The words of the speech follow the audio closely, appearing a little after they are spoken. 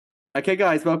Okay,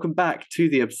 guys, welcome back to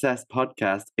the Obsessed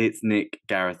podcast. It's Nick,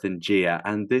 Gareth, and Gia,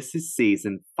 and this is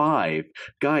season 5.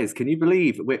 Guys, can you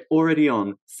believe we're already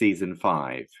on season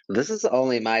 5? This is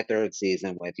only my third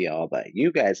season with y'all, but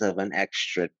you guys have an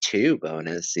extra 2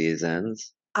 bonus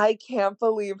seasons. I can't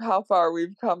believe how far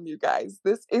we've come, you guys.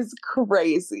 This is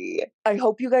crazy. I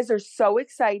hope you guys are so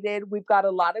excited. We've got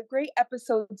a lot of great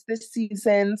episodes this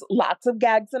season, lots of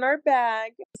gags in our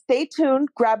bag. Stay tuned,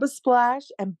 grab a splash,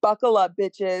 and buckle up,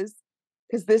 bitches,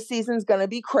 because this season's gonna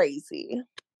be crazy.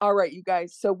 All right, you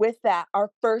guys. So with that,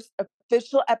 our first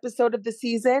official episode of the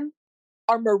season,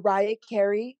 our Mariah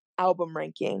Carey album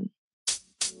ranking.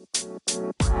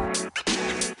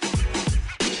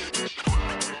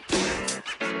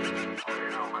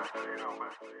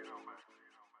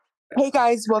 Hey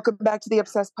guys, welcome back to the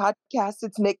Obsessed podcast.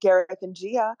 It's Nick, Gareth, and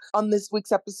Gia. On this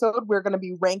week's episode, we're going to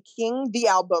be ranking the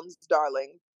albums,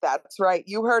 darling. That's right,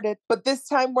 you heard it. But this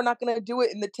time, we're not going to do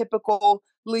it in the typical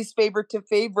least favorite to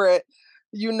favorite.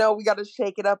 You know, we got to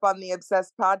shake it up on the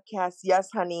Obsessed podcast. Yes,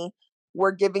 honey,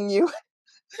 we're giving you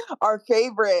our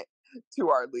favorite to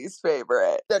our least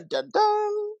favorite. Dun, dun,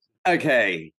 dun.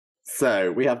 Okay,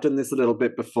 so we have done this a little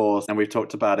bit before, and we've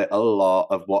talked about it a lot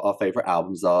of what our favorite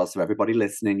albums are. So everybody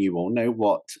listening, you all know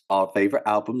what our favorite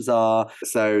albums are.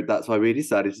 So that's why we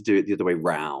decided to do it the other way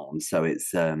round. So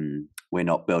it's we're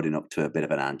not building up to a bit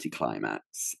of an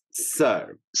anticlimax. So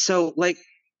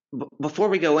Before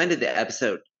we go into the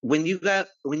episode, when you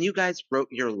guys wrote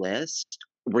your list,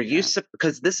 were you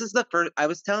because this is the first? I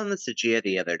was telling this to Gia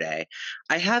the other day.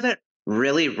 I haven't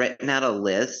really written out a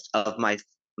list of my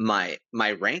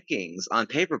rankings on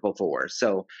paper before,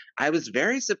 so I was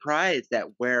very surprised at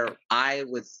where I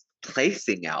was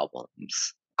placing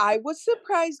albums. I was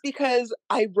surprised because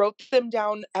I wrote them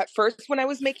down at first when I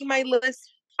was making my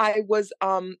list. I was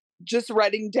just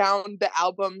writing down the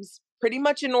albums pretty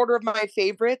much in order of my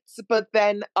favorites, but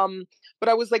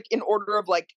I was like in order of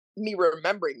like me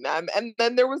remembering them, and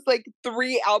then there was like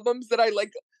 3 albums that I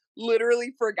like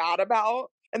literally forgot about,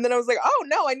 and then I was like, oh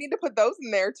no, I need to put those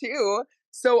in there too.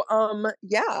 So,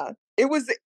 yeah,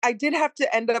 I did have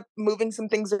to end up moving some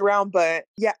things around, but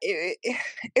yeah,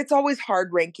 it's always hard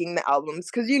ranking the albums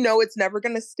because you know it's never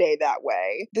going to stay that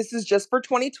way. This is just for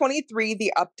 2023,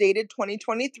 the updated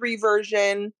 2023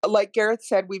 version. Like Gareth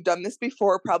said, we've done this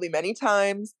before probably many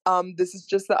times. This is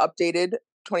just the updated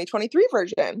 2023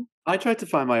 version. I tried to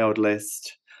find my old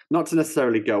list, not to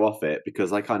necessarily go off it,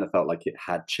 because I kind of felt like it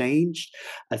had changed,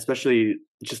 especially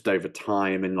just over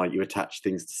time, and like you attach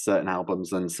things to certain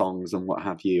albums and songs and what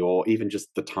have you, or even just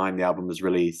the time the album was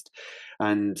released.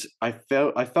 And I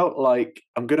felt like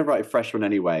I'm going to write a fresh one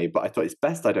anyway, but I thought it's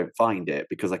best I don't find it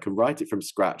because I can write it from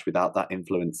scratch without that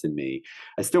influencing me.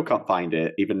 I still can't find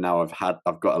it, even now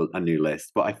I've got a new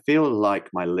list, but I feel like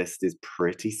my list is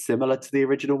pretty similar to the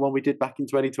original one we did back in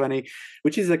 2020,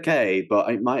 which is okay, but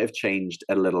it might have changed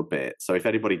a little bit. So if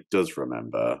anybody does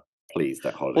remember, please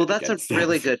don't hold it. Well, that's a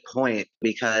really good point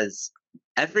because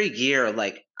every year,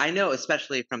 like I know,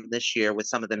 especially from this year with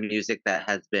some of the music that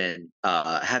has been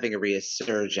having a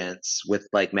resurgence with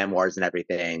like memoirs and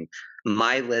everything,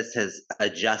 my list has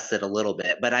adjusted a little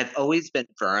bit, but I've always been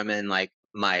firm in like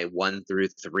my 1 through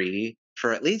 3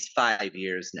 for at least 5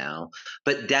 years now.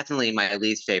 But definitely my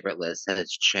least favorite list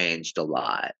has changed a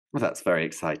lot. Well, that's very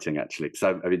exciting, actually, because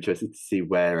I'm interested to see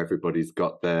where everybody's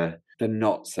got the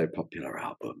not so popular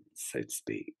albums, so to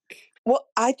speak. Well,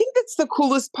 I think that's the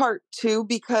coolest part too,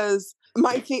 because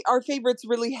our favorites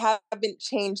really haven't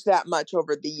changed that much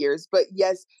over the years. But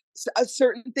yes,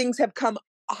 certain things have come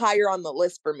higher on the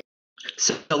list for me.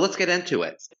 So let's get into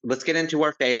it. Let's get into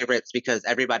our favorites because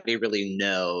everybody really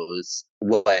knows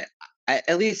what,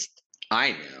 at least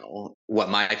I know what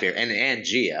my favorite, and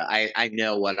Gia, I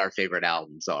know what our favorite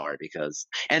albums are because,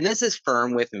 and this is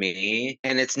firm with me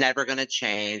and it's never going to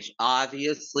change.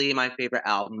 Obviously, my favorite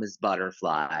album is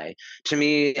Butterfly. To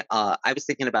me, I was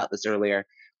thinking about this earlier.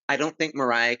 I don't think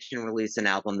Mariah can release an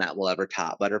album that will ever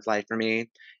top Butterfly for me.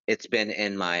 It's been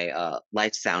in my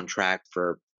life soundtrack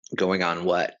for going on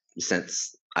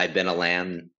since I've been a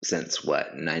lamb since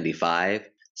 95.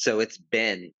 So it's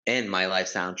been in my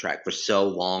life soundtrack for so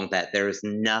long that there is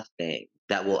nothing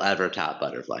that will ever top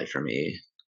Butterfly for me.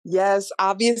 Yes,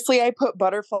 obviously I put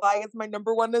Butterfly as my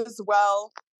number 1 as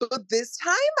well. But this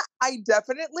time I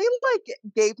definitely like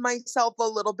gave myself a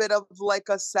little bit of like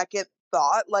a second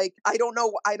thought. Like, I don't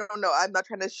know. I'm not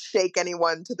trying to shake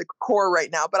anyone to the core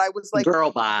right now, but I was like, girl,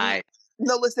 bye.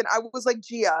 No, listen, I was like,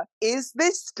 Gia, is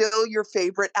this still your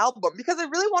favorite album? Because I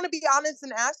really want to be honest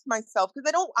and ask myself,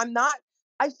 because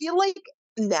I feel like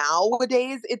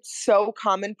nowadays it's so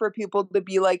common for people to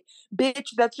be like, bitch,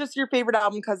 that's just your favorite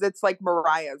album because it's like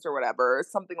Mariah's or whatever, or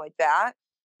something like that.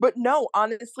 But no,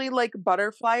 honestly, like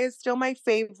Butterfly is still my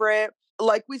favorite.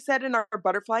 Like we said in our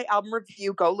Butterfly album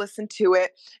review, go listen to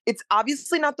it. It's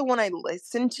obviously not the one I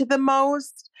listen to the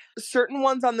most. Certain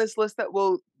ones on this list that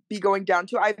will be going down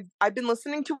to, I've been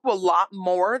listening to a lot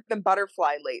more than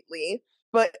Butterfly lately.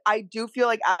 But I do feel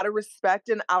like out of respect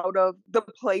and out of the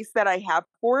place that I have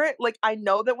for it, like I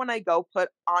know that when I go put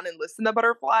on and listen to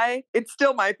Butterfly, it's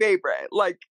still my favorite.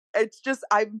 Like it's just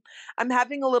I'm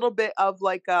having a little bit of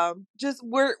like just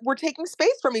we're taking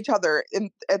space from each other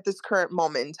at this current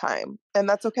moment in time, and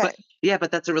that's okay. But yeah,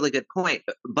 but that's a really good point.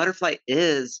 Butterfly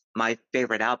is my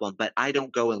favorite album, but I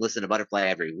don't go and listen to Butterfly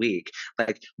every week.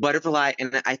 Like Butterfly,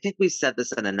 and I think we said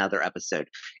this in another episode,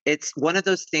 it's one of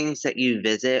those things that you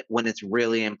visit when it's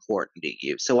really important to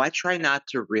you. So I try not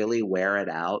to really wear it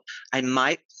out. I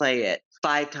might play it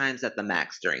 5 times at the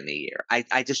max during the year.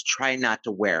 I just try not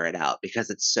to wear it out because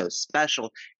it's so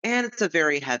special and it's a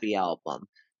very heavy album.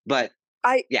 But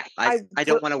I yeah, I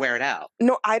don't want to wear it out.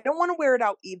 No, I don't want to wear it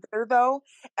out either though.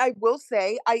 I will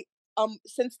say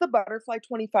since the Butterfly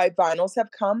 25 vinyls have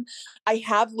come, I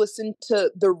have listened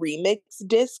to the remix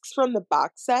discs from the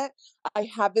box set.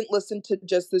 I haven't listened to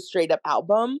just the straight up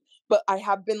album, but I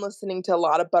have been listening to a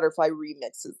lot of Butterfly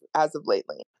remixes as of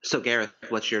lately. So Gareth,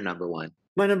 what's your number one?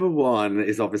 My number one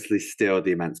is obviously still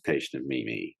The Emancipation of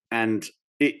Mimi. And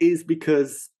it is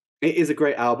because it is a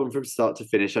great album from start to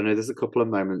finish. I know there's a couple of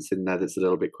moments in there that's a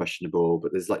little bit questionable,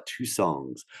 but there's like 2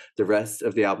 songs. The rest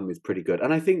of the album is pretty good.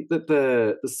 And I think that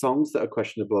the songs that are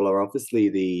questionable are obviously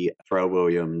the Pharrell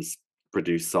Williams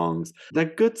produced songs. They're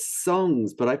good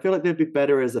songs, but I feel like they'd be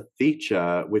better as a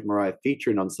feature with Mariah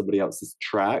featuring on somebody else's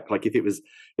track. Like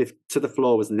if To the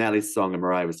Floor was Nelly's song and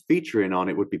Mariah was featuring on,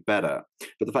 it would be better.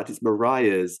 But the fact it's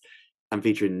Mariah's and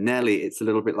featuring Nelly, it's a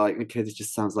little bit like, okay, this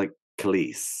just sounds like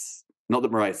Khalees. Not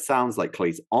that Mariah sounds like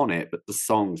Khalees on it, but the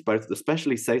songs, both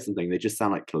especially Say Something, they just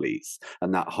sound like Khalees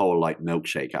and that whole like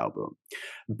Milkshake album.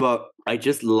 But I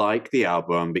just like the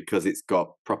album because it's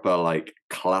got proper like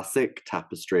classic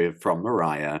tapestry from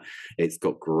Mariah. It's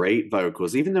got great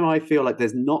vocals, even though I feel like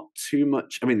there's not too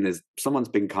much. I mean, someone's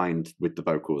been kind with the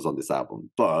vocals on this album,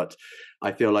 but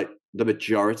I feel like the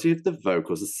majority of the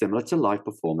vocals are similar to live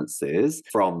performances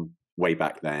from way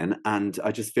back then, and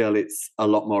I just feel it's a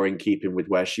lot more in keeping with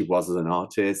where she was as an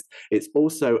artist. It's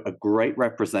also a great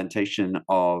representation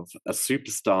of a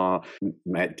superstar,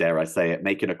 dare I say it,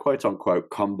 making a quote-unquote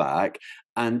comeback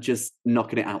and just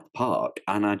knocking it out the park.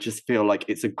 And I just feel like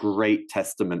it's a great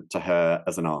testament to her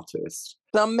as an artist.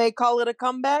 Some may call it a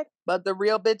comeback, but the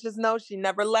real bitches know she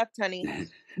never left, honey.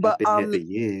 But I've been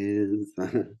here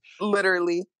for years.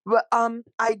 Literally. But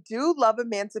I do love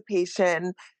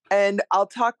Emancipation, and I'll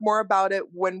talk more about it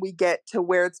when we get to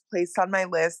where it's placed on my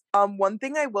list. One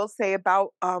thing I will say about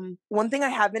one thing I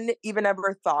haven't even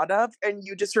ever thought of, and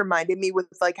you just reminded me with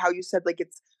like how you said like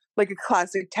it's like a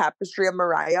classic tapestry of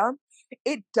Mariah.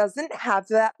 It doesn't have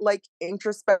that like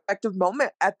introspective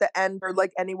moment at the end or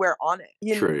like anywhere on it.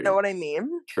 You know what I mean?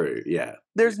 True, yeah.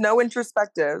 There's no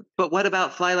introspective. But what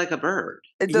about Fly Like a Bird?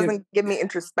 It doesn't give me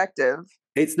introspective.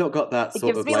 It's not got that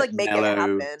sort of like make mellow, it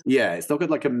happen. Yeah, it's not got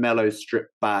like a mellow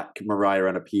stripped back Mariah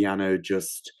on a piano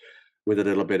just with a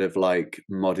little bit of like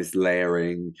modest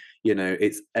layering. You know,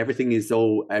 it's everything is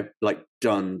all like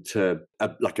done to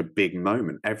like a big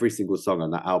moment. Every single song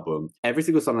on that album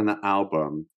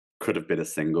could have been a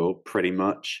single, pretty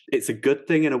much. It's a good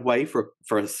thing in a way for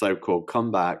a so-called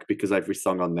comeback because every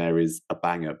song on there is a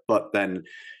banger. But then,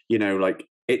 you know, like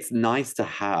it's nice to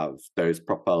have those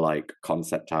proper like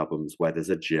concept albums where there's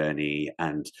a journey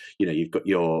and, you know, you've got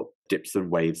your dips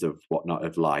and waves of whatnot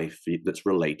of life that's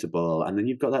relatable, and then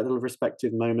you've got that little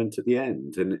respective moment at the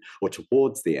end or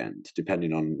towards the end,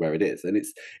 depending on where it is. And it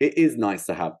is nice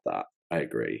to have that. I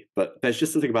agree. But there's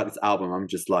just something about this album, I'm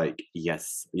just like,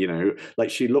 yes, you know, like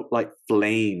she looked like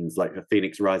flames, like a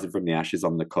phoenix rising from the ashes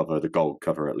on the cover, the gold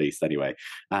cover at least anyway.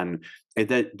 And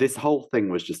this whole thing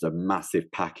was just a massive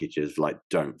package of like,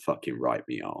 don't fucking write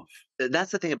me off.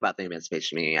 That's the thing about the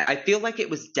Emancipation of Mimi. I feel like it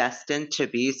was destined to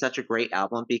be such a great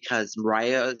album because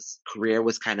Mariah's career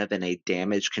was kind of in a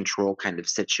damage control kind of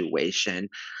situation.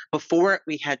 Before it,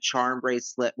 we had Charm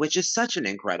Bracelet, which is such an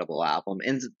incredible album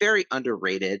and very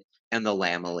underrated in the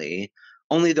Lamely.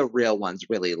 Only the real ones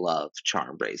really love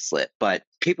Charm Bracelet. But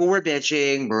people were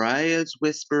bitching, Mariah's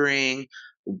whispering,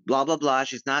 blah, blah, blah.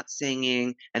 She's not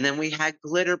singing. And then we had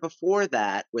Glitter before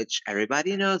that, which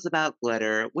everybody knows about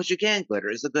Glitter, which again, Glitter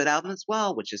is a good album as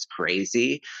well, which is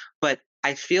crazy. But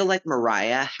I feel like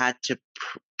Mariah had to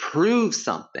prove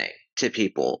something to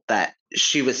people that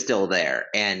she was still there.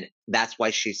 And that's why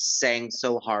she sang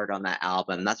so hard on that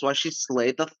album. That's why she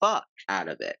slayed the fuck out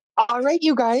of it. All right,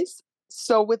 you guys.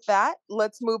 So with that,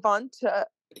 let's move on to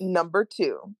number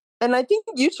 2. And I think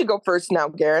you should go first now,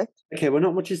 Gareth. Okay, well,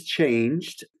 not much has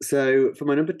changed. So for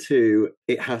my number 2,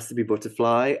 it has to be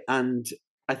Butterfly. And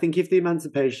I think if the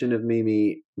Emancipation of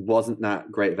Mimi wasn't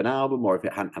that great of an album, or if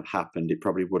it hadn't have happened, it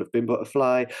probably would have been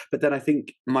Butterfly. But then I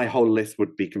think my whole list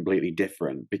would be completely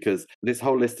different, because this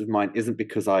whole list of mine isn't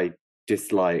because I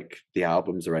dislike the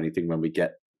albums or anything when we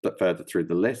get further through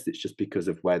the list. It's just because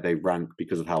of where they rank,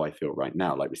 because of how I feel right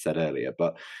now, like we said earlier.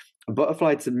 But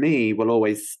Butterfly to me will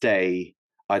always stay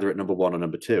either at number 1 or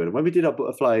number 2. And when we did our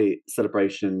Butterfly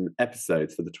celebration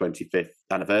episodes for the 25th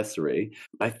anniversary,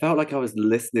 I felt like I was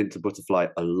listening to Butterfly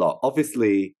a lot,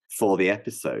 obviously for the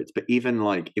episodes, but even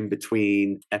like in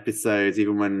between episodes,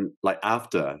 even when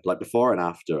before and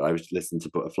after, I was listening to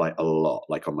Butterfly a lot,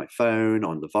 like on my phone,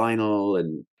 on the vinyl,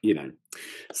 and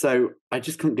so I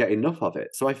just couldn't get enough of it.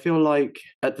 So I feel like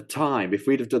at the time, if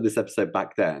we'd have done this episode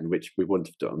back then, which we wouldn't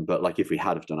have done, but like if we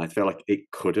had have done, I feel like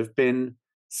it could have been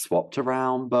swapped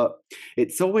around. But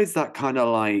it's always that kind of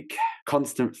like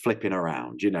constant flipping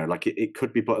around, like it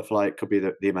could be Butterfly, it could be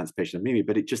the Emancipation of Mimi,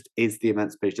 but it just is the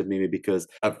Emancipation of Mimi because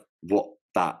of what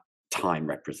that time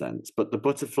represents. But the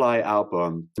Butterfly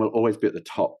album will always be at the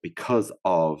top because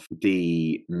of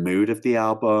the mood of the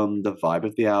album, the vibe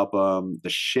of the album, the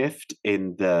shift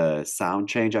in the sound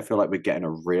change. I feel like we're getting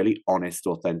a really honest,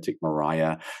 authentic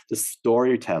Mariah, the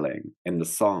storytelling in the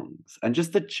songs, and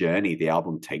just the journey the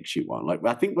album takes you on. Like,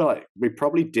 I think we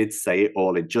probably did say it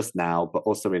all in just now, but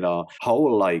also in our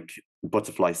whole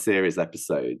Butterfly series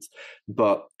episodes.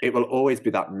 But it will always be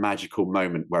that magical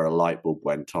moment where a light bulb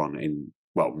went on in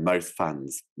most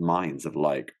fans' minds of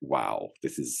like, wow,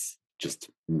 this is just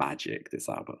magic, this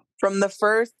album. From the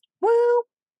first,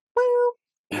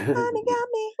 honey got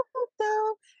me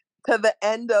down, to the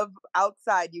end of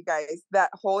Outside, you guys, that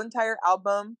whole entire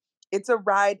album, it's a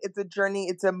ride, it's a journey,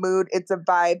 it's a mood, it's a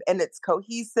vibe, and it's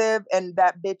cohesive, and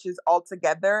that bitch is all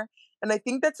together. And I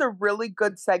think that's a really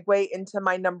good segue into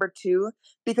my number 2,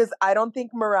 because I don't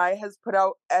think Mariah has put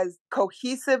out as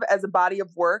cohesive as a body of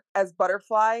work as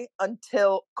Butterfly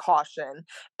until Caution.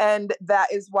 And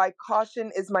that is why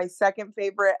Caution is my second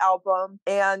favorite album.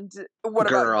 And what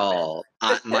Girl,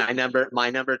 about you? My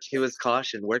number 2 is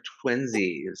Caution. We're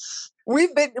twinsies.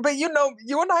 We've been, but you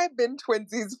and I have been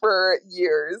twinsies for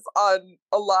years on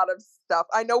a lot of stuff.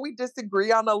 I know we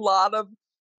disagree on a lot of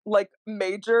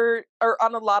major, or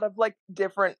on a lot of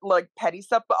different petty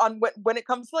stuff, but on when it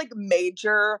comes to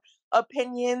major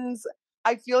opinions,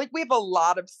 I feel like we have a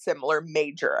lot of similar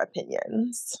major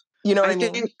opinions. You know what I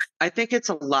mean? I think it's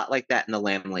a lot like that in the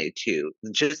Lamley too.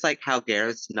 Just like how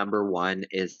Garrett's number 1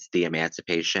 is the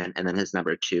Emancipation, and then his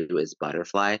number 2 is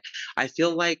Butterfly. I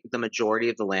feel like the majority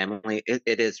of the Lamley,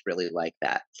 it is really like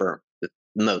that for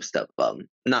most of them.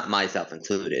 Not myself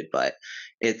included, but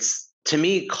it's, to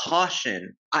me,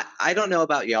 Caution, I don't know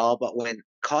about y'all, but when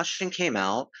Caution came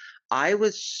out, I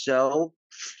was so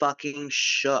fucking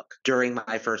shook during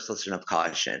my first listen of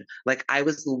Caution. Like, I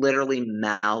was literally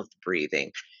mouth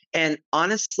breathing. And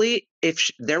honestly, if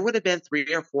there would have been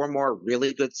 3 or 4 more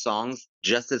really good songs,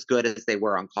 just as good as they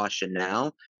were on Caution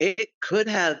now, it could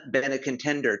have been a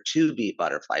contender to beat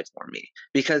Butterfly for me,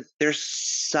 because there's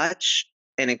such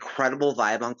an incredible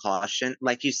vibe on Caution.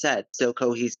 Like you said, so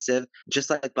cohesive, just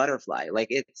like Butterfly. Like,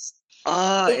 it's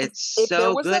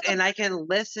so good, and I can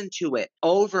listen to it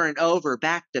over and over,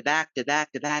 back to back to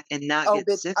back to back, and not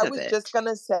get sick of it. I was just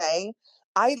gonna say,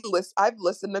 I've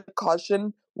listened to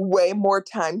Caution way more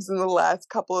times in the last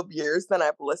couple of years than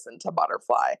I've listened to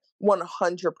Butterfly.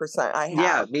 100% I have.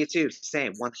 Yeah, me too.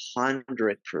 Same.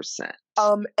 100%.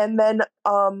 And then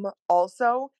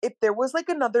also, if there was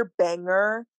another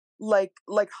banger like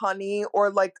Honey,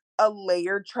 or a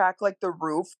layered track like The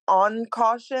Roof on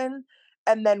Caution,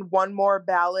 and then one more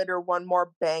ballad or one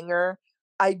more banger,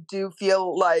 I do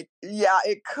feel like, yeah,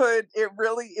 it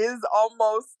really is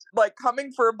almost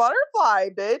coming for a Butterfly,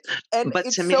 bitch. And but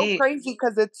it's to so me, crazy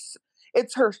because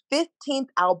it's her 15th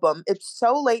album. It's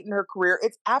so late in her career.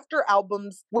 It's after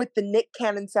albums with the Nick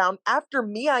Cannon sound, after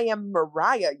Me, I Am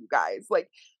Mariah, you guys.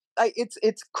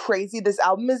 It's crazy. This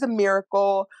album is a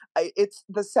miracle. It's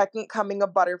the second coming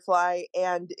of Butterfly,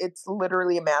 and it's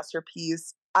literally a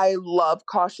masterpiece. I love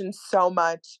Caution so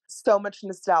much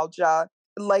nostalgia.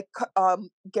 Like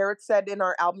Garrett said in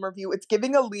our album review, it's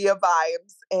giving Aaliyah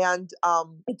vibes, and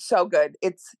it's so good.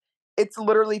 It's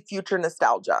literally future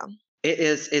nostalgia. It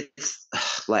is. It's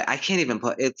like, I can't even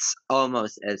it's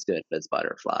almost as good as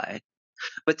Butterfly.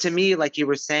 But to me, like you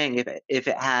were saying, if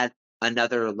it had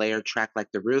another layered track like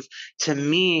The Roof. To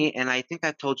me, and I think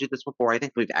I've told you this before, I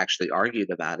think we've actually argued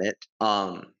about it.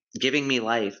 Giving Me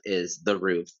Life is The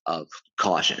Roof of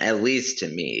Caution, at least to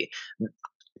me.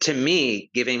 To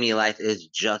me, Giving Me Life is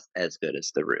just as good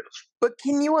as The Roof. But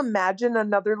can you imagine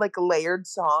another like layered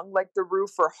song like The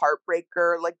Roof or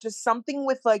Heartbreaker? Like just something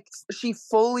with like she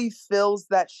fully fills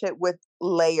that shit with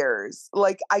layers.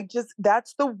 Like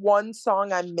that's the one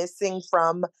song I'm missing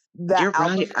from that You're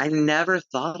album. right. I never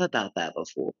thought about that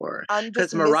before. I'm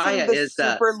Because just missing the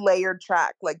super layered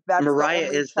track. Like that's Mariah the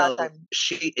only is track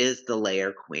she is the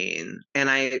layer queen. And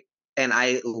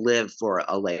I live for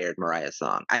a layered Mariah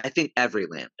song. I think every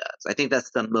lamb does. I think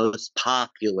that's the most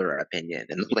popular opinion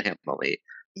in the lamb family.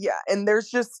 Yeah, and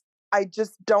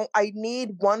I need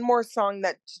one more song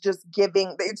that's just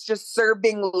it's just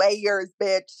serving layers,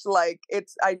 bitch. Like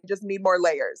I just need more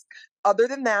layers. Other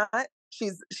than that,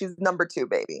 she's number 2,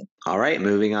 baby. All right,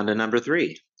 moving on to number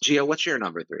 3. Gia, what's your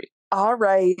number 3? All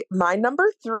right, my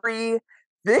number 3.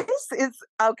 This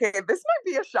might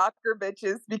be a shocker,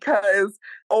 bitches, because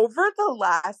over the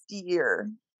last 2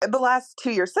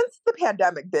 years since the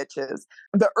pandemic, bitches,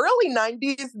 the early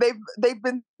 90s, they've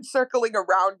been circling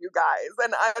around, you guys,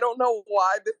 and I don't know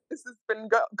why this has been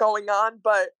going on,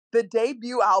 but the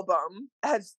debut album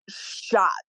has shot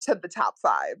to the top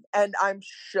 5, and I'm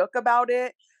shook about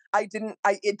it. It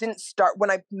didn't start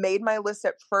when I made my list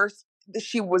at first.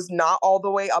 She was not all the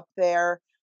way up there.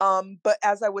 But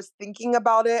as I was thinking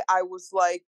about it, I was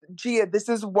like, Gia, this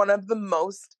is one of the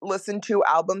most listened to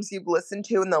albums you've listened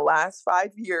to in the last 5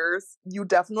 years. You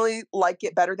definitely like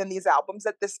it better than these albums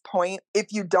at this point. If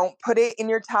you don't put it in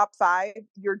your top 5,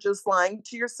 you're just lying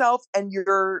to yourself, and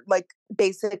you're like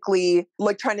basically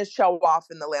like trying to show off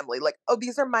in the Lamley. Like, oh,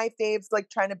 these are my faves, like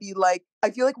trying to be like, I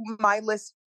feel like my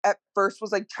list at first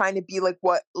was like trying to be like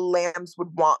what lambs would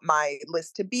want my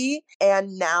list to be.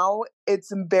 And now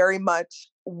it's very much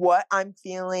what I'm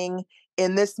feeling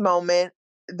in this moment.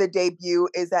 The debut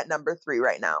is at number 3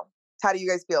 right now. How do you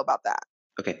guys feel about that?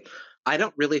 Okay. I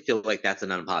don't really feel like that's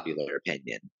an unpopular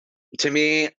opinion. To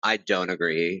me, I don't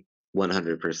agree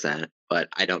 100%, but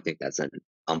I don't think that's an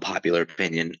unpopular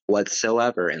opinion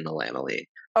whatsoever in the Lamely.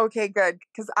 Okay, good.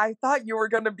 Because I thought you were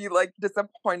going to be like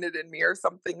disappointed in me or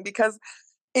something, because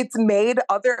it's made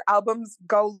other albums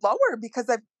go lower because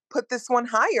I've put this one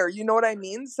higher. You know what I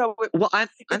mean? So I'm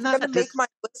not going to make my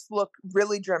list look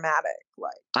really dramatic.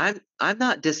 Like I'm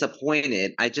not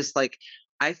disappointed. I just like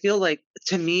I feel like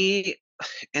to me,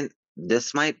 and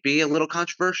this might be a little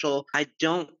controversial, I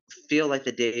don't feel like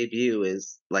the debut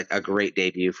is like a great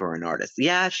debut for an artist.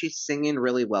 Yeah, she's singing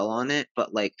really well on it,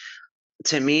 but like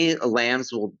to me,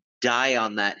 Lambs will die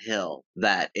on that hill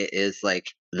that it is like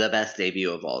the best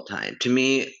debut of all time. To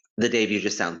me, the debut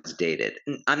just sounds dated.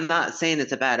 I'm not saying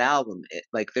it's a bad album.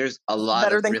 Like there's a lot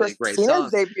better of than really Christina's great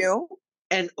songs. debut.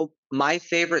 And my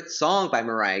favorite song by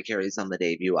Mariah Carey is on the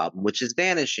debut album, which is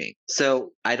Vanishing.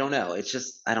 So I don't know. It's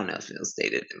just I don't know if it feels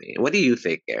dated to me. What do you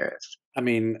think, Gareth? I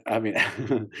mean,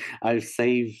 I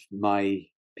save my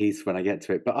piece when I get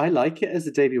to it, but I like it as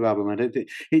a debut album. I don't think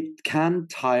it can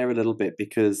tire a little bit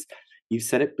because you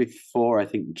said it before, I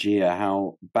think, Gia,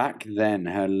 how back then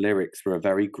her lyrics were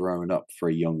very grown up for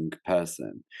a young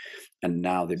person, and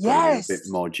now they've got a bit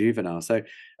more juvenile. So,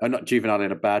 not juvenile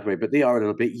in a bad way, but they are a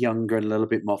little bit younger and a little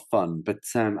bit more fun. But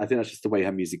I think that's just the way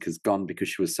her music has gone because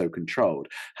she was so controlled.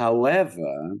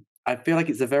 However, I feel like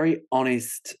it's a very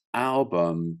honest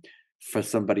album for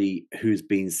somebody who's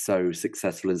been so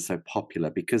successful and so popular,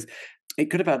 because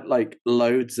it could have had like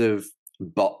loads of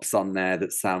bops on there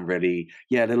that sound really,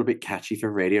 a little bit catchy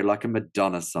for radio, like a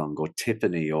Madonna song or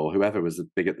Tiffany or whoever was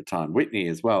big at the time, Whitney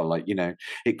as well. Like,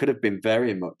 it could have been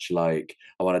very much like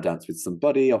I Want to Dance with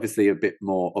Somebody, obviously a bit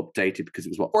more updated because it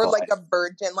was what, or like a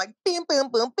Virgin, like boom boom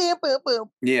boom boom boom boom,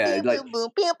 yeah, boom, like boom boom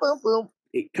boom boom boom.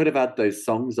 It could have had those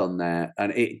songs on there,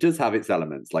 and it does have its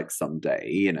elements, like Someday,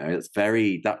 it's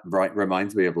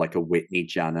reminds me of like a Whitney,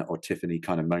 Janet, or Tiffany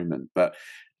kind of moment. But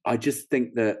I just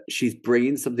think that she's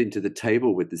bringing something to the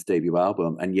table with this debut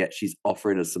album, and yet she's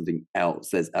offering us something else.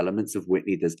 There's elements of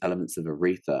Whitney, there's elements of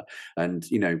Aretha, and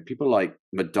people like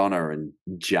Madonna and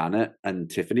Janet and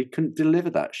Tiffany couldn't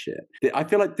deliver that shit. I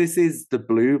feel like this is the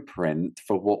blueprint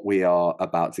for what we are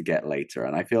about to get later,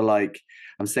 and I feel like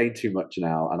I'm saying too much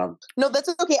now, and I'm no,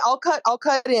 that's okay. I'll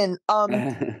cut in.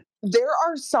 There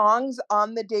are songs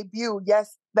on the debut,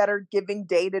 yes, that are giving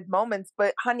dated moments,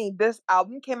 but honey, this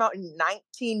album came out in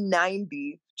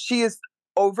 1990. She is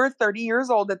over 30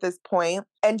 years old at this point,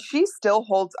 and she still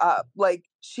holds up. Like,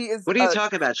 she is. What are you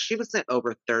talking about? She wasn't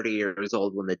over 30 years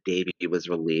old when the debut was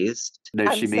released.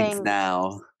 No, she means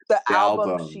now. The The album,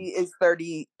 album. she is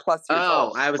 30 plus years Oh,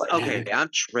 old. I was Like, okay. I'm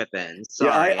tripping. Yeah,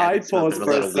 Sorry, I've I been smoking paused a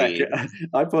for a little weed. second.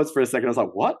 I paused for a second. I was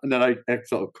like, "What?" And then I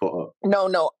sort of caught up.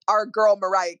 no, our girl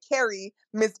Mariah Carey,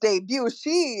 Miss Debut,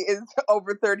 she is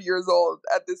over 30 years old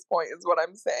at this point, is what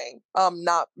I'm saying.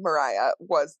 Not Mariah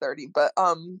was 30, but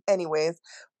anyways,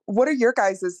 what are your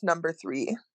guys' number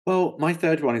 3? Well, my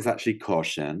third one is actually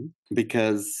Caution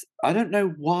because I don't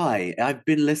know why. I've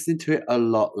been listening to it a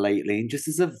lot lately, and just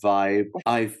as a vibe,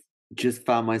 I've just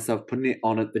found myself putting it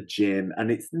on at the gym,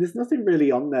 and there's nothing really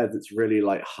on there that's really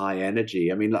like high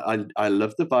energy. I mean, like, I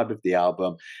love the vibe of the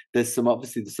album. There's some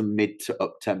mid to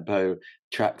up tempo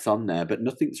tracks on there, but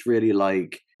nothing's really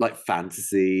like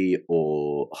fantasy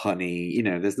or honey. You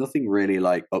know, there's nothing really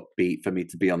like upbeat for me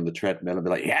to be on the treadmill and be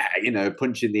like, yeah, you know,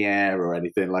 punch in the air or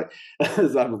anything like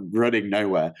as I'm running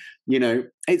nowhere. You know,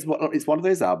 it's one of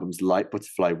those albums like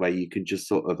Butterfly where you can just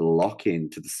sort of lock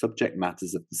into the subject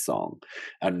matters of the song,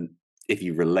 and if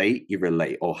you relate, you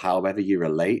relate, or however you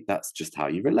relate, that's just how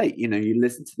you relate. You know, you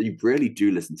really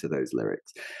do listen to those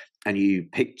lyrics, and you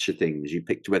picture things. You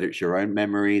picture whether it's your own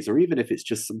memories, or even if it's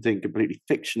just something completely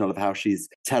fictional of how she's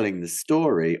telling the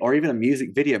story, or even a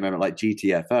music video moment like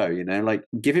GTFO. You know, like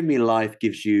Giving Me Life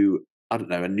gives you, I don't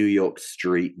know, a New York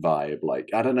street vibe. Like,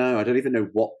 I don't know. I don't even know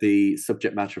what the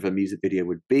subject matter of a music video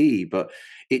would be, but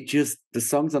the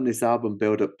songs on this album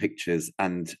build up pictures,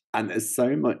 and there's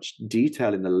so much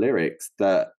detail in the lyrics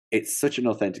that it's such an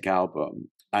authentic album.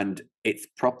 And it's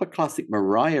proper classic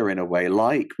Mariah in a way,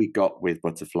 like we got with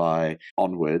Butterfly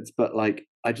onwards. But like,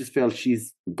 I just feel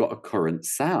she's got a current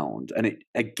sound. And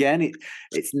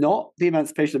it's not the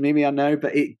Emancipation of Mimi, I know,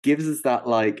 but it gives us that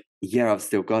like, yeah, I've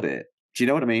still got it. Do you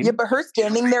know what I mean? Yeah, but her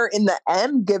standing there in the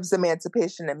M gives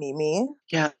Emancipation to Mimi.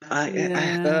 Yeah,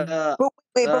 But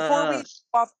wait, before we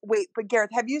off, wait, but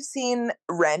Gareth, have you seen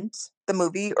Rent, the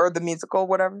movie or the musical,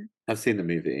 whatever? I've seen the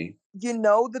movie. You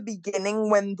know the beginning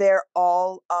when they're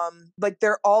all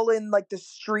they're all in like the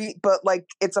street, but like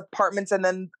it's apartments, and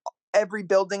then every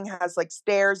building has like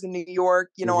stairs in New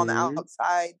York, you know, on the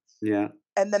outside. Yeah.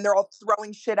 And then they're all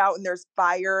throwing shit out and there's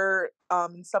fire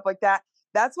and stuff like that.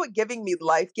 That's what Giving Me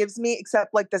Life gives me,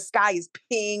 except like the sky is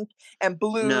pink and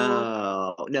blue.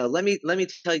 No. Let me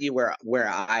tell you where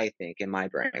I think in my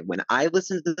brain when I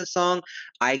listen to the song,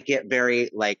 I get very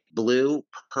like blue,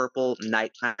 purple,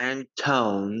 nighttime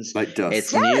tones. Like dusk.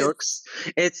 It's New York's.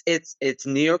 It's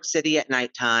New York City at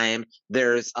nighttime.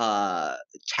 There's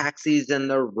taxis in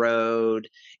the road.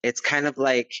 It's kind of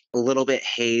like a little bit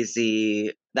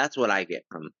hazy. That's what I get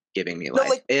from Giving Me Life.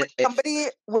 Like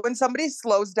when somebody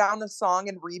slows down a song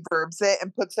and reverbs it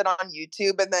and puts it on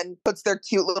YouTube and then puts their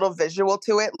cute little visual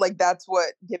to it, like that's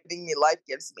what Giving Me Life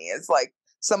gives me. Is like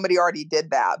somebody already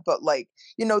did that, but like,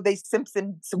 you know, they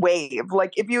Simpsons Wave.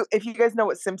 Like if you guys know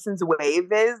what Simpsons Wave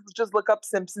is, just look up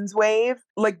Simpsons Wave.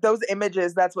 Like those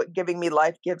images, that's what Giving Me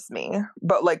Life gives me.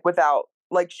 But like without,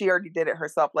 like she already did it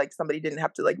herself. Like somebody didn't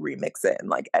have to like remix it and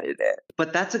like edit it.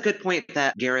 But that's a good point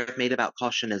that Gareth made about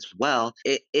Caution as well.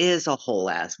 It is a whole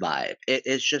ass vibe. It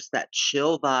is just that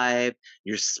chill vibe.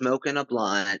 You're smoking a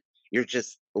blunt. You're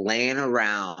just laying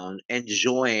around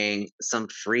enjoying some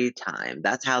free time.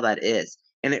 That's how that is.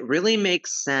 And it really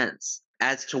makes sense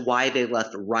as to why they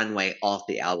left Runway off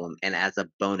the album and as a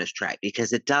bonus track,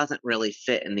 because it doesn't really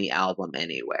fit in the album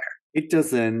anywhere. It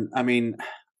doesn't. I mean,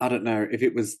 I don't know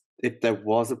if there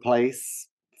was a place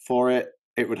for it,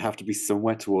 it would have to be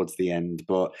somewhere towards the end,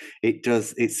 but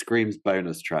it screams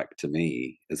bonus track to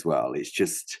me as well. It's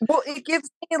just, well, it gives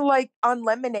me like on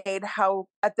Lemonade how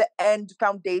at the end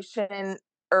Foundation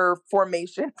or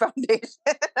Formation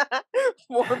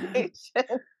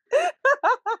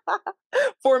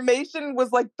Formation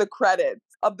was like the credits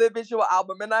of the visual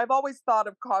album. And I've always thought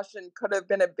of Caution could have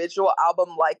been a visual album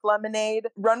like Lemonade.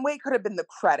 Runway could have been the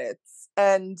credits.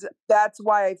 And that's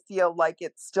why I feel like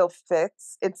it still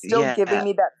fits. It's still giving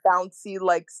me that bouncy,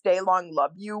 like Stay Long,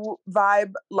 Love You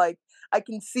vibe. Like I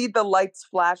can see the lights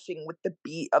flashing with the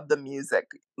beat of the music.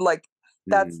 Like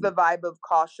that's the vibe of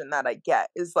Caution that I get,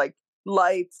 is like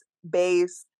lights,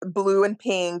 bass, blue and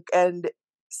pink, and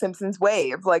Simpsons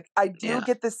Wave. Like I do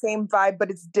get the same vibe,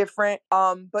 but it's different.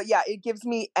 But yeah, it gives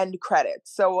me end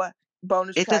credits. So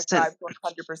bonus track vibe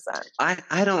 100%.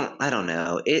 I don't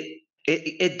know.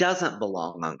 It doesn't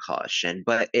belong on Caution,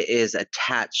 but it is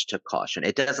attached to Caution.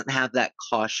 It doesn't have that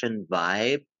Caution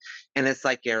vibe. And it's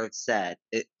like Garrett said,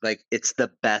 it's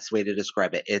the best way to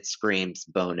describe it. It screams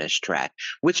bonus track,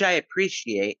 which I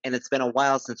appreciate. And it's been a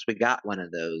while since we got one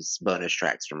of those bonus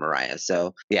tracks from Mariah.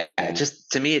 So yeah,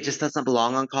 just to me, it just doesn't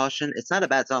belong on Caution. It's not a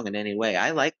bad song in any way.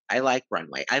 I like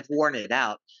Runway. I've worn it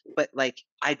out, but like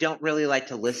I don't really like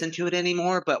to listen to it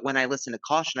anymore. But when I listen to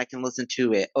Caution, I can listen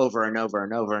to it over and over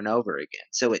and over and over again.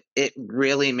 So it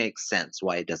really makes sense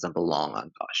why it doesn't belong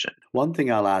on Caution. One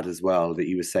thing I'll add as well that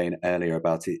you were saying earlier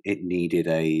about it needed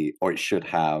or it should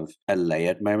have a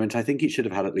layered moment. I think it should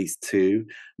have had at least two.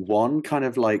 One kind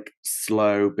of like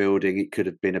slow building. It could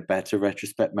have been a better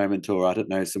retrospect moment, or I don't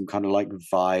know, some kind of like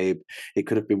vibe. It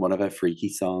could have been one of her freaky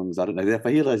songs. I don't know. I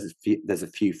feel there's a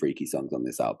few freaky songs on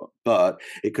this album, but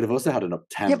it could have also had an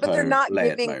up-tempo. Yeah, but they're not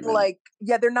giving moment.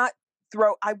 they're not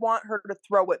I want her to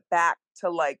throw it back to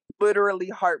like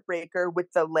literally Heartbreaker with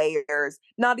the layers,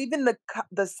 not even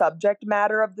the subject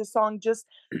matter of the song, just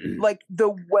like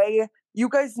the way, you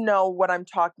guys know what I'm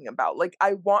talking about. Like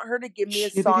I want her to give me a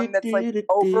song that's like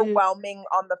overwhelming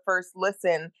on the first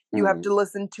listen. You have to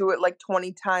listen to it like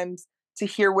 20 times to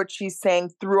hear what she's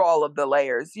saying through all of the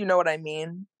layers. You know what I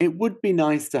mean? It would be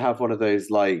nice to have one of those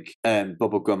like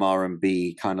bubblegum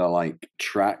R&B kind of like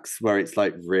tracks where it's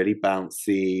like really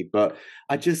bouncy, but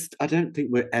I don't think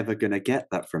we're ever going to get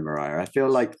that from Mariah. I feel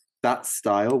like that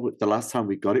style, the last time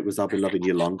we got it was I'll Be Loving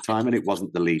You Long Time, and it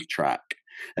wasn't the lead track.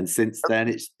 And since then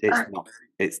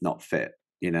it's not fit,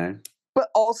 you know? But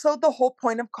also the whole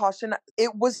point of Caution,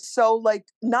 it was so like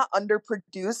not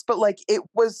underproduced, but like it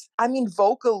was, I mean,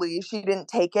 vocally, she didn't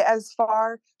take it as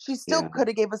far. She still could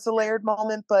have gave us a layered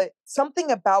moment, but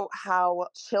something about how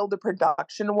chill the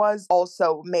production was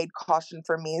also made Caution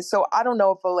for me. So I don't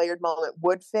know if a layered moment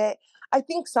would fit. I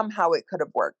think somehow it could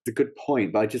have worked. It's a good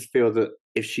point, but I just feel that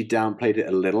if she downplayed it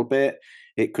a little bit,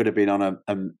 it could have been on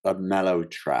a mellow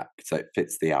track so it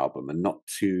fits the album and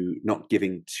not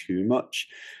giving too much.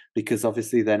 Because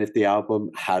obviously then if the album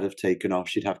had have taken off,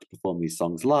 she'd have to perform these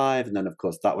songs live. And then, of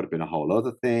course, that would have been a whole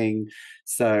other thing.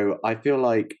 So I feel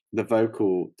like the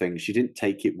vocal thing, she didn't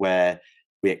take it where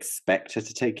we expect her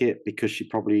to take it, because she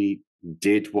probably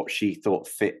did what she thought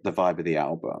fit the vibe of the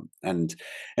album. And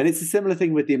it's a similar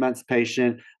thing with the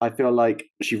Emancipation. I feel like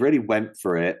she really went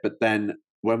for it. But then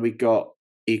when we got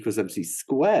equals MC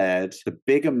squared, the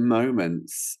bigger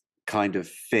moments kind of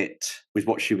fit with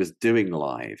what she was doing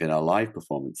live in her live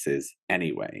performances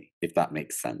anyway, if that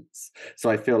makes sense. So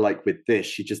I feel like with this,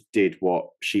 she just did what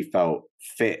she felt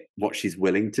fit, what she's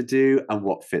willing to do, and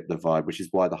what fit the vibe, which is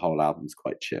why the whole album's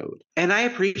quite chilled. And I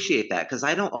appreciate that, because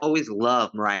I don't always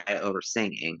love Mariah over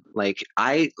singing. Like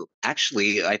I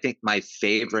think my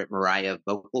favorite Mariah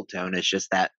vocal tone is just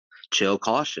that chill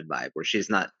Caution vibe where she's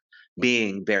not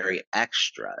being very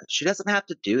extra. She doesn't have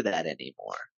to do that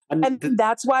anymore. And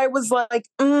that's why I was like,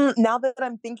 now that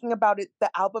I'm thinking about it, the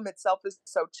album itself is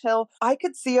so chill. I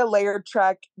could see a layered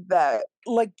track that,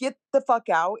 like, Get the Fuck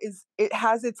Out, it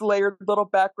has its layered little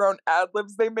background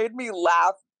ad-libs. They made me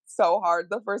laugh so hard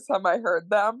the first time I heard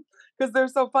them, because they're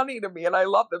so funny to me and I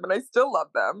love them and I still love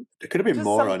them. It could have been just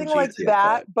more something on like GTFO.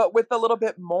 that, but with a little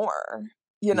bit more,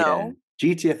 you know?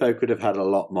 Yeah. GTFO could have had a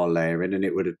lot more layering, and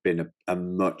it would have been a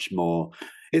much more...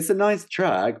 It's a nice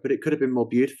track, but it could have been more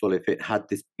beautiful if it had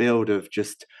this build of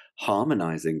just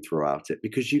harmonizing throughout it,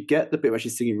 because you get the bit where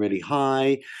she's singing really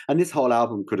high, and this whole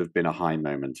album could have been a high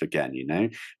moment again, you know,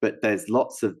 but there's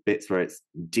lots of bits where it's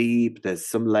deep, there's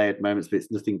some layered moments, but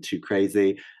it's nothing too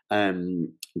crazy.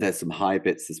 There's some high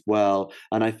bits as well,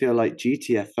 and I feel like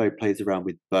GTFO plays around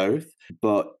with both,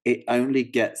 but it only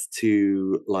gets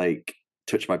to like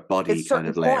Touch My Body kind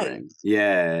of layering.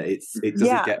 Yeah, it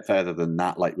doesn't get further than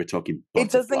that. Like we're talking Butterfly.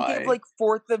 It doesn't give like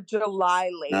 4th of July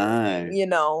layering, you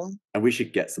know. And we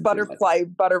should get some butterfly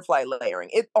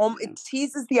layering. It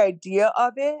teases the idea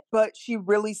of it, but she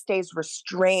really stays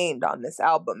restrained on this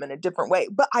album in a different way.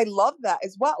 But I love that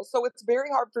as well. So it's very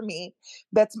hard for me.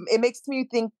 It makes me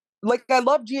think, like, I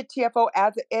love GTFO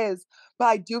as it is, but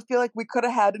I do feel like we could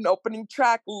have had an opening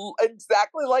track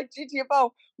exactly like GTFO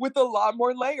with a lot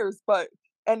more layers. But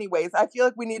anyways, I feel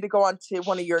like we need to go on to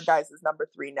one of your guys' number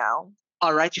 3 now.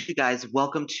 All right, you guys,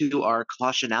 welcome to our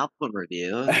Caution album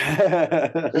review.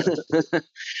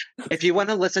 If you want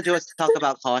to listen to us talk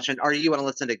about Caution, or you want to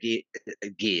listen to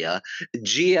Gia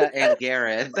and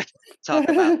Gareth talk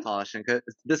about Caution, because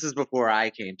this is before I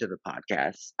came to the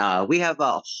podcast, we have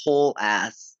a whole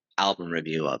ass album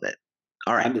review of it.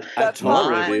 All right. That's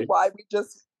probably why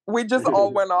we just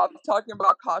all went off talking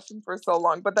about Caution for so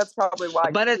long, but that's probably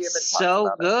why. But it's so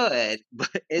good. But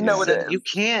it is. You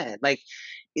can't.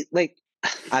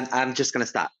 I'm just going to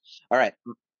stop. All right.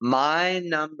 My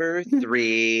number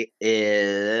 3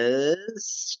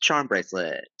 is Charm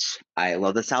Bracelet. I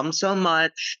love this album so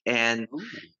much, and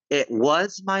it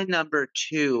was my number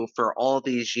 2 for all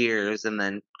these years, and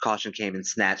then Caution came and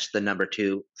snatched the number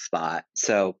 2 spot.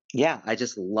 So, yeah, I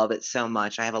just love it so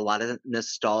much. I have a lot of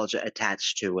nostalgia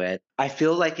attached to it. I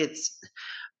feel like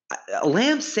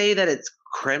Lambs say that it's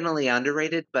criminally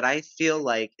underrated, but I feel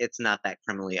like it's not that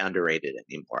criminally underrated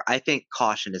anymore. I think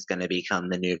Caution is going to become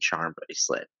the new Charm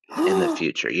Bracelet in the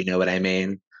future. You know what I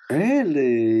mean?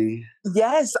 Really?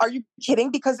 Yes. Are you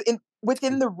kidding? Because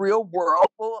within the real world,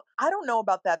 well, I don't know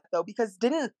about that though, because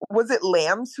was it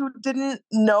Lambs who didn't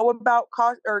know about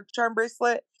Charm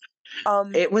Bracelet?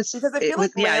 Because I feel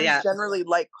like Lambs generally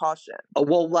like Caution.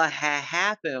 Well, what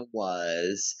happened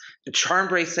was the Charm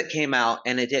Bracelet came out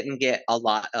and it didn't get a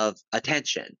lot of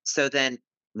attention. So then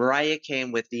Mariah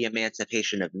came with the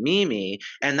Emancipation of Mimi,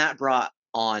 and that brought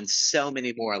on so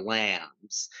many more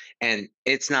Lambs. And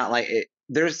it's not like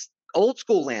there's old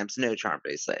school Lambs, no Charm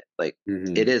Bracelet. Like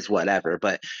it is whatever.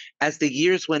 But as the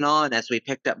years went on, as we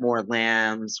picked up more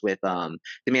Lambs with the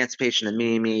Emancipation of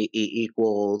Mimi, E=,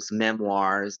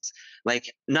 Memoirs,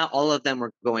 like not all of them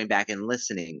were going back and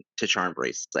listening to Charm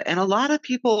Bracelet. And a lot of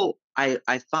people I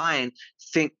find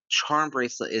think Charm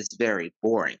Bracelet is very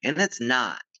boring, and it's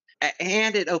not.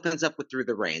 And it opens up with Through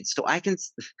the Rain. So I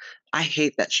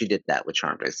hate that she did that with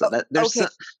Charm Bracelet.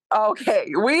 Okay.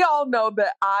 We all know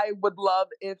that I would love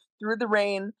if Through the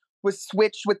Rain was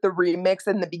switched with the remix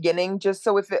in the beginning, just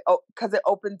so because it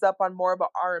opens up on more of an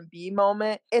R&B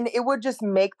moment, and it would just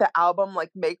make the album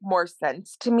like make more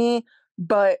sense to me.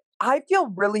 But I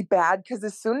feel really bad because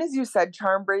as soon as you said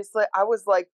Charm Bracelet, I was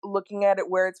like looking at it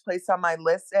where it's placed on my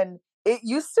list, and I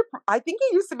think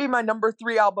it used to be my number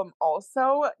 3 album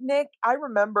also, Nick. I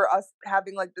remember us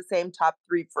having like the same top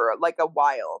 3 for like a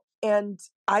while. And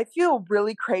I feel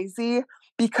really crazy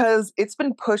because it's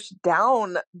been pushed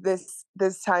down this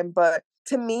time. But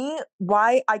to me,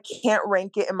 why I can't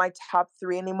rank it in my top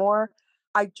 3 anymore,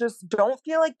 I just don't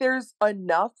feel like there's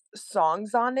enough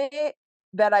songs on it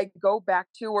that I go back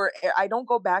to, or I don't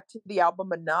go back to the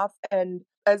album enough. And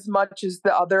as much as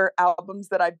the other albums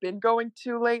that I've been going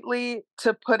to lately,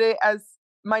 to put it as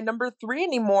my number 3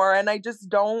 anymore. And I just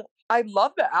don't. I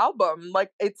love the album. Like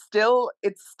it's still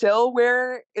up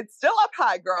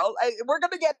high, girl. We're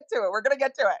gonna get to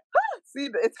it. See,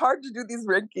 it's hard to do these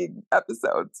ranking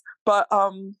episodes, but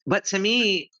to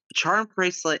me, Charm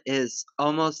Bracelet is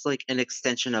almost like an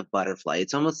extension of Butterfly.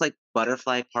 It's almost like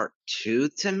Butterfly Part 2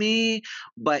 to me,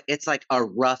 but it's like a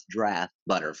rough draft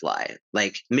Butterfly,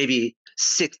 like maybe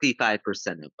 65%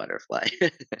 of Butterfly.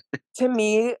 To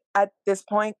me, at this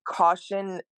point,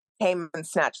 Caution came and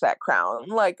snatched that crown.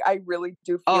 Like I really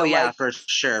do feel Oh yeah, like for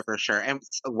sure. And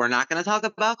we're not going to talk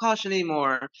about Caution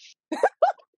anymore.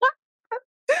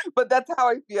 But that's how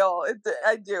I feel.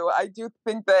 I do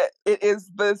think that it is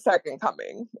the second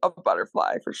coming of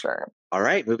Butterfly for sure. All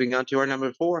right, moving on to our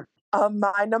number 4.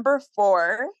 My number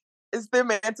 4 is the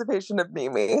Emancipation of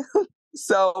Mimi.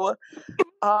 So,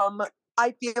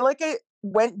 I feel like it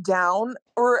went down,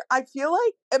 or I feel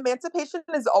like Emancipation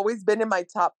has always been in my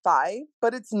top 5,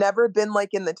 but it's never been like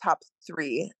in the top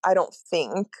 3, I don't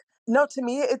think. No, to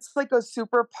me, it's like a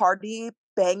super party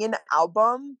banging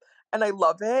album, and I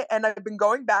love it. And I've been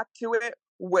going back to it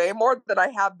way more than I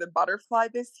have the Butterfly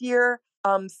this year.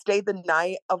 Stay the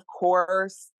Night, of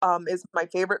course, is my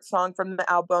favorite song from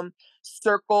the album.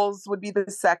 Circles would be the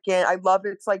second. I love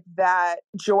It's Like That.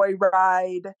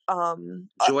 Joyride.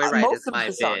 Joyride is my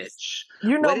bitch.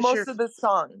 You know most of the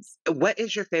songs. What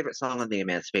is your favorite song on the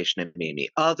Emancipation of Mimi,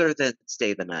 other than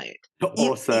Stay the Night?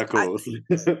 Or Circles.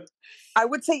 I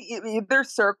would say either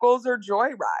Circles or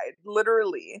Joyride,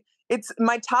 literally. It's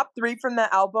my top 3 from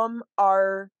the album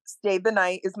are Stay the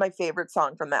Night is my favorite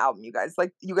song from the album, you guys.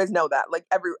 Like you guys know that. Like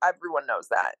everyone knows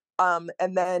that.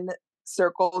 And then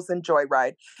Circles and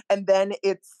Joyride. And then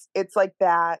it's Like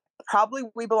That. Probably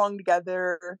We Belong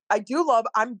Together.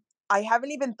 I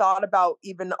haven't even thought about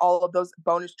even all of those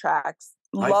bonus tracks.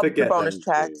 Love the bonus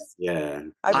tracks. Yeah.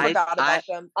 I forgot about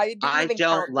them. I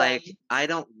don't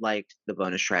like the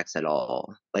bonus tracks at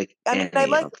all. Like, I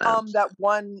like that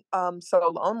one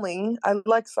So Lonely. I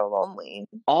like So Lonely.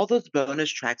 All those bonus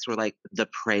tracks were like the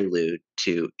prelude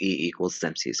to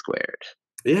E=MC².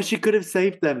 Yeah, she could have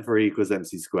saved them for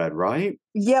E=MC², right?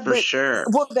 Yeah, for sure.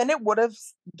 Well, then it would have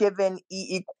given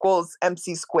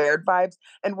E=MC² vibes,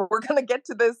 and we're gonna get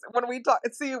to this when we talk.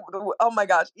 See, oh my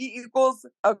gosh,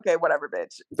 okay, whatever,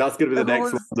 bitch. That's gonna be the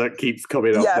next one that keeps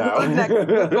coming up now. Who's next?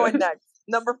 Who's going next?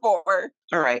 Number 4.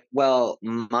 All right. Well,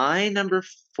 my number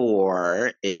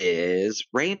 4 is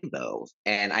Rainbow.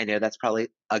 And I know that's probably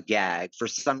a gag. For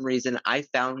some reason, I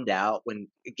found out when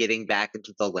getting back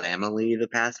into the Lamely the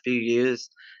past few years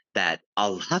that a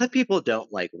lot of people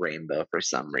don't like Rainbow for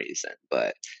some reason.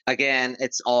 But again,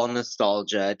 it's all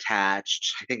nostalgia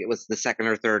attached. I think it was the second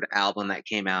or third album that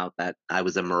came out that I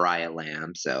was a Mariah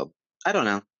Lamb. So I don't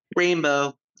know.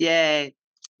 Rainbow. Yay.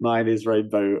 Mine is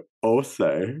Rainbow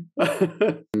also.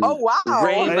 Oh wow.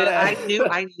 Rainbow. Yeah.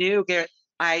 I knew Gareth.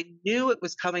 I knew it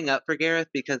was coming up for Gareth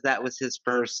because that was his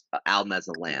first album as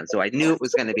a Lamb. So I knew it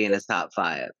was going to be in his top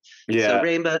 5. Yeah. So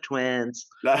Rainbow Twins.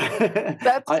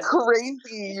 That's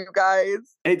crazy, you guys.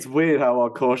 It's weird how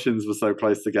our cautions were so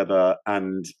close together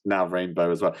and now Rainbow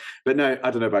as well. But no,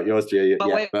 I don't know about yours, Gia. But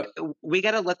yeah, wait, we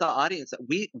got to let the audience.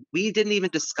 We didn't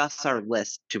even discuss our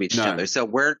list to each other, so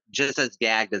we're just as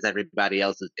gagged as everybody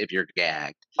else. If you're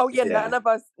gagged. Oh yeah, none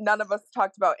of us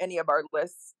talked about any of our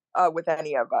lists with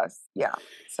any of us. Yeah,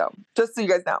 so just so you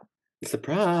guys know.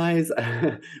 Surprise.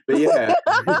 But yeah.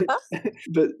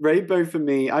 But Rainbow for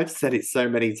me, I've said it so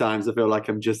many times, I feel like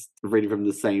I'm just reading from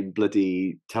the same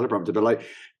bloody teleprompter. But like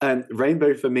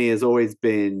Rainbow for me has always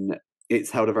been,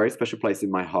 it's held a very special place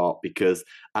in my heart because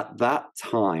at that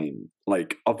time,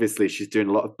 like obviously she's doing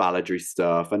a lot of balladry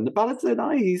stuff and the ballads are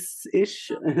nice-ish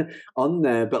on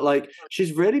there, but like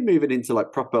she's really moving into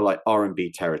like proper like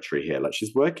R&B territory here. Like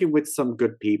she's working with some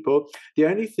good people. The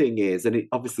only thing is, and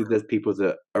obviously there's people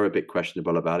that are a bit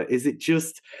questionable about it, is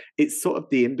it's sort of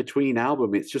the in-between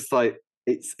album. It's just like,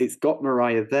 it's got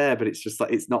Mariah there, but it's just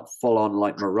like, it's not full on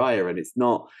like Mariah, and it's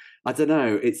not, I don't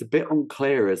know, it's a bit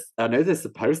unclear. As I know there's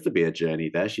supposed to be a journey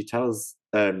there. She tells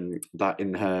that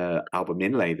in her album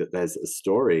inlay that there's a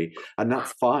story, and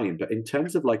that's fine. But in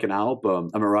terms of like an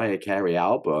album, a Mariah Carey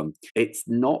album, it's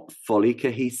not fully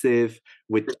cohesive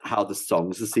with how the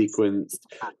songs are sequenced.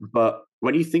 But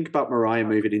when you think about Mariah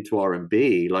moving into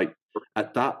R&B, like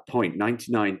at that point,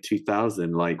 99,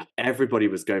 2000, like everybody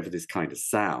was going for this kind of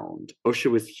sound. Usher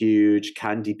was huge.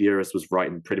 Candy Buress was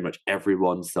writing pretty much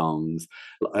everyone's songs,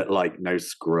 like No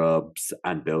Scrubs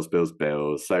and Bills, Bills,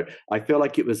 Bills. So I feel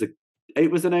like it was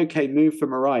an okay move for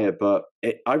Mariah, but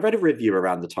I read a review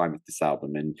around the time of this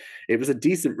album, and it was a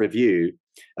decent review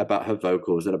about her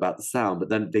vocals and about the sound, but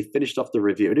then they finished off the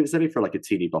review, and it was only for like a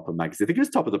teeny bopper magazine. I think it was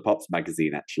Top of the Pops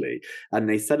magazine, actually, and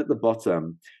they said at the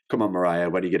bottom, come on, Mariah,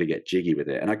 when are you going to get jiggy with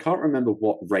it? And I can't remember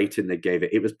what rating they gave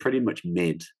it. It was pretty much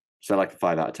mid, so like a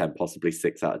 5 out of 10, possibly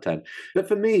 6 out of 10. But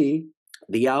for me,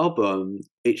 the album,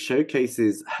 it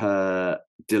showcases her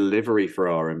delivery for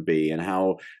R&B and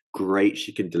how great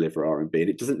she can deliver R&B. And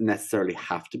it doesn't necessarily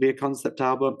have to be a concept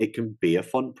album. It can be a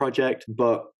fun project.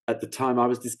 But at the time, I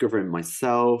was discovering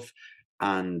myself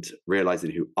and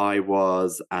realizing who I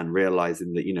was and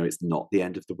realizing that, you know, it's not the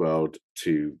end of the world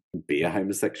to be a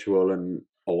homosexual and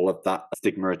all of that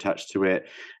stigma attached to it.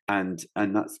 And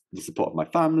that's the support of my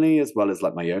family, as well as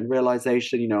like my own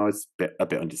realization. You know, I was a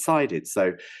bit undecided.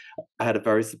 So I had a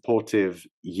very supportive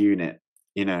unit,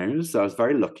 you know, so I was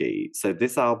very lucky. So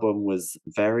this album was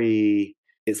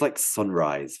it's like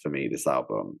sunrise for me, this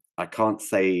album. I can't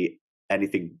say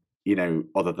anything, you know,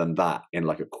 other than that in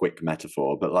like a quick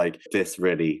metaphor, but like this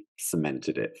really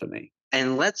cemented it for me.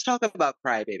 And let's talk about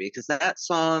Crybaby, because that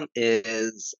song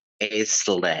is a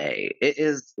slay. It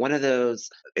is one of those,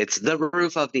 it's the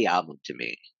roof of the album to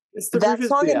me. That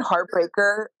song and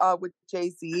Heartbreaker with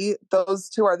Jay-Z, those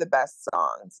two are the best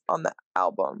songs on the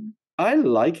album. I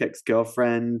like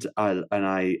Ex-Girlfriend, I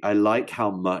like How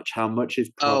Much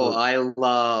is probably... Oh, I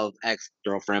love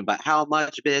Ex-Girlfriend, but How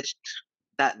Much, bitch,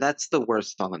 that's the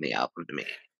worst song on the album to me.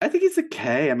 I think it's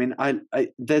okay. I mean, I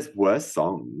there's worse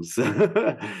songs,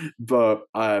 but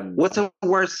what's a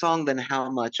worse song than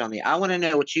How Much on the? I want to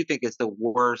know what you think is the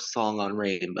worst song on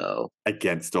Rainbow.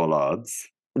 Against All Odds.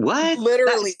 What?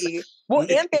 Literally. Well,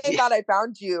 and Thank God I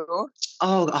Found You.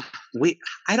 Oh,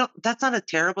 I don't. That's not a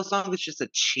terrible song. It's just a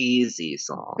cheesy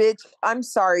song. Bitch, I'm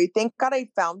sorry. Thank God I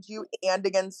Found You and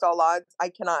Against All Odds. I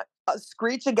cannot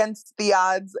screech against the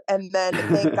odds, and then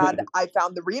Thank God I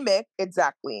Found the remix.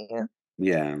 Exactly.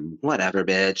 Yeah. Whatever,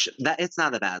 bitch. It's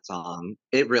not a bad song.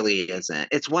 It really isn't.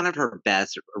 It's one of her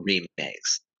best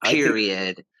remakes.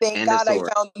 Period. Thank God I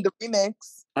Found the remix.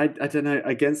 I don't know.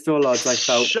 Against All Odds, I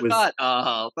felt Shut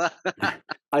up.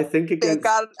 I think against...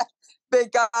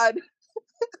 Thank God.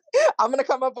 I'm gonna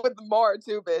come up with more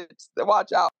too, bitch.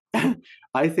 Watch out.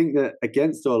 I think that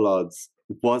Against All Odds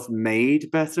was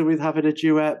made better with having a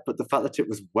duet, but the fact that it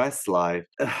was Westlife,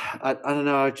 I don't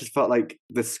know. I just felt like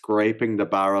they're scraping the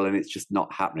barrel, and it's just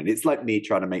not happening. It's like me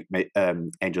trying to make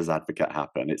Angel's Advocate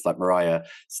happen. It's like Mariah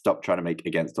stopped trying to make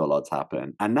Against All Odds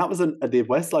happen, and that was the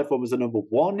Westlife one was a number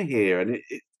one here, and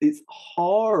it's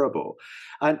horrible.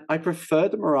 And I prefer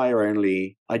the Mariah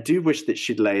only. I do wish that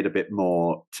she'd laid a bit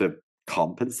more to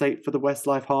compensate for the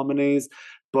Westlife harmonies,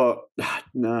 but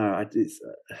no,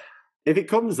 if it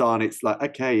comes on, it's like,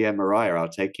 okay, yeah, Mariah, I'll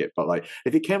take it. But like,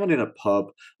 if it came on in a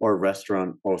pub or a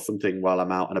restaurant or something while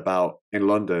I'm out and about in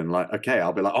London, like, okay,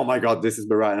 I'll be like, oh my God, this is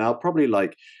Mariah. And I'll probably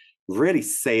like really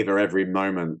savor every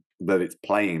moment that it's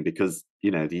playing because,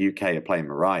 you know, the UK are playing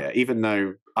Mariah, even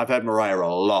though I've heard Mariah a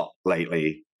lot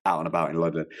lately out and about in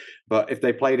London. But if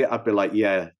they played it, I'd be like,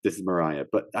 yeah, this is Mariah.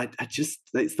 But I just,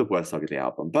 it's the worst song of the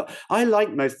album. But I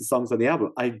like most of the songs on the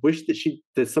album. I wish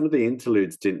that some of the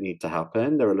interludes didn't need to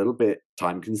happen. They're a little bit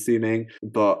time consuming,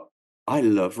 but I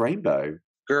love Rainbow.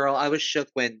 Girl, I was shook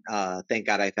when Thank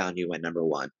God I Found You went number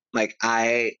one. Like,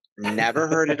 I never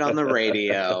heard it on the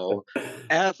radio,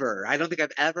 ever. I don't think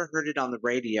I've ever heard it on the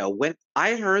radio. When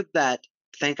I heard that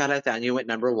Thank God I Found You went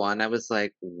number one, I was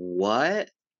like,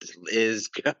 what is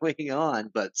going on?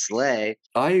 But slay.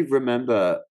 I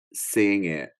remember seeing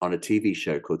it on a TV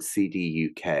show called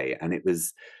CD UK, and it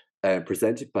was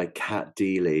presented by Kat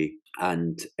Deely.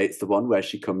 And it's the one where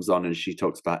she comes on and she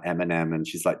talks about Eminem and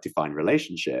she's like, define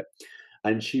relationship.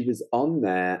 And she was on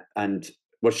there, and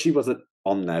well, she wasn't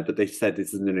on there, but they said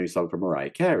this is the new song from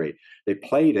Mariah Carey. They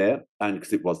played it, and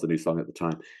because it was the new song at the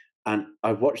time. And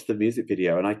I watched the music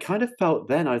video, and I kind of felt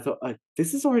then, I thought,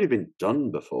 this has already been done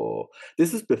before.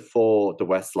 This is before the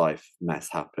Westlife mess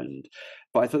happened.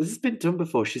 But I thought, this has been done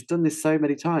before. She's done this so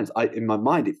many times. In my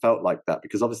mind, it felt like that,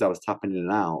 because obviously I was tapping in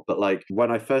and out. But like, when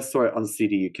I first saw it on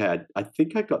CD UK, I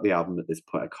think I got the album at this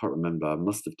point. I can't remember. I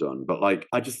must have done. But like,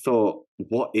 I just thought,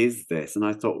 what is this? And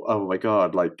I thought, oh my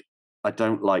God, like, I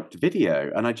don't like the video.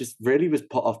 And I just really was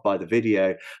put off by the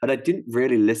video. And I didn't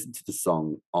really listen to the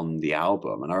song on the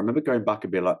album. And I remember going back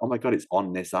and being like, oh my God, it's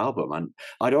on this album. And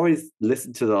I'd always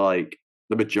listened to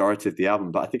the majority of the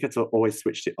album, but I think I always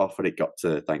switched it off when it got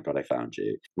to Thank God I Found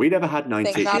You. We never had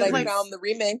 98 Thank God Degrees. I found the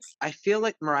remix. I feel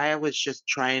like Mariah was just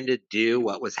trying to do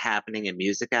what was happening in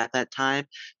music at that time.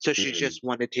 So she just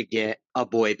wanted to get a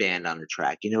boy band on the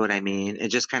track. You know what I mean?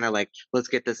 And just kind of like, let's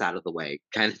get this out of the way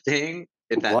kind of thing.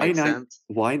 If that makes sense.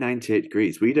 Why 98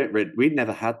 Degrees? We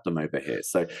never had them over here,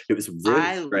 so it was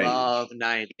really strange. I love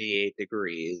 98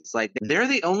 Degrees. Like, they're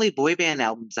the only boy band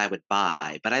albums I would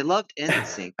buy. But I loved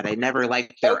NSYNC, but I never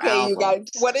liked their albums. You guys,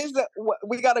 what is it?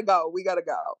 We gotta go.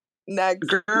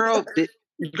 Next,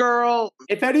 girl.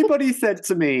 If anybody said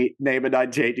to me, name a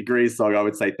 98 Degrees song, I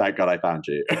would say Thank God I Found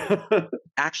You.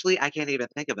 Actually, I can't even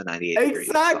think of a 98 Degrees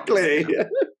exactly song.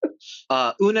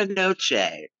 Una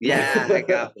Noche. Yeah, I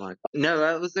got one. No,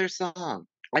 that was their song.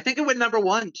 I think it went number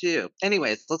one too.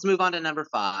 Anyways, let's move on to number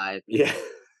 5. Yeah.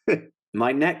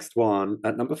 My next one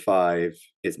at number 5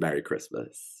 is Merry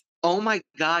Christmas. Oh my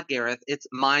God, Gareth, it's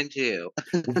mine too.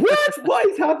 What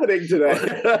is happening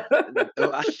today?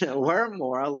 We're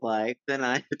more alike than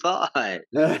I thought.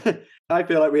 I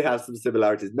feel like we have some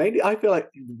similarities. Mainly, I feel like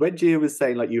when Gia was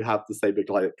saying like you have the same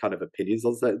like kind of opinions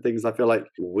on certain things, I feel like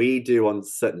we do on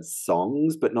certain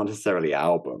songs, but not necessarily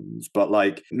albums. But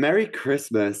like Merry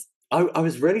Christmas, I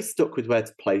was really stuck with where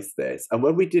to place this. And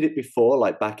when we did it before,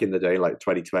 like back in the day, like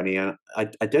 2020, I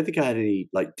don't think I had any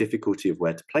like difficulty of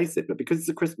where to place it. But because it's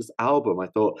a Christmas album, I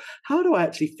thought, how do I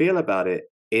actually feel about it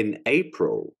in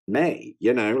April, May?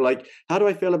 You know, like, how do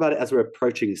I feel about it as we're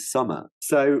approaching summer?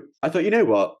 So I thought, you know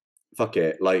what? Fuck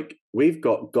it. Like, we've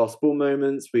got gospel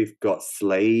moments, we've got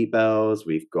sleigh bells,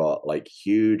 we've got like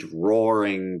huge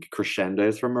roaring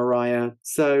crescendos from Mariah.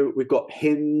 So we've got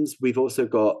hymns, we've also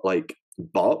got like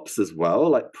bops as well,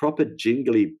 like proper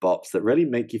jingly bops that really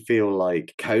make you feel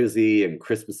like cozy and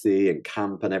Christmassy and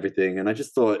camp and everything. And I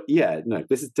just thought, yeah, no,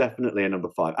 this is definitely a number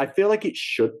 5. I feel like it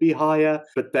should be higher,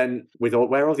 but then with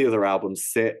where all the other albums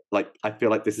sit, like I feel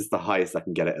like this is the highest I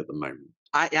can get it at the moment.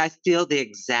 I feel the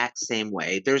exact same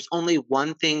way. There's only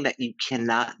one thing that you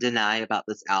cannot deny about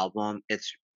this album.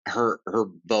 It's her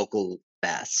vocal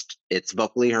best. It's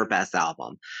vocally her best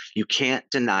album. You can't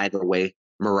deny the way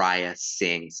Mariah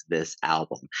sings this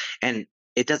album. And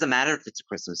it doesn't matter if it's a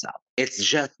Christmas album. It's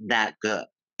just that good.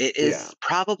 It is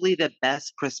probably the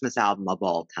best Christmas album of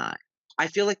all time. I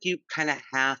feel like you kind of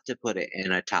have to put it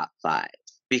in a top 5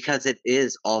 because it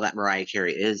is all that Mariah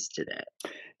Carey is today.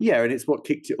 Yeah, and it's what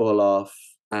kicked it all off.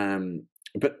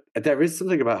 But there is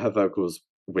something about her vocals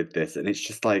with this, and it's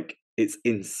just like, it's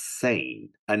insane.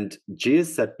 And Gia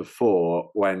said before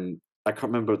when I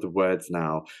can't remember the words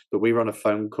now, but we were on a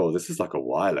phone call. This is like a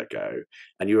while ago,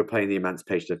 and you were playing the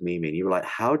Emancipation of Mimi, and you were like,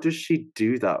 "How does she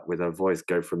do that with her voice?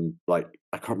 Go from like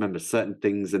I can't remember certain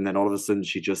things, and then all of a sudden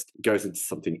she just goes into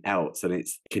something else, and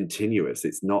it's continuous.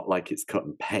 It's not like it's cut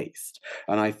and paste."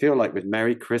 And I feel like with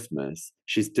Merry Christmas,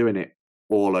 she's doing it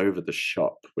all over the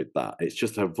shop with that. It's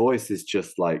just her voice is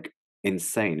just like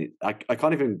insane. I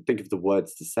can't even think of the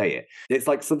words to say it. It's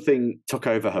like something took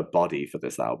over her body for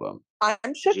this album.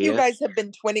 I'm shook you guys have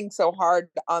been twinning so hard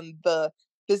on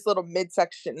this little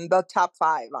midsection, the top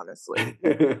 5, honestly.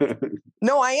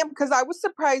 No, I am, because I was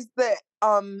surprised that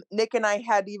Nick and I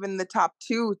had even the top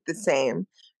 2 the same.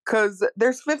 Because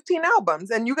there's 15 albums,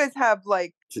 and you guys have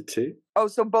like... Is it 2? Oh,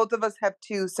 so both of us have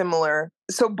 2 similar.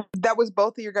 So that was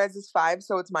both of your guys' 5,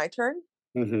 so it's my turn?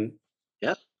 Mm-hmm.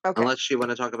 Yep. Okay. Unless you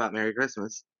want to talk about Merry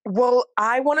Christmas. Well,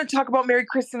 I want to talk about Merry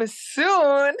Christmas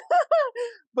soon,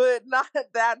 but not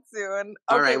that soon.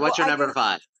 All right, what's your number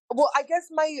 5? Well, I guess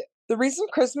the reason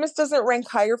Christmas doesn't rank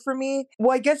higher for me,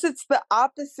 well, I guess it's the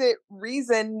opposite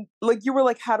reason. Like, you were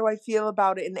like, how do I feel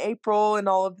about it in April and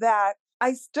all of that?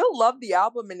 I still love the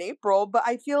album in April, but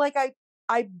I feel like I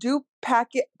do pack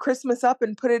it Christmas up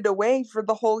and put it away for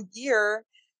the whole year.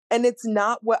 And it's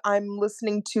not what I'm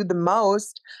listening to the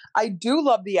most. I do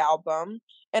love the album.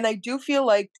 And I do feel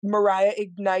like Mariah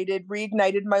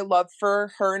reignited my love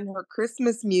for her and her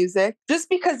Christmas music. Just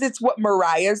because it's what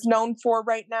Mariah's known for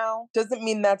right now doesn't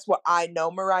mean that's what I know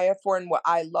Mariah for and what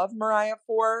I love Mariah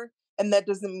for. And that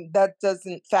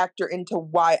doesn't factor into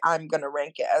why I'm gonna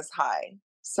rank it as high.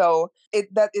 So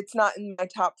it's not in my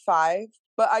top 5.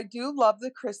 But I do love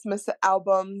the Christmas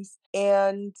albums,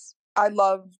 and I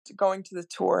loved going to the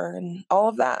tour and all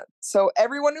of that. So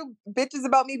everyone who bitches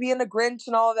about me being a Grinch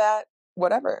and all of that,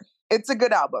 whatever. It's a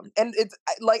good album. And it's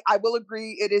like, I will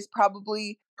agree, it is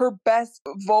probably her best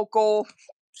vocal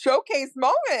showcase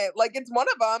moment. Like, it's one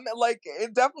of them. Like,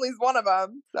 it definitely is one of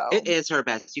them. So it is her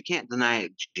best. You can't deny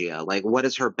it, Gia. Like, what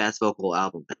is her best vocal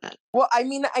album then? Well, I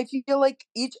mean, I feel like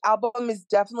each album is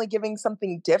definitely giving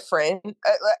something different.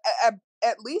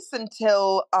 At least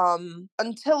until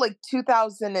like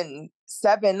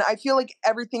 2007. I feel like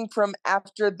everything from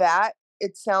after that,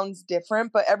 it sounds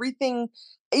different, but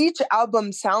each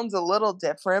album sounds a little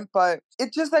different, but I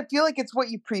feel like it's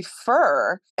what you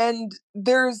prefer. And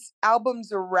there's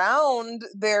albums around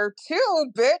there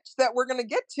too, bitch, that we're going to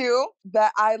get to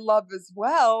that I love as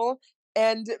well.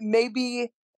 And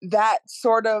maybe that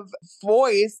sort of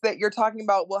voice that you're talking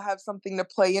about will have something to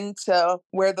play into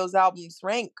where those albums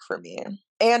rank for me,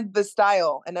 and the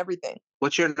style and everything.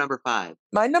 What's your number 5?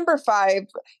 My number 5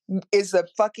 is a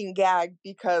fucking gag,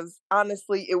 because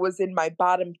honestly, it was in my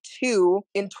bottom 2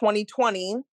 in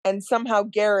 2020. And somehow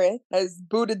Gareth has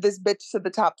booted this bitch to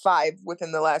the top 5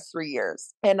 within the last 3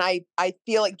 years. And I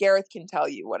feel like Gareth can tell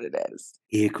you what it is.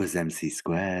 E equals MC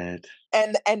squared.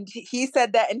 And he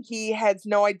said that, and he has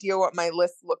no idea what my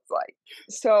list looks like.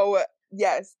 So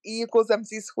yes, E equals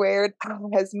MC squared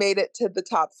has made it to the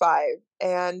top 5.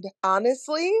 And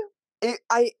honestly,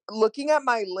 looking at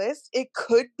my list, it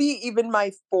could be even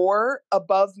my 4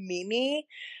 above Mimi,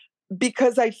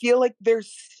 because I feel like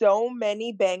there's so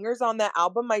many bangers on that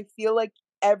album. I feel like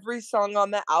every song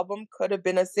on that album could have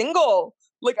been a single.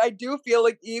 Like, I do feel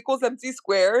like E equals MC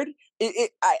squared.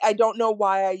 I don't know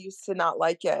why I used to not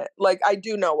like it. Like, I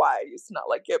do know why I used to not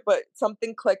like it, but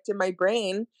something clicked in my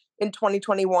brain in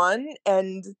 2021,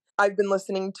 and I've been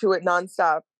listening to it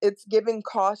nonstop. It's giving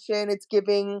caution. It's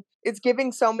giving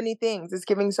so many things. It's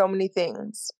giving so many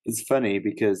things. It's funny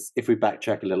because if we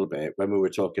backtrack a little bit, when we were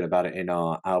talking about it in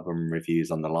our album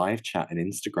reviews on the live chat and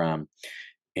Instagram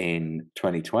in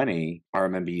 2020, I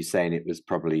remember you saying it was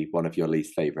probably one of your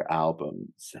least favorite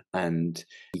albums. And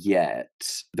yet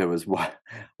there was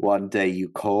one day you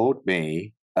called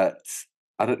me at,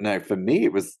 I don't know, for me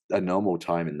it was a normal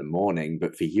time in the morning,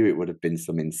 but for you it would have been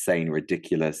some insane,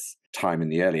 ridiculous time in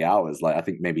the early hours, like I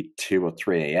think maybe 2 or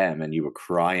 3 a.m. and you were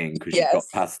crying because you got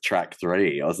past track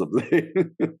 3 or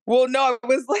something. Well, no, I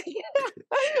was like,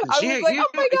 oh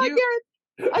my God, Gareth,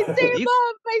 I stay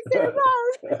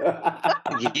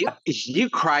above. You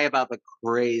cry about the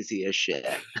craziest shit.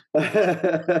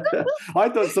 I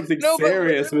thought something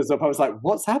serious was up. I was like,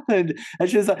 what's happened? And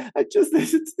she was like, I just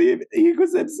listened to the E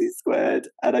equals MC squared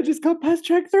and I just got past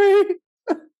track 3.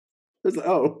 I was like,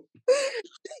 oh.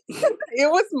 It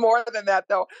was more than that,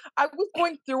 though. I was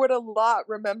going through it a lot,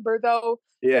 remember, though?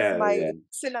 Because Yeah, my yeah.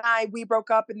 ex and we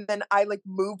broke up, and then I, like,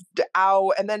 moved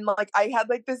out, and then, like, I had,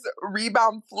 like, this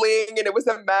rebound fling, and it was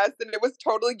a mess, and it was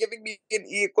totally giving me an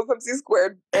E equals MC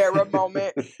squared era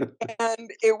moment.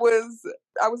 And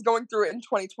I was going through it in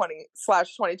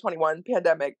 2020/2021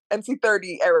 pandemic,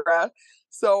 MC30 era.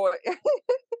 So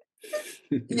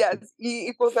yes, E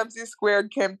equals MC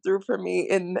squared came through for me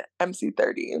in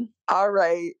MC30. All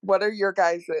right. What are your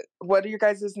guys'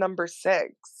 number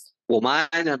 6? Well, my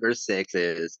number 6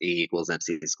 is E equals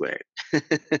MC squared.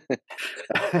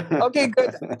 Okay,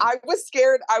 good. I was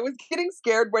scared. I was getting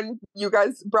scared when you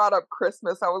guys brought up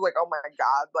Christmas. I was like, oh my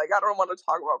God, like, I don't want to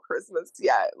talk about Christmas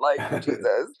yet. Like,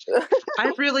 Jesus.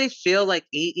 I really feel like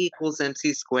E equals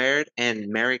MC squared and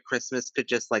Merry Christmas could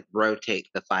just like rotate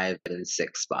the 5 and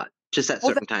 6 spot just at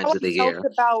Well, certain that's how times of I the felt year.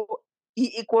 about E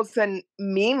equals and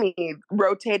Mimi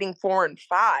rotating 4 and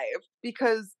 5,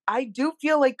 because I do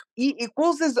feel like E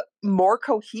equals is more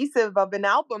cohesive of an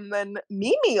album than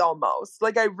Mimi almost.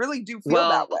 Like, I really do feel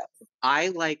that Well, way. I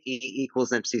like E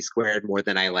equals MC squared more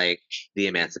than I like The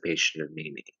Emancipation of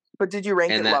Mimi. But did you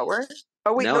rank And it that lower?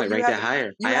 Oh wait, no, no, I you ranked it haven't.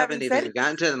 higher. You I haven't haven't said. even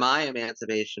gotten to my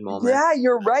emancipation moment. Yeah,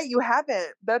 you're right. You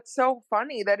haven't. That's so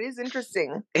funny. That is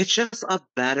interesting. It's just a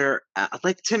better,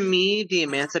 like to me, the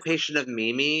Emancipation of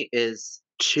Mimi is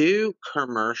too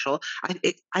commercial.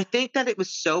 I think that it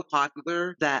was so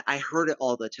popular that I heard it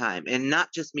all the time, and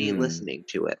not just me listening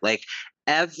to it. Like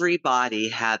everybody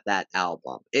had that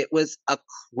album. It was a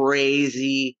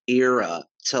crazy era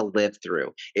to live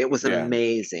through. It was Yeah.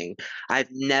 amazing. I've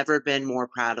never been more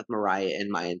proud of Mariah in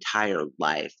my entire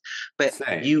life. But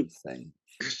Same. it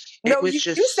No, was you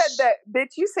just said that,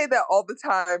 bitch. You say that all the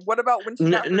time. What about when she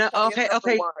no, got her no, 20th okay,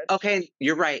 number one? okay.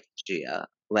 You're right, Gia.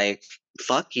 Like,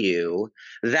 fuck you.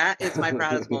 That is my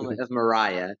proudest moment of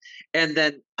Mariah. And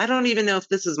then I don't even know if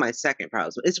this is my second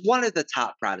proudest. It's one of the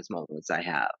top proudest moments I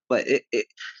have. But it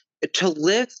to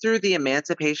live through the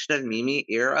Emancipation of Mimi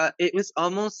era, it was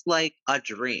almost like a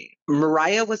dream.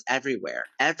 Mariah was everywhere.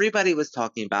 Everybody was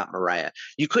talking about Mariah.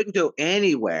 You couldn't go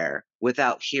anywhere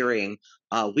without hearing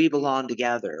We Belong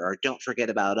Together or Don't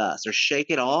Forget About Us or Shake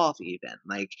It Off even.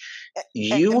 Like,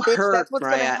 you And bitch, heard that's what's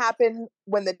gonna Mariah. happen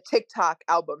when the TikTok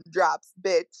album drops,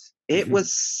 bitch. It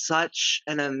was such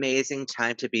an amazing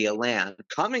time to be a lamb,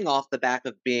 coming off the back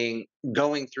of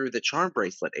going through the charm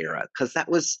bracelet era, because that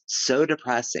was so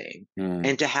depressing.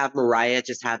 And to have Mariah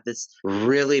just have this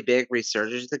really big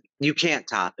resurgence, you can't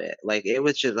top it. Like, it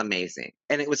was just amazing.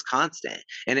 And it was constant.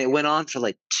 And it went on for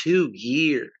like 2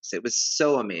 years. It was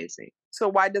so amazing. So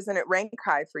why doesn't it rank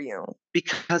high for you?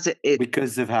 Because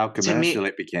because of how commercial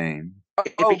it became.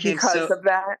 It became because of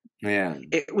that. Yeah,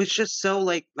 it was just so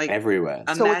like everywhere.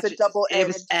 So it's a double-edged it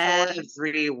was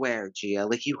everywhere, Gia.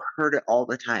 Like you heard it all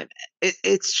the time.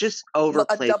 It's just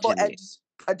overplayed to me.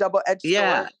 A double-edged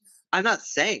Yeah, sword. I'm not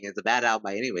saying it's a bad album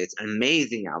by any way. It's an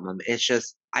amazing album. It's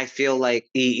just I feel like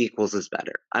E equals is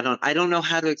better. I don't know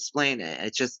how to explain it.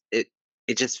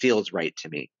 It just feels right to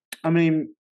me. I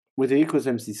mean, with E equals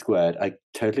MC squared, I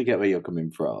totally get where you're coming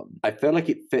from. I feel like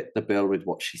it fit the bill with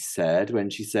what she said when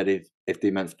she said if the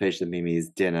Emancipation of Mimi is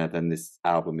dinner, then this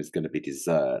album is going to be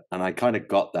dessert. And I kind of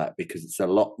got that because it's a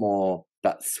lot more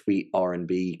that sweet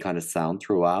R&B kind of sound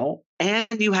throughout. And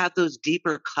you have those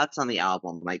deeper cuts on the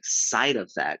album, like Side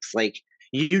Effects. Like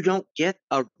you don't get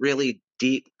a really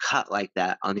deep cut like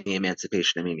that on the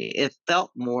Emancipation of Mimi. It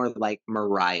felt more like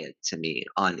Mariah to me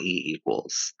on E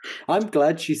equals. I'm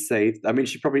glad she saved. I mean,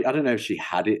 she probably, I don't know if she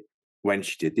had it when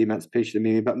she did the Emancipation of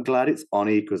Mimi, but I'm glad it's on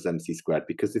E equals MC squared,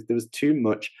 because if there was too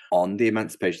much on the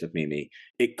Emancipation of Mimi,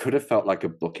 it could have felt like a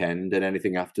bookend, and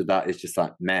anything after that is just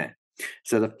like meh.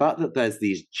 So the fact that there's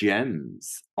these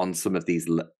gems on some of these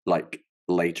like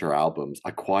later albums,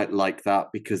 I quite like that,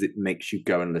 because it makes you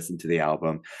go and listen to the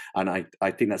album. And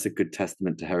I think that's a good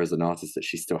testament to her as an artist, that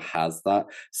she still has that.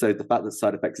 So the fact that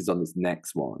Side Effects is on this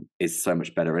next one is so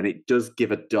much better, and it does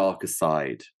give a darker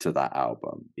side to that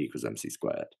album, equals MC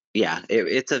squared. Yeah,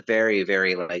 it's a very,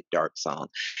 very like dark song.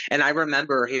 And I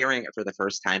remember hearing it for the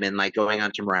first time and like going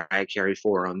onto Mariah Carey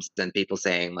forums and people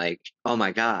saying like, oh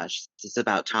my gosh, this is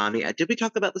about Tommy. Did we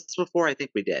talk about this before? I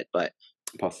think we did, but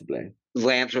possibly.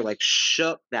 Lambs were like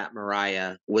shook that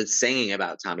Mariah was singing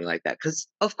about Tommy like that, because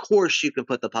of course you can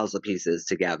put the puzzle pieces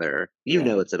together. You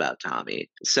know it's about Tommy.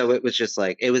 So it was just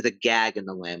like, it was a gag in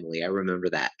the Lamley. I remember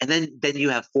that. And then you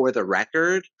have For the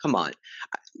Record. Come on.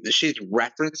 She's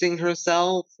referencing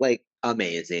herself. Like,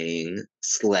 amazing.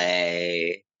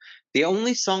 Slay. The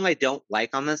only song I don't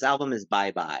like on this album is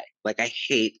Bye Bye. Like, I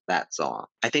hate that song.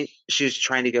 I think she was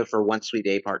trying to go for One Sweet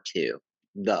Day Part 2,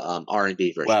 the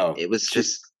R&B version. Wow. It was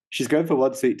just She's going for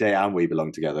One Sweet Day and We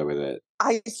Belong Together with it.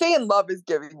 I Say in Love is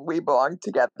giving We Belong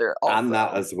Together also. And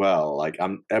that as well. Like,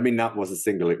 I mean, that was a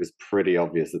single. It was pretty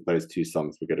obvious that those two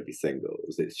songs were going to be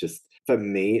singles. It's just, for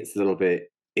me, it's a little bit,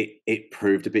 it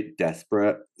proved a bit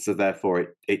desperate. So therefore,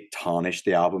 it tarnished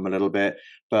the album a little bit.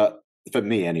 But for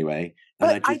me, anyway.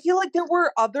 But I feel like there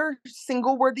were other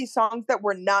single-worthy songs that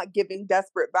were not giving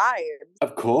desperate vibes.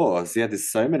 Of course, yeah, there's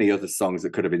so many other songs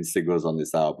that could have been singles on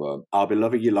this album. I'll Be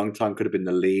Loving You Long Time could have been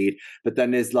the lead, but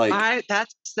then there's like...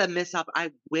 That's the miss-up.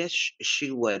 I wish she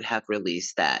would have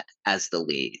released that as the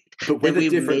lead. But with a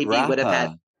different rapper. Would have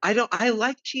had... I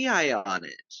like T.I. on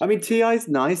it. I mean, T.I.'s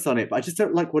nice on it, but I just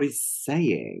don't like what he's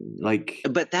saying. Like,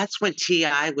 but that's when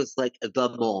T.I. was like the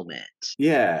moment.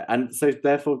 Yeah, and so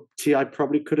therefore T.I.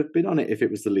 probably could have been on it if it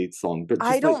was the lead song. But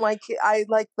I don't like it. I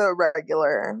like the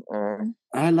regular.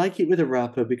 I like it with a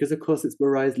rapper because, of course, it's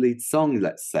Mariah's lead song.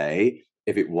 Let's say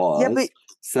if it was, yeah, but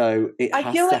so it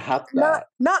has to have that.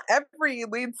 Not every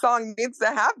lead song needs to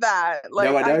have that. Like,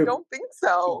 no, I don't think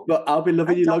so. But I'll Be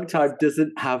Loving You Long Time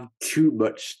doesn't have too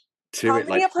much to it. How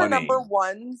many of her number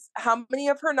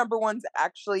ones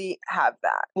actually have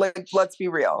that? Like, let's be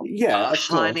real. Yeah,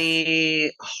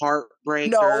 Honey,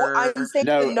 Heartbreaker. No, I'm saying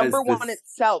the number one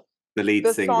itself. The lead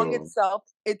single. The song itself,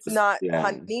 it's not. Yeah.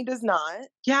 Honey does not.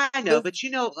 Yeah, I know, but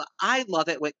I love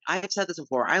it. I've said this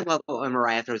before. I love it when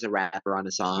Mariah throws a rapper on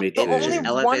a song. It just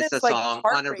elevates the song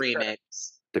on a remix.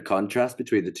 The contrast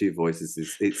between the two voices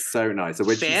it's so nice. So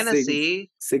when Fantasy. she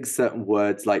sings certain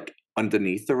words like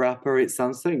underneath the rapper, it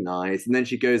sounds so nice, and then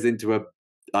she goes into a,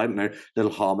 I don't know,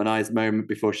 little harmonized moment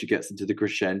before she gets into the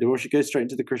crescendo, or she goes straight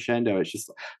into the crescendo. It's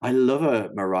just, I love a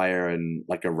Mariah and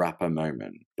like a rapper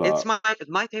moment. But it's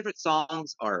my favorite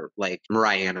songs are like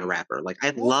Mariah and a rapper. Like,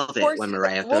 I love it when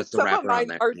Mariah throws the rapper on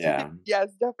there. Yes,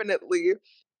 definitely.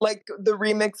 Like the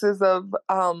remixes of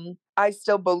I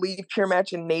Still Believe, Pure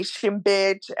Imagination,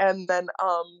 Bitch, and then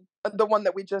the one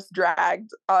that we just dragged,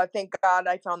 Thank God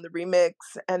I Found the Remix,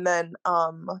 and then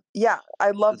yeah, I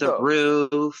love The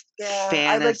Roof,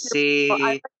 Fantasy.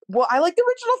 I like the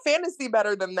original Fantasy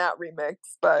better than that remix,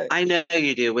 but I know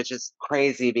you do, which is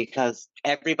crazy because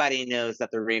everybody knows that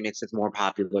the remix is more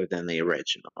popular than the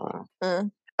original.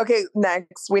 Okay,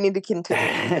 next. We need to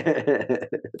continue.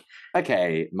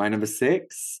 Okay, my number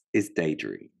 6 is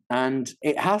Daydream. And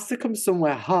it has to come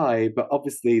somewhere high, but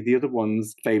obviously the other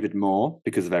ones favoured more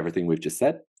because of everything we've just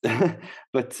said.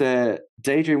 But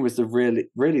Daydream was really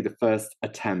the first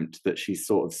attempt that she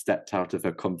sort of stepped out of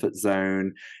her comfort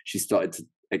zone. She started to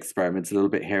experiment a little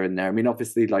bit here and there. I mean,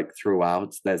 obviously, like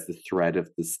throughout, there's the thread of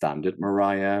the standard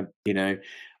Mariah,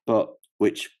 but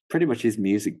which pretty much is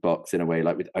music box in a way,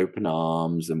 like with Open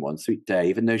Arms and One Sweet Day,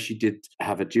 even though she did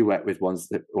have a duet with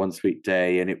One Sweet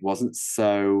Day, and it wasn't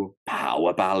so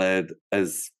power ballad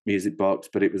as music box,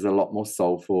 but it was a lot more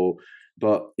soulful.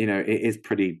 But, it is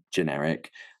pretty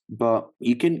generic. But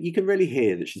you can really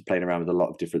hear that she's playing around with a lot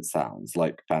of different sounds,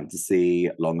 like Fantasy,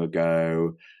 Long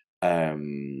Ago,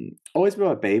 Always Be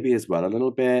My Baby as well a little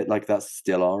bit. Like, that's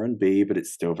still R&B, but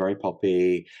it's still very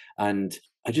poppy. And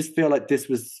I just feel like this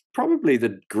was probably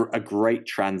a great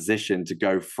transition to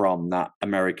go from that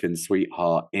American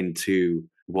Sweetheart into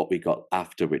what we got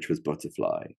after, which was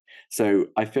Butterfly. So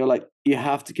I feel like you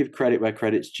have to give credit where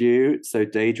credit's due. So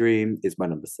Daydream is my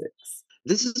number 6.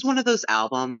 This is one of those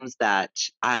albums that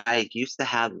I used to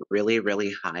have really,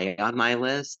 really high on my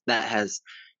list that has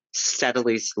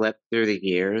steadily slipped through the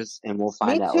years, and we'll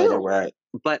find out later where.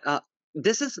 But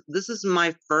this is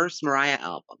my first Mariah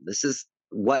album. This is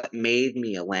what made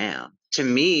me a lamb. To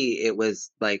me, it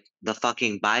was like the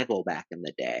fucking Bible back in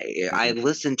the day. I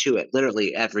listened to it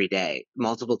literally every day,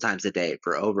 multiple times a day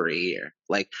for over a year.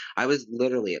 Like, I was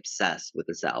literally obsessed with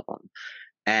this album.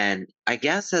 And I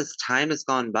guess as time has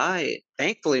gone by,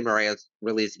 thankfully Mariah's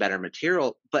released better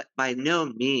material, but by no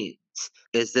means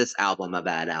is this album a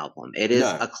bad album. It is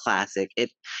a classic.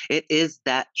 It is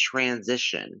that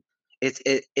transition.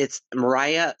 It's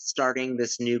Mariah starting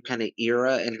this new kind of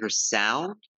era in her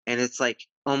sound, and it's like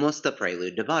almost the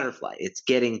prelude to Butterfly. It's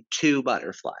getting to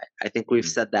Butterfly. I think we've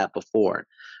said that before.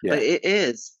 Yeah. But it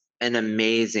is an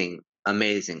amazing,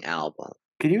 amazing album.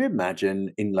 Can you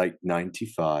imagine in like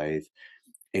 95,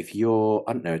 if you're,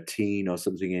 I don't know, a teen or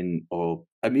something or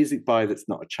a music buyer that's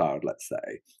not a child, let's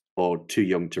say, or too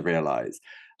young to realize,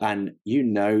 and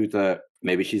that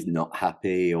maybe she's not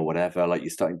happy or whatever, like you're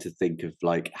starting to think of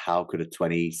like, how could a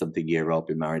 20-something-year-old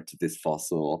be married to this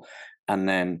fossil? And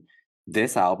then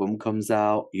this album comes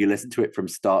out, you listen to it from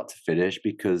start to finish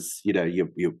because,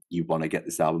 you want to get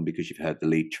this album because you've heard the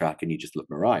lead track and you just love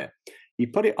Mariah. You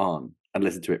put it on and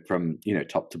listen to it from,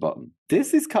 top to bottom.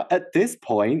 This is, at this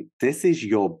point, this is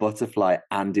your Butterfly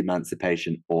and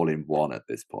Emancipation all in one at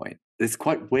this point. It's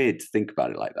quite weird to think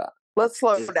about it like that. Let's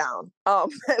slow down.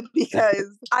 Because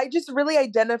I just really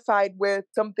identified with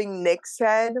something Nick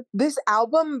said. This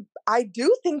album, I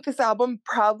do think this album,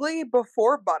 probably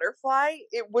before Butterfly,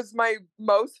 it was my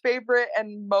most favorite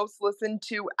and most listened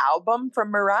to album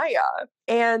from Mariah.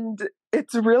 And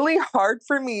it's really hard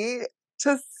for me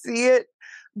to see it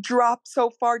drop so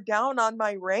far down on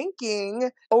my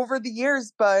ranking over the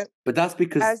years, but that's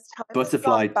because as time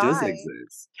Butterfly has gone does by,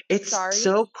 exist. It's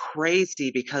so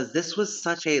crazy because this was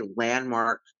such a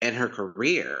landmark in her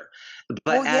career.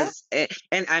 But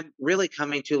and I'm really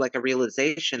coming to like a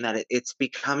realization that it's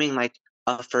becoming like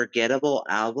a forgettable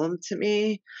album to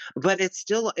me, but it's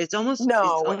almost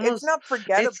it's not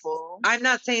forgettable. I'm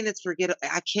not saying it's forgettable.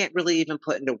 I can't really even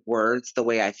put into words the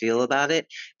way I feel about it.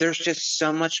 There's just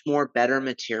so much more better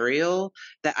material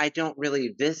that I don't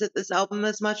really visit this album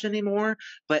as much anymore,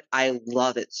 but I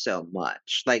love it so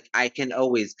much. Like I can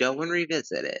always go and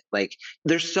revisit it. Like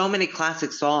there's so many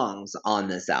classic songs on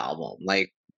this album.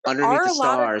 Like Underneath the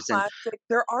Stars.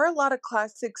 There are a lot of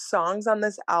classic songs on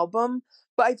this album,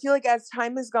 but I feel like as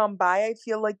time has gone by, I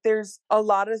feel like there's a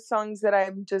lot of songs that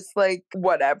I'm just like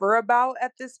whatever about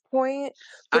at this point.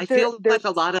 But I feel like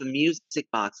a lot of music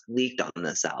box leaked on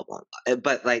this album,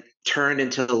 but like turned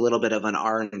into a little bit of an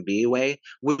R&B way,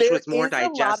 which was more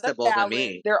digestible to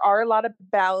me. There are a lot of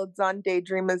ballads on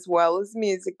Daydream as well as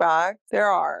music box. There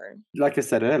are. Like I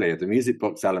said earlier, the music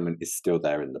box element is still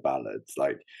there in the ballads.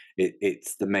 Like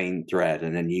it's the main thread,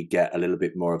 and then you get a little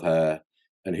bit more of her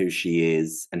and who she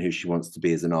is and who she wants to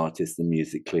be as an artist and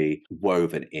musically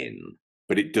woven in.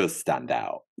 But it does stand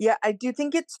out. Yeah, I do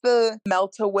think it's the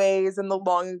melt-aways and the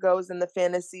long agos and the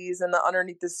fantasies and the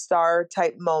underneath the star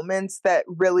type moments that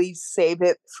really save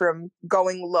it from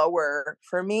going lower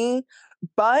for me.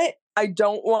 But I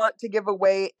don't want to give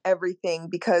away everything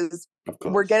because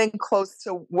we're getting close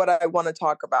to what I want to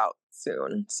talk about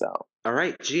soon. So, all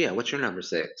right, Gia, what's your number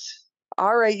 6?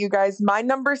 All right, you guys. My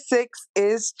number 6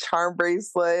 is Charm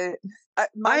Bracelet. I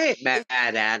ain't mad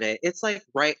at it. It's like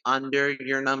right under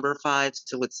your number 5,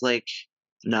 so it's like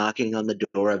knocking on the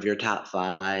door of your top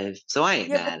 5. So I ain't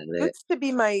mad at it. It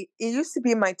used to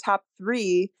be my top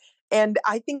 3, and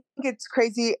I think it's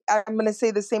crazy. I'm going to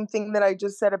say the same thing that I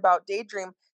just said about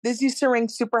Daydream. This used to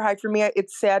rank super high for me.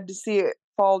 It's sad to see it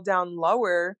fall down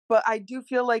lower, but I do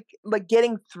feel like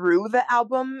getting through the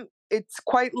album, it's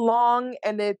quite long,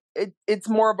 and it's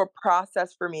more of a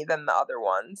process for me than the other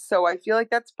ones. So I feel like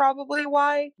that's probably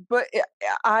why. But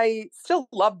I still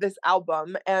love this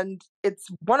album, and it's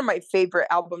one of my favorite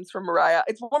albums from Mariah.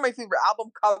 It's one of my favorite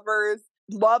album covers.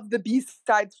 Love the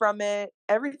B-sides from it.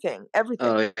 Everything.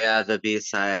 Oh yeah, the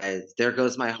B-sides. There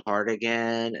Goes My Heart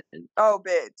Again. Oh,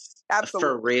 bitch. Absolutely.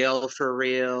 For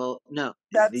real. No,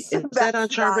 is that on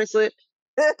Charm Bracelet?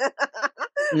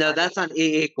 No, that's on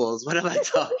E Equals. What am I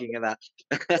talking about?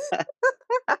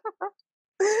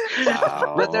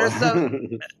 Wow. But there's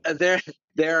some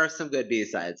there are some good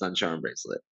B-sides on Charm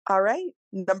Bracelet. All right,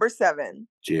 number 7.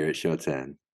 Gia, it's your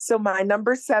turn. So my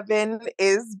number 7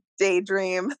 is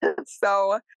Daydream.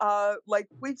 So, like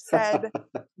we've said,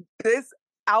 this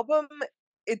album,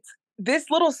 it's this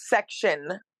little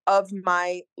section of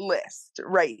my list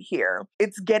right here.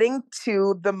 It's getting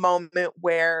to the moment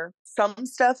where some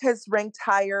stuff has ranked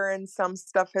higher and some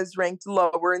stuff has ranked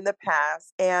lower in the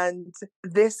past. And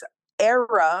this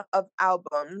era of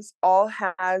albums all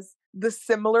has the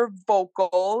similar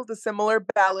vocal, the similar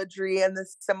balladry, and the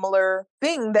similar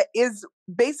thing that is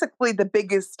basically the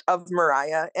biggest of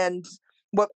Mariah, and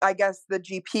what I guess the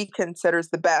GP considers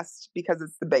the best because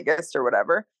it's the biggest or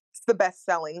whatever. It's the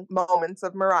best-selling moments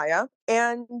of Mariah.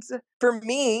 And for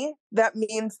me, that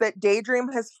means that Daydream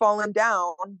has fallen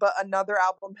down, but another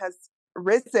album has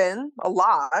risen a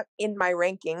lot in my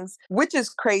rankings, which is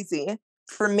crazy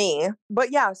for me.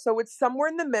 But yeah, so it's somewhere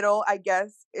in the middle, I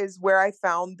guess, is where I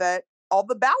found that all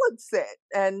the ballads sit.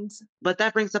 But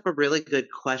that brings up a really good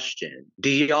question. Do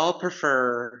y'all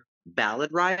prefer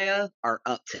ballad Mariah or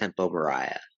up-tempo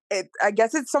Mariah? I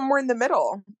guess it's somewhere in the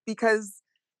middle because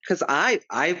I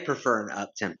prefer an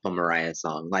up-tempo Mariah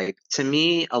song. Like, to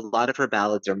me, a lot of her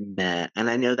ballads are meh, and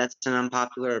I know that's an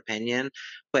unpopular opinion,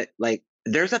 but like,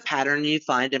 there's a pattern you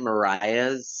find in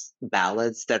Mariah's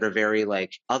ballads that are very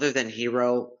like, other than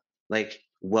Hero, like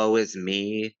Woe Is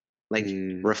Me, like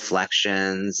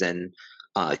Reflections and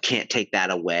Can't Take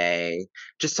That Away,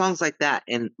 just songs like that.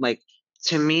 And like,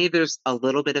 to me, there's a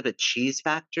little bit of a cheese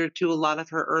factor to a lot of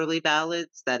her early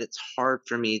ballads that it's hard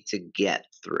for me to get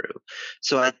through.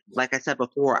 So like I said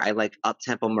before, I like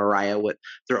up-tempo Mariah with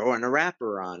throwing a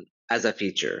rapper on. as a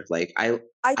feature. Like I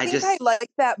think I like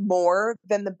that more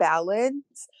than the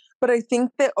ballads, but I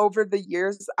think that over the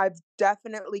years, I've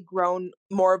definitely grown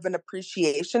more of an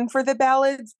appreciation for the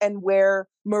ballads and where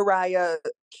Mariah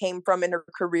came from in her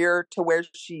career to where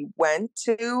she went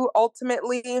to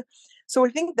ultimately. So I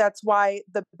think that's why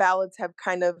the ballads have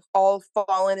kind of all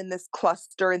fallen in this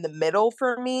cluster in the middle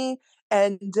for me.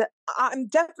 And I'm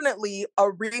definitely a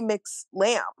remix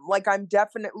lamb. Like I'm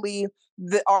definitely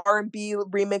the R&B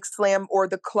remix lamb or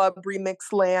the club remix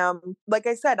lamb. Like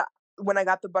I said, when I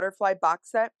got the Butterfly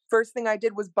box set, first thing I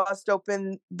did was bust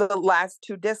open the last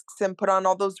 2 discs and put on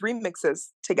all those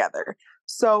remixes together.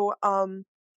 So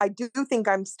I do think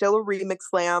I'm still a remix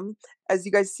lamb. As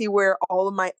you guys see, where all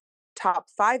of my top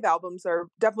 5 albums are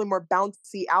definitely more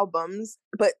bouncy albums,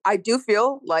 but I do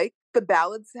feel like the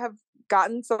ballads have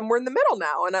gotten somewhere in the middle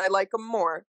now and I like them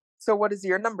more. So what is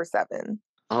your number 7?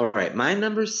 All right, my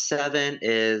number 7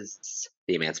 is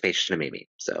The Emancipation of Mimi.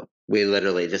 So we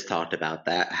literally just talked about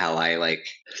that, how I like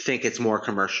think it's more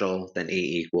commercial than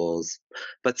E equals,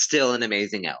 but still an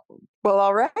amazing album. Well,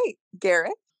 all right,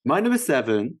 Garrett. My number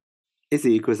 7 is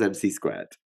E equals MC squared.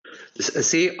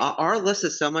 See, our list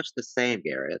is so much the same,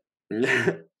 Garrett.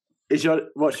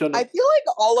 What's your I feel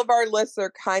like all of our lists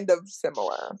are kind of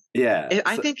similar. Yeah.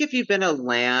 I think if you've been a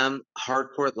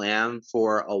hardcore lamb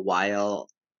for a while,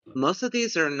 most of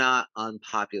these are not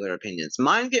unpopular opinions.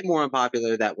 Mine get more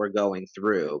unpopular that we're going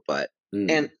through, but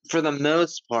and for the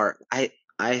most part,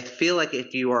 I feel like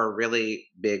if you are a really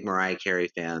big Mariah Carey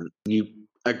fan, you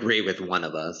agree with one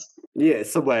of us. Yeah,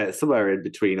 somewhere in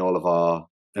between all of our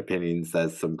opinions,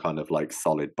 there's some kind of like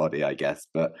solid body, I guess.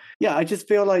 But yeah, I just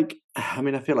feel like,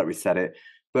 I feel like we said it,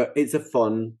 but it's a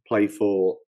fun,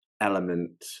 playful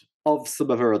element of some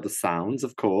of her other sounds,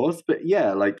 of course. But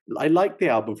yeah, like I like the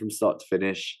album from start to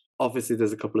finish. Obviously,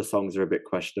 there's a couple of songs that are a bit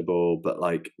questionable, but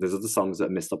like there's other songs that are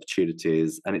missed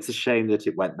opportunities. And it's a shame that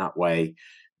it went that way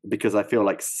because I feel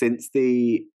like since the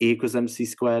E equals MC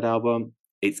squared album,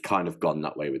 it's kind of gone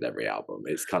that way with every album.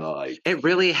 It's kind of like... It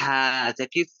really has,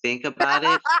 if you think about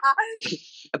it.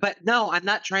 But no, I'm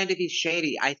not trying to be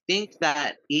shady. I think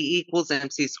that E equals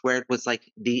MC squared was like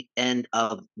the end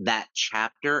of that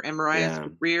chapter in Mariah's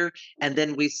career. And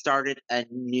then we started a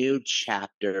new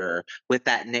chapter with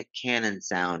that Nick Cannon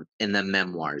sound in the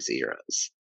Memoirs eras.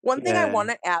 One thing I want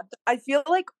to add, I feel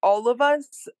like all of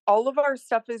our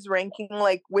stuff is ranking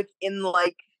like within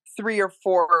like 3 or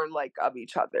 4 like of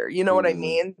each other. You know what I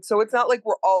mean? So it's not like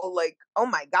we're all like, oh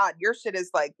my God, your shit is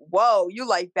like, whoa, you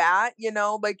like that? You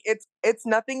know, like it's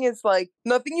nothing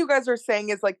you guys are saying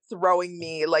is like throwing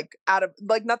me like out of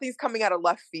like nothing's coming out of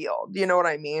left field. You know what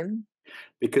I mean?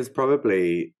 Because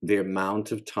probably the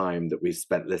amount of time that we've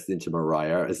spent listening to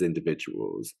Mariah as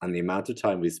individuals and the amount of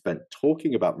time we've spent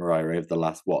talking about Mariah over the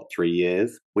last, 3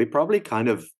 years, we're probably kind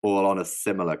of all on a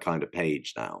similar kind of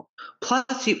page now.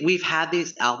 Plus, we've had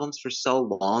these albums for so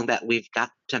long that we've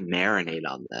got to marinate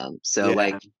on them. So,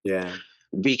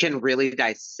 we can really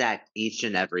dissect each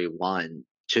and every one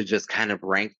to just kind of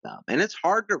rank them. And it's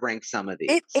hard to rank some of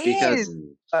these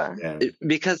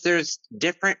because there's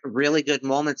different really good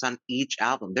moments on each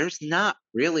album. There's not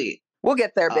really we'll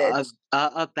get there, bitch.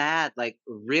 A bad like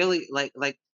really like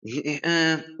we'll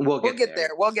get there.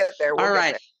 We'll get there. All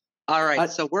right.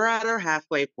 So we're at our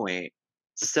halfway point.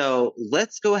 So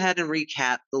let's go ahead and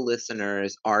recap the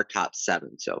listeners our top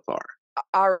 7 so far.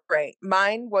 All right.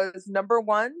 Mine was number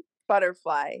 1,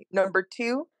 Butterfly. Number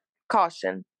 2,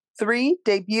 Caution. 3,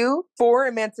 Debut. 4,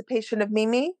 Emancipation of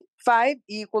Mimi. 5,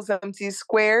 E equals MC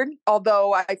squared.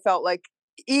 Although I felt like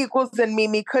E equals and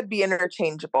Mimi could be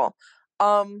interchangeable.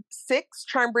 6,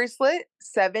 Charm Bracelet.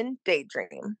 7,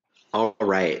 Daydream. All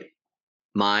right.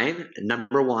 Mine,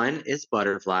 number 1 is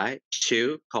Butterfly.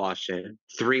 2, Caution.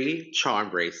 3, Charm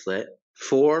Bracelet.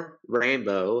 4,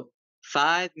 Rainbow.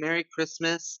 5, Merry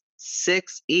Christmas.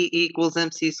 6, E equals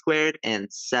MC squared. And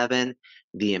 7,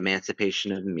 The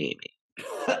Emancipation of Mimi.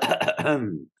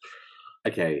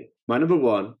 Okay, my number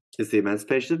 1 is The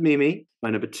Emancipation of Mimi. My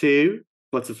number 2,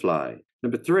 Butterfly.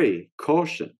 Number 3,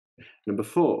 Caution. Number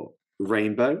 4,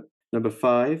 Rainbow. Number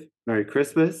 5, Merry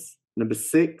Christmas. Number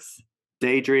 6,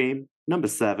 Daydream. Number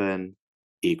 7,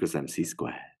 equals MC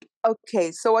squared.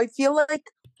 Okay, so I feel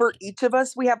like for each of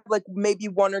us, we have like maybe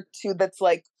 1 or 2 that's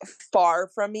like far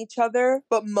from each other,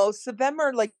 but most of them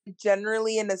are like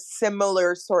generally in a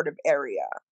similar sort of area.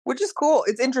 Which is cool.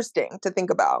 It's interesting to think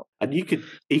about. And you could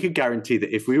guarantee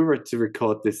that if we were to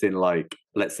record this in like,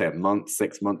 let's say a month,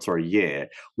 6 months, or a year,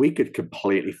 we could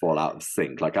completely fall out of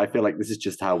sync. Like, I feel like this is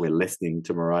just how we're listening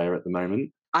to Mariah at the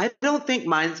moment. I don't think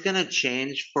mine's going to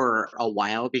change for a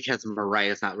while because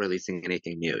Mariah's not releasing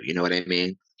anything new. You know what I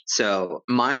mean? So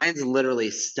mine's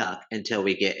literally stuck until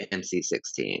we get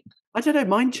MC16. I don't know.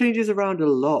 Mine changes around a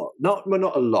lot. Not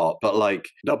a lot, but like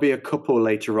there'll be a couple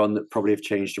later on that probably have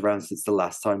changed around since the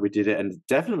last time we did it, and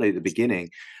definitely at the beginning,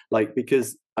 like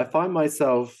because I find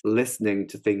myself listening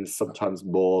to things sometimes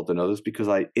more than others because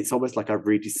it's almost like I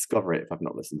rediscover it if I've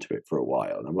not listened to it for a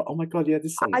while, and I'm like, oh my god, yeah,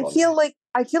 this song's I on. feel like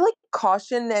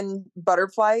Caution and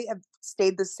Butterfly have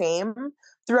stayed the same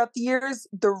throughout the years.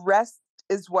 The rest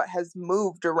is what has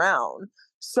moved around.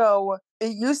 So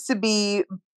it used to be,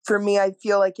 for me, I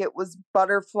feel like it was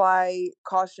Butterfly,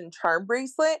 Caution, Charm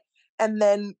Bracelet, and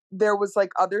then there was like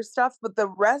other stuff, but the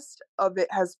rest of it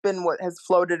has been what has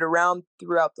floated around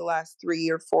throughout the last 3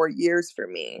 or 4 years for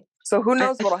me. So who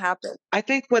knows what'll happen? I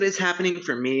think what is happening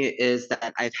for me is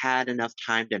that I've had enough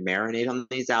time to marinate on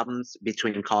these albums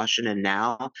between Caution and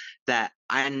now that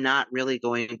I'm not really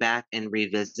going back and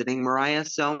revisiting Mariah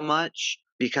so much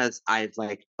because I've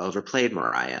like overplayed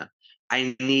Mariah.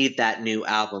 I need that new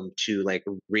album to like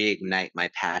reignite my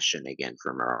passion again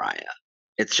for Mariah.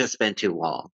 It's just been too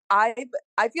long. I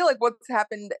feel like what's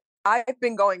happened, I've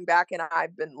been going back and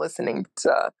I've been listening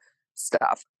to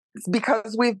stuff. It's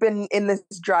because we've been in this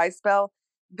dry spell.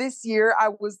 This year I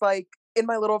was like in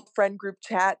my little friend group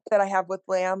chat that I have with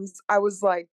Lambs, I was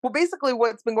like, well, basically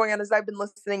what's been going on is I've been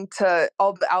listening to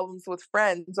all the albums with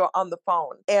friends on the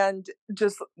phone and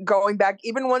just going back,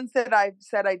 even ones that I've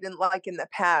said I didn't like in the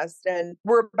past. And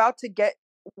we're about to get,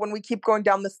 when we keep going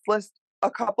down this list, a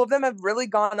couple of them have really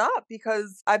gone up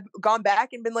because I've gone back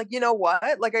and been like, you know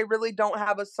what? Like, I really don't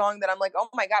have a song that I'm like, oh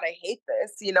my God, I hate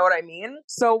this. You know what I mean?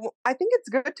 So I think it's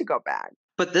good to go back.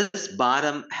 But this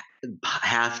bottom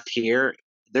half tier,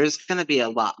 there's going to be a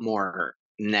lot more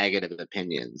negative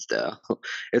opinions, though.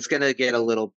 It's going to get a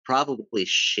little probably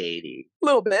shady. A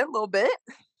little bit.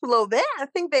 I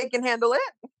think they can handle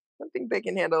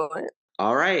it.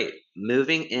 All right,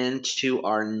 moving into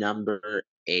our number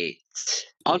 8.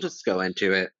 I'll just go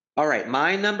into it. All right,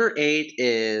 my number 8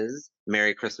 is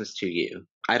Merry Christmas to You.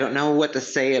 I don't know what to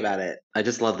say about it. I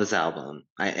just love this album.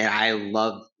 I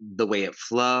love the way it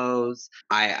flows.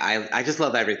 I just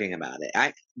love everything about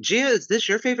it. Gia, is this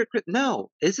your favorite? No,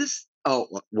 is this? Oh,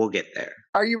 we'll get there.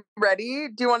 Are you ready?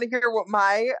 Do you want to hear what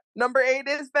my number 8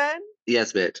 is then?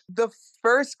 Yes, bitch. The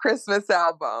first Christmas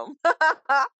album.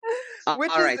 All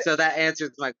right, so that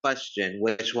answers my question.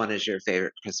 Which one is your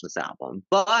favorite Christmas album?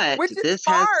 But which is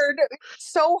hard.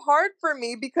 It's so hard for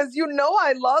me because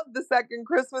I love the second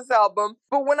Christmas album.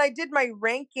 But when I did my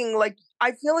ranking, like,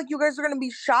 I feel like you guys are going to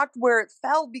be shocked where it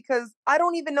fell because I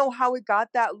don't even know how it got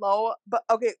that low. But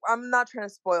okay, I'm not trying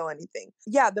to spoil anything.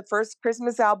 Yeah, the first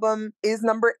Christmas album is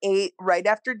number 8, right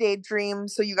after Daydream.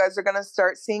 So you guys are going to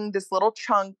start seeing this little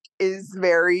chunk is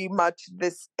very much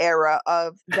this era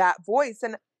of that voice.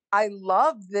 And I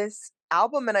love this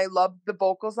album and I love the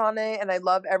vocals on it and I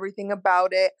love everything about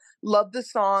it. Love the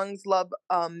songs, love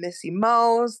Missy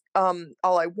Mo's, All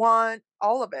I Want,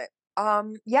 all of it.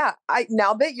 Yeah,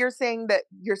 now that you're saying that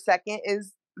your second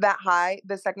is that high,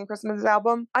 the second Christmas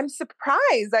album, I'm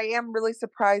surprised. I am really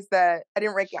surprised that I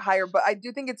didn't rank it higher, but I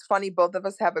do think it's funny both of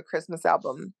us have a Christmas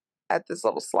album at this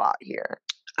little slot here.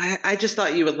 I just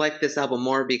thought you would like this album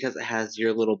more because it has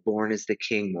your little Born as the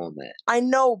King moment. I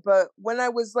know, but when I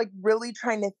was like really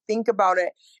trying to think about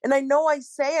it, and I know I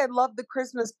say I love the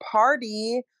Christmas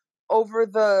party over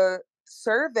the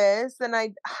service, and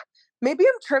maybe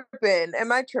I'm tripping.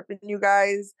 Am I tripping, you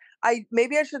guys?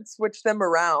 Maybe I should switch them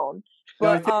around.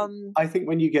 But no, I think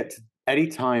when you get to any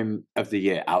time of the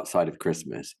year outside of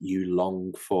Christmas, you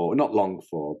not long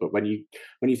for, but when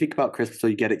you think about Christmas or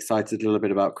you get excited a little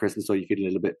bit about Christmas or you get a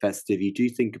little bit festive, you do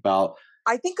think about.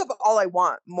 I think of All I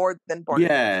Want more than Born as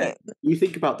the King. You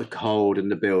think about the cold and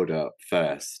the build up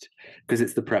first because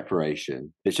it's the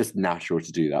preparation. It's just natural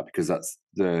to do that because that's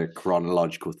the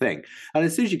chronological thing. And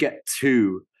as soon as you get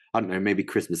to, I don't know, maybe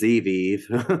Christmas Eve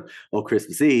or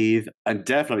Christmas Eve, and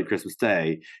definitely Christmas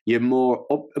Day, you're more,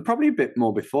 or probably a bit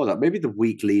more before that, maybe the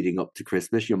week leading up to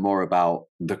Christmas, you're more about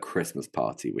the Christmas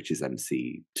party, which is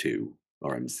MC2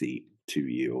 or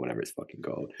MC2U or whatever it's fucking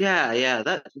called. Yeah,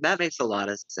 that makes a lot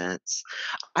of sense.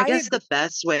 I guess the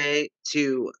best way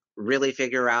to really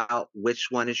figure out which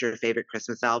one is your favorite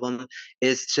Christmas album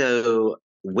is to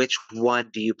which one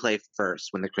do you play first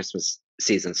when the Christmas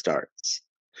season starts.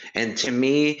 And to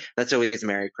me, that's always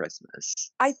Merry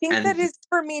Christmas. I think that is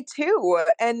for me too.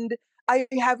 And I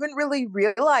haven't really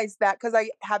realized that because I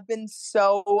have been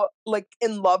so like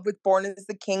in love with Born as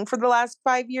the King for the last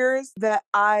 5 years that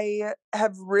I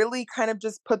have really kind of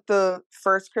just put the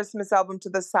first Christmas album to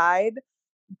the side.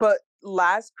 But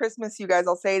last Christmas, you guys,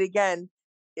 I'll say it again,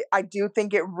 I do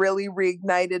think it really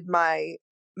reignited my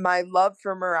my love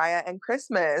for Mariah and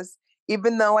Christmas.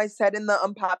 Even though I said in the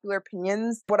unpopular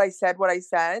opinions what I said,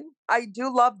 I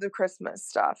do love the Christmas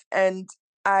stuff. And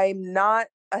I'm not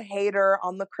a hater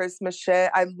on the Christmas shit.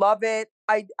 I love it.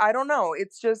 I don't know.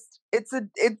 It's just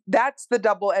that's the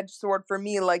double-edged sword for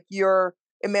me, like your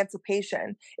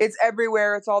emancipation. It's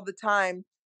everywhere, it's all the time.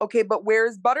 Okay, but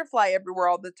where's Butterfly everywhere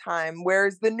all the time?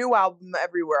 Where's the new album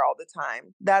everywhere all the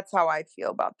time? That's how I feel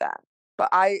about that.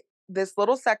 But this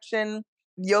little section,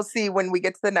 you'll see when we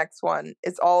get to the next one,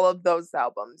 it's all of those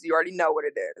albums. You already know what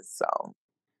it is. So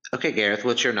Okay, Gareth,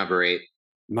 what's your number 8?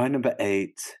 My number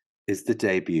 8 is the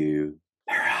debut,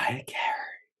 Mariah Carey.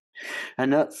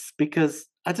 And that's because,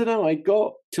 I don't know, I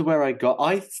got to where I got.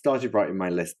 I started writing my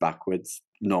list backwards,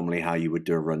 normally how you would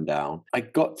do a rundown. I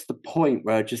got to the point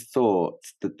where I just thought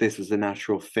that this was a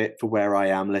natural fit for where I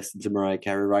am listening to Mariah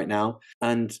Carey right now.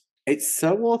 And it's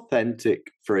so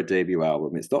authentic for a debut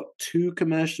album. It's not too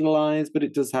commercialized, but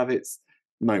it does have its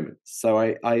moments. So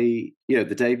I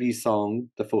the debut song,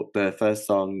 the first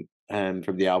song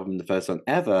from the album, the first song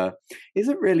ever,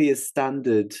 isn't really a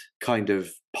standard kind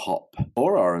of pop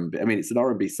or R&B. I mean, it's an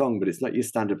R&B song, but it's not your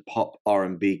standard pop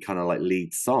R&B kind of like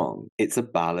lead song. It's a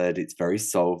ballad. It's very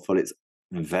soulful. It's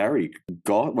very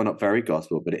not very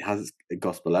gospel, but it has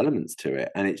gospel elements to it.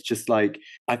 And it's just like,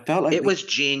 I felt like it was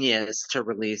genius to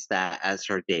release that as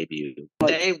her debut.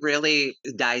 They really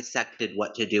dissected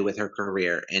what to do with her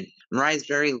career. And Mariah's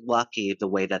very lucky the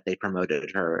way that they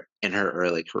promoted her in her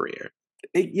early career.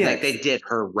 Like they did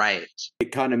her right.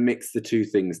 It kind of mixed the two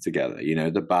things together,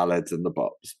 the ballads and the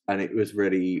bops, and it was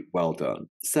really well done.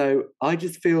 So I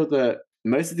just feel that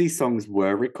most of these songs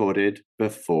were recorded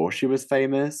before she was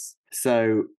famous.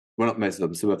 So, well, not most of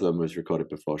them, some of them was recorded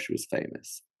before she was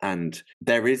famous. And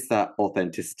there is that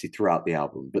authenticity throughout the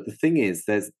album. But the thing is,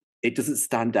 it doesn't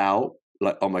stand out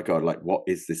like, oh my God, like, what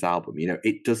is this album?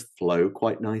 It does flow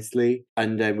quite nicely.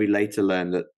 And then we later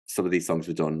learn that some of these songs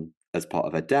were done as part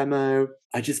of a demo.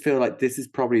 I just feel like this is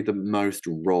probably the most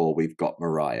raw we've got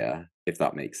Mariah, if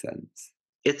that makes sense.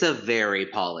 It's a very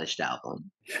polished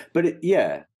album. But it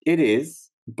is.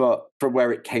 But from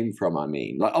where it came from, I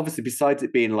mean, like, obviously, besides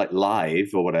it being like live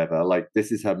or whatever, like,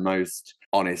 this is her most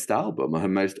honest album, or her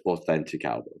most authentic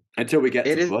album. Until we get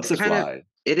to Butterfly.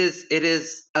 It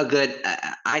is a good.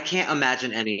 I can't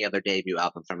imagine any other debut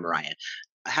album from Mariah.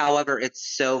 However,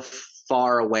 it's so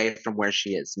far away from where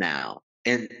she is now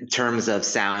in terms of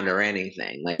sound or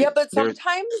anything. Like, yeah, but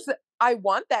sometimes I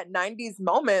want that 90s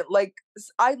moment. Like,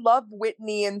 I love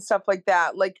Whitney and stuff like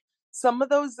that. Like, some of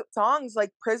those songs,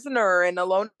 like Prisoner and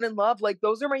Alone in Love, like,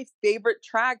 those are my favorite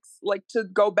tracks, like, to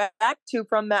go back to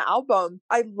from that album.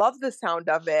 I love the sound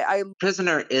of it.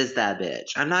 Prisoner is that bitch.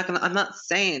 I'm not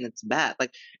saying it's bad.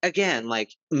 Like, again,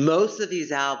 like, most of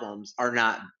these albums are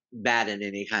not bad in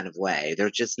any kind of way. They're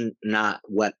just not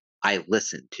what I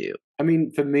listen to. I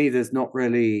mean, for me, there's not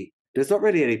really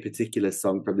any particular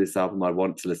song from this album I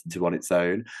want to listen to on its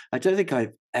own. I don't think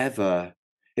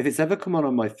if it's ever come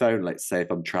on my phone, let's say if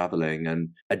I'm traveling and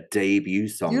a debut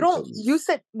song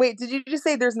wait, did you just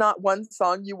say there's not one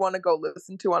song you want to go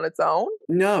listen to on its own?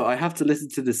 No, I have to listen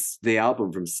to the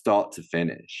album from start to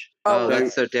finish. Oh,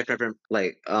 that's so different from,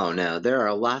 like, oh no, there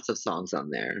are lots of songs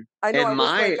on there. I know, and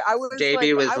my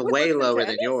debut was way lower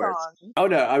than yours. Song. Oh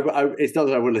no, it's not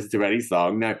that I would listen to any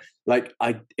song. No, like,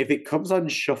 if it comes on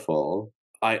shuffle,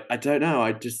 I don't know.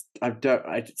 I just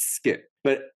skip.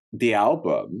 But the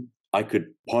album, I could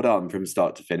put on from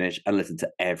start to finish and listen to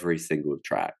every single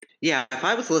track. Yeah, if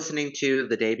I was listening to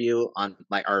the debut on,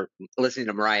 like, or listening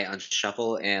to Mariah on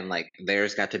shuffle and, like,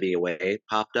 There's Got to Be a Way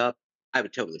popped up, I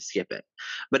would totally skip it.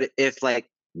 But if, like,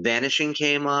 Vanishing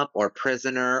came up, or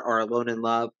Prisoner, or Alone in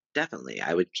Love, definitely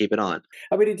I would keep it on.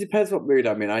 I mean, it depends what mood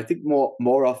I'm in. I think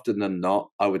more often than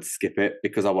not, I would skip it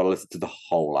because I want to listen to the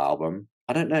whole album.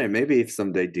 I don't know, maybe if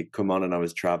someday did come on and I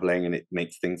was traveling and it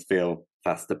makes things feel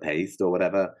faster paced or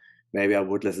whatever, maybe I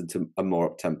would listen to a more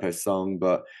up-tempo song.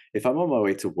 But if I'm on my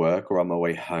way to work or on my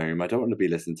way home, I don't want to be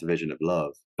listening to Vision of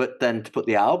Love. But then to put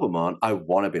the album on, I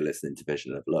want to be listening to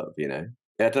Vision of Love,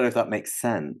 I don't know if that makes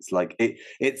sense. Like,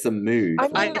 it's a mood.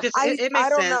 It makes sense.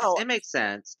 It makes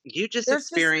sense. You just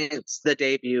experience the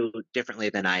debut differently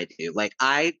than I do.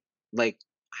 I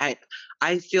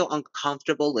feel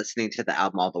uncomfortable listening to the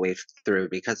album all the way through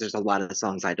because there's a lot of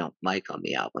songs I don't like on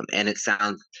the album, and it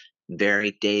sounds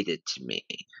very dated to me.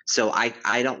 So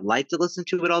I don't like to listen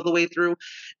to it all the way through.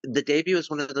 The debut is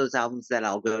one of those albums that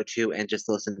I'll go to and just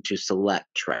listen to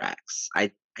select tracks. I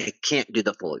can't do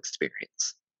the full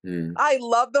experience. I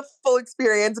love the full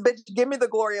experience, but give me the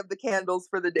glory of the candles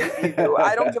for the debut.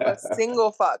 I don't give a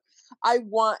single fuck. I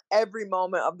want every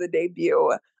moment of the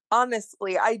debut.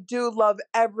 Honestly, I do love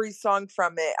every song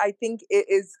from it. I think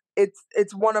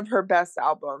it's one of her best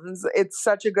albums. It's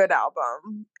such a good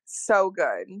album. So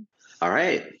good. All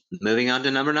right, moving on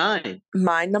to number 9.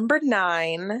 My number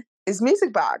 9 is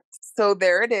Music Box. So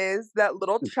there it is, that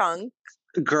little chunk.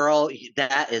 Girl,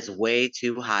 that is way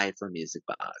too high for Music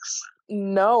Box.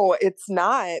 No, it's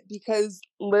not, because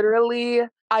literally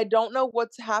I don't know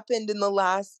what's happened in the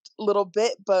last little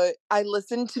bit, but I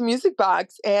listened to Music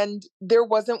Box and there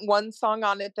wasn't one song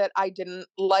on it that I didn't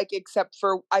like, except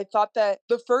for I thought that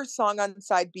the first song on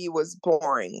side B was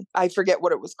boring. I forget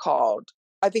what it was called.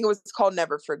 I think it was called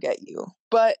Never Forget You.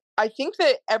 But I think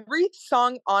that every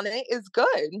song on it is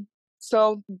good.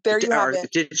 So there you have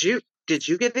it. Did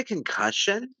you get a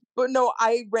concussion? But no,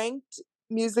 I ranked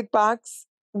Music Box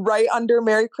right under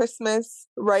Merry Christmas,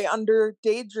 right under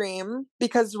Daydream,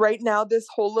 because right now this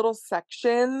whole little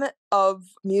section of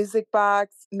Music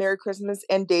Box, Merry Christmas,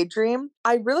 and Daydream,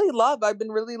 I've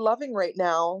been really loving right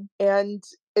now. And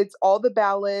it's all the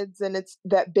ballads, and it's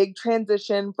that big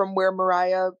transition from where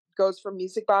Mariah goes from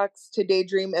Music Box to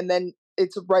Daydream, and then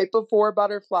it's right before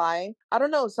Butterfly. I don't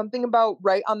know, something about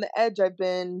Right on the Edge. I've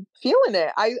been feeling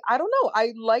it. I don't know.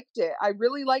 I liked it. I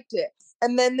really liked it.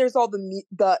 And then there's all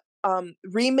the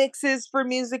remixes for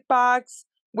Music Box,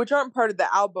 which aren't part of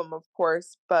the album, of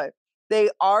course, but they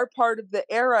are part of the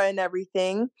era and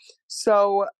everything.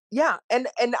 So yeah, and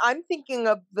I'm thinking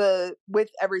of the With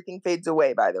Everything Fades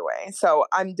Away, by the way. So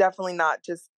I'm definitely not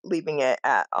just leaving it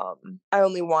at I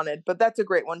Only Wanted, but that's a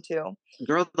great one too.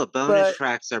 Girl, the bonus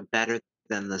tracks are better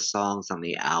than the songs on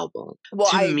the album. Well,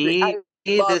 To I agree. me,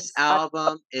 this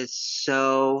album is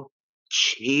so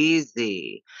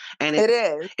cheesy. And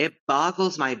it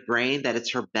boggles my brain that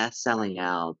it's her best-selling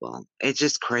album. It's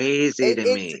just crazy to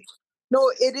me. No,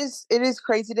 it is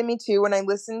crazy to me too. When I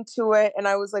listened to it and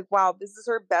I was like, wow, this is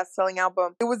her best-selling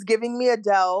album. It was giving me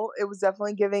Adele. It was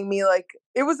definitely giving me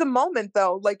it was a moment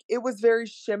though. Like it was very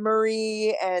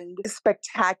shimmery and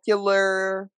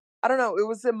spectacular. I don't know. It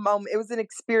was a moment. It was an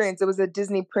experience. It was a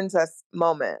Disney princess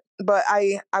moment. But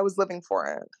I was living for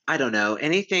it. I don't know.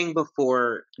 Anything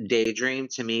before Daydream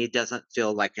to me doesn't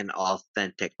feel like an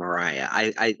authentic Mariah.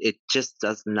 It just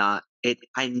does not.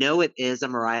 I know it is a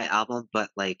Mariah album, but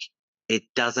it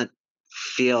doesn't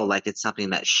feel like it's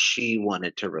something that she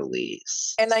wanted to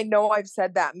release. And I know I've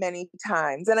said that many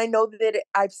times. And I know that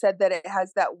I've said that it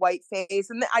has that white face.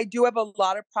 And I do have a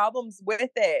lot of problems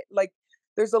with it.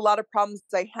 There's a lot of problems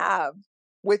I have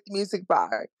with Music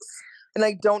Box. And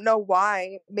I don't know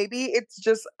why. Maybe it's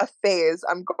just a phase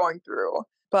I'm going through.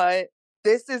 But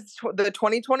this is the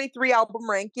 2023 album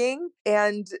ranking.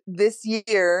 And this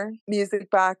year, Music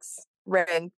Box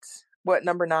ranked,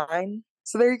 number 9?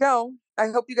 So there you go. I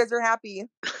hope you guys are happy.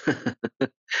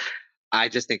 I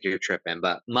just think you're tripping.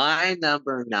 But my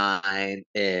number 9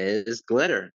 is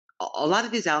Glitter. A lot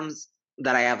of these albums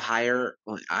that I have higher,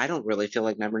 I don't really feel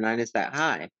like number 9 is that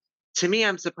high. To me,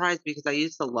 I'm surprised because I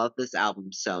used to love this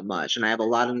album so much, and I have a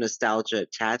lot of nostalgia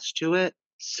attached to it.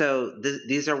 So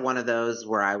these are one of those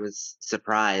where I was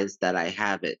surprised that I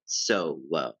have it so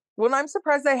low. Well, I'm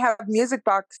surprised I have Music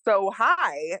Box so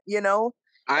high,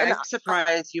 I'm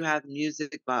surprised you have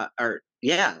Music Box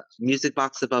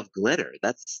above Glitter.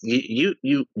 That's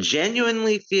you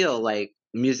genuinely feel like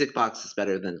Music Box is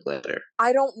better than Glitter.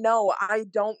 I don't know.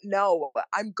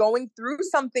 I'm going through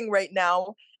something right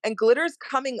now, and Glitter's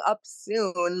coming up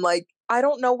soon. I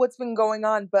don't know what's been going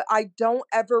on, but I don't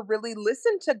ever really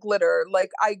listen to Glitter.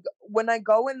 When I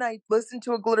go and I listen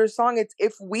to a Glitter song, it's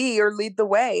If We or Lead the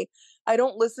Way. I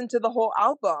don't listen to the whole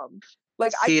album.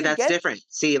 That's different.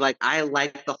 I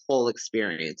like the whole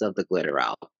experience of the Glitter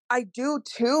album. I do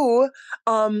too.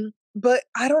 But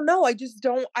I don't know.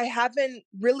 I haven't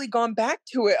really gone back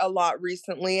to it a lot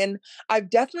recently. And I've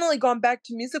definitely gone back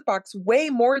to Music Box way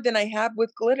more than I have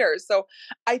with Glitter. So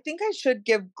I think I should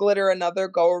give Glitter another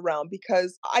go around,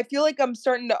 because I feel like I'm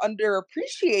starting to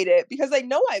underappreciate it, because I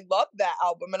know I love that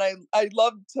album and I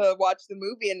love to watch the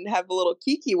movie and have a little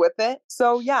kiki with it.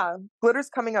 So yeah, Glitter's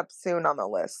coming up soon on the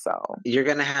list. So you're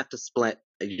going to have to split.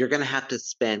 You're going to have to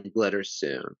spend Glitter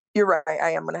soon. You're right. I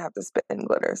am going to have to spend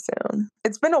Glitter soon.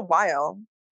 It's been a while.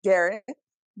 Garrett,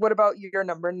 what about your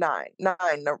number 9? 9,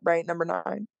 right? Number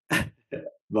 9.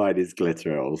 Mine is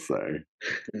Glitter also.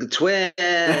 Twins!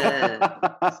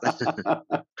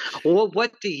 Well,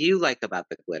 what do you like about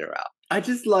the Glitter album? I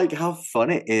just like how fun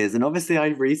it is, and obviously I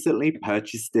recently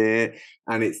purchased it,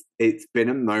 and it's been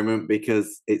a moment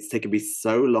because it's taken me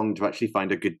so long to actually find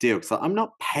a good deal because I'm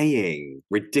not paying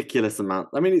ridiculous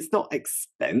amounts. I mean, it's not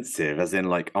expensive, as in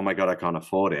like, oh my god, I can't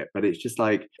afford it, but it's just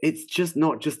like it's just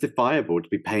not justifiable to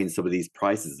be paying some of these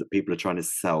prices that people are trying to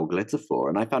sell glitter for.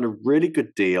 And I found a really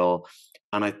good deal,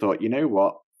 and I thought, you know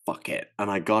what, fuck it, and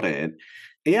I got it.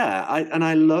 Yeah,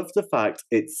 I love the fact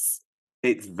it's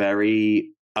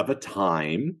very of a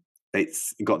time.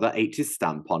 It's got that 80s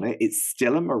stamp on it. It's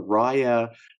still a Mariah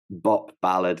bop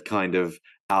ballad kind of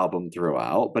album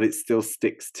throughout, but it still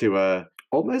sticks to a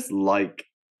almost like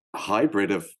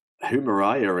hybrid of who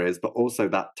Mariah is, but also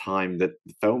that time that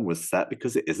the film was set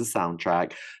because it is a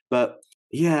soundtrack. But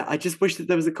yeah, I just wish that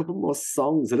there was a couple more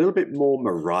songs, a little bit more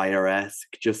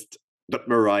Mariah-esque, just that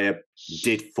Mariah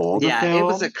did for the Yeah, film. it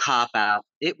was a cop out.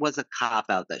 It was a cop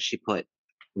out that she put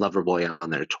Loverboy on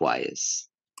there twice.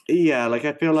 Yeah, like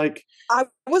I feel like I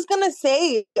was gonna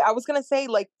say,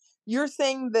 like, you're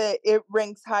saying that it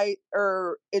ranks high,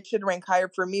 or it should rank higher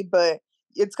for me, but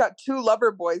it's got 2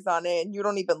 lover boys on it, and you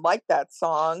don't even like that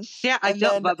song. Yeah, I And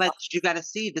don't, then but you got to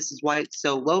see, this is why it's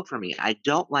so low for me. I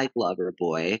don't like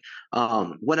Loverboy.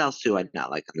 What else do I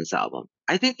not like on this album?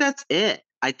 I think that's it.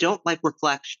 I don't like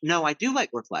Reflection. No, I do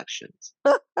like Reflections.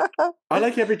 I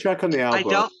like every track on the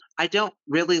album. I don't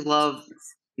really love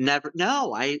Never.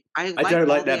 No, I I like don't all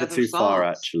like the Never other Too Far,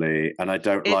 songs. actually, and I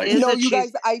don't It like. is no, a you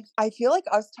cheese. guys, I feel like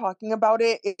us talking about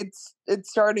it, it's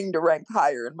starting to rank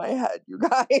higher in my head, you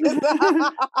guys.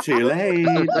 Too late.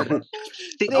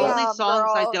 The only Damn,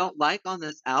 songs I girl. don't like on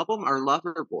this album are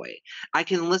Loverboy. I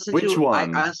can listen Which to.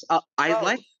 one? Both.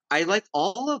 I like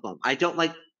all of them. I don't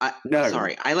like. No,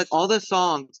 I like all the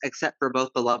songs except for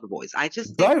both the Loverboys. I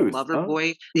just think both. Oh.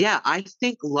 Loverboy. Yeah, I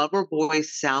think Loverboy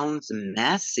sounds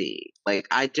messy. Like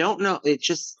I don't know. It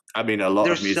just. I mean, a lot of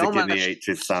There's music so in the much.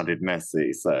 80s sounded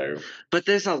messy, so. But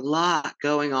there's a lot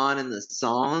going on in the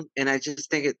song, and I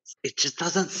just think it just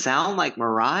doesn't sound like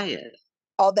Mariah.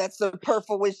 All that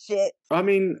superfluous shit. I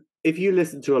mean, if you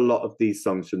listen to a lot of these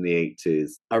songs from the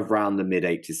 80s, around the mid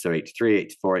 80s, so 83,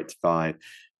 84, 85,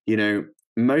 you know,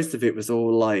 most of it was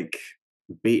all like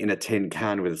beating a tin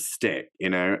can with a stick, you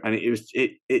know, and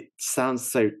it sounds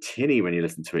so tinny when you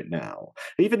listen to it now.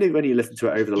 Even when you listen to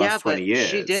it over the last 20 years.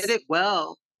 She did it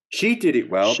well. She did it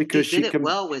well because she did it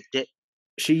well with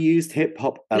she used hip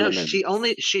hop elements.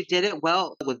 No, she did it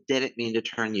well with "Didn't Mean to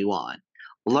Turn You On."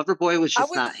 Loverboy was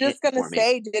just not hit for me. I was just gonna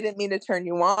say, "Didn't Mean to Turn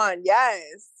You On."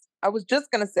 Yes, I was just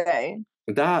gonna say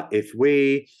that. If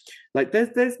we like,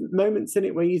 there's moments in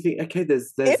it where you think, okay,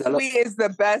 there's "If We" is the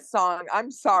best song.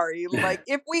 I'm sorry, like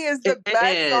 "If We" is the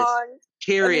best song.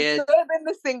 Period. And it should have been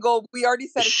the single. We already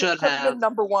said it should have been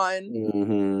number 1.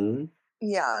 Mm-hmm.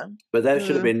 Yeah, but there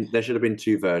should have been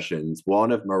 2 versions,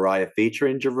 one of Mariah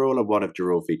featuring Ja Rule and one of Ja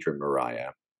Rule featuring Mariah.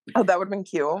 Oh, that would have been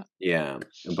cute. Yeah,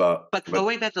 but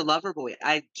going back to Loverboy,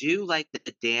 I do like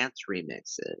the dance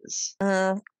remixes.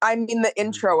 I mean, the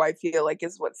intro, I feel like,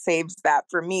 is what saves that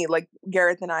for me. Like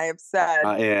Gareth and I have said,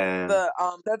 yeah,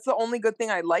 that's the only good thing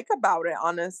I like about it,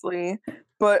 honestly.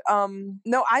 But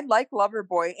no, I like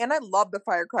Loverboy, and I love the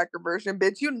Firecracker version,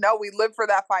 bitch. You know, we live for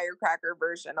that Firecracker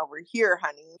version over here,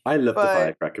 honey. I love the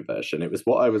Firecracker version. It was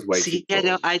what I was waiting for.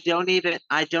 No, I don't even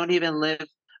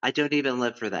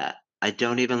live for that. I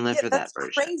don't even live for that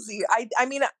version. That's crazy. I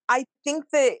mean, I think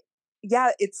that,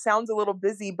 yeah, it sounds a little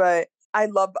busy, but I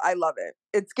love it.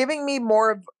 It's giving me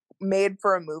more of made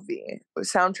for a movie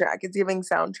soundtrack. It's giving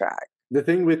soundtrack. The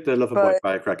thing with the Loverboy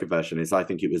Firecracker version is I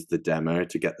think it was the demo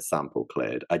to get the sample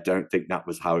cleared. I don't think that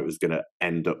was how it was going to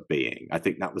end up being. I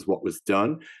think that was what was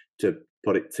done to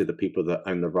put it to the people that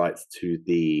own the rights to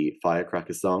the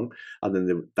Firecracker song. And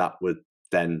then that would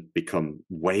then become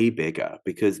way bigger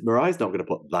because Mariah's not going to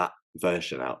put that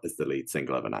version out as the lead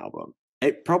single of an album.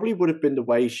 It probably would have been the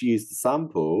way she used the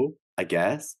sample, I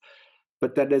guess.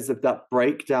 But then there's that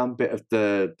breakdown bit of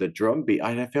the drum beat.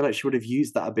 I feel like she would have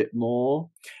used that a bit more.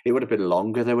 It would have been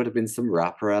longer. There would have been some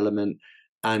rapper element.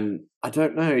 And I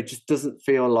don't know, it just doesn't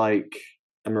feel like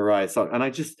a Mariah song. And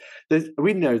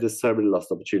we know there's so many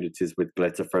lost opportunities with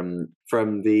Glitter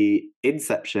from the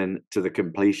inception to the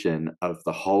completion of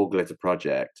the whole Glitter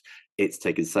project. It's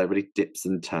taken so many dips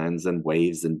and turns and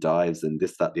waves and dives and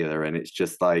this, that, the other. And it's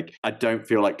just like, I don't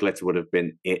feel like Glitter would have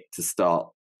been it to start,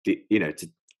 to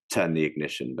turn the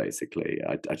ignition, basically.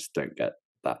 I just don't get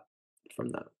that from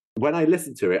that. When I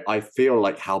listen to it, I feel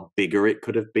like how bigger it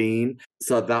could have been.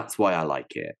 So that's why I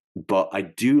like it. But I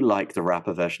do like the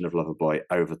rapper version of Loverboy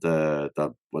over the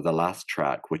last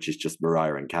track, which is just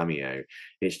Mariah and Cameo.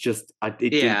 It's just, it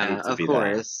didn't need to be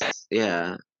there.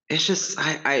 Yeah. It's just,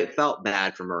 I felt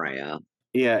bad for Mariah.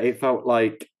 Yeah, it felt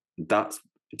like that's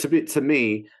to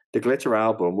me, the Glitter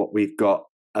album, what we've got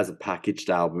as a packaged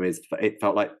album is it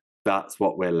felt like that's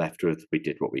what we're left with. We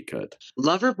did what we could.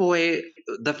 Loverboy,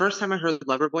 the first time I heard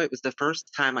Loverboy, it was the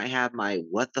first time I had my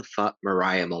what the fuck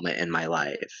Mariah moment in my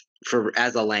life for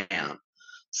as a lamb.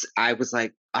 I was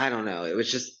like, I don't know. It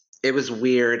was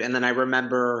weird. And then I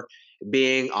remember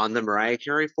being on the Mariah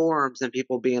Carey forums and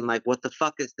people being like, what the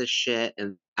fuck is this shit?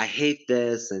 And I hate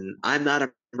this. And I'm not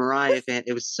a Mariah fan.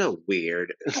 It was so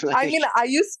weird. I mean, I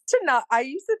used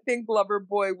to think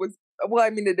Loverboy was, well,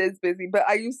 I mean, it is busy, but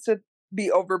I used to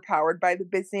be overpowered by the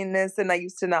busyness and I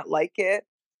used to not like it.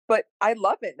 But I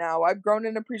love it now. I've grown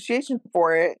an appreciation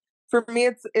for it. For me,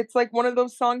 it's like one of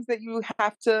those songs that you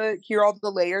have to hear all the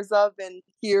layers of and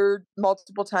hear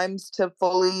multiple times to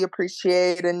fully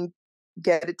appreciate and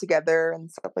get it together and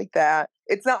stuff like that.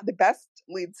 It's not the best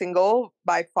lead single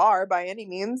by far by any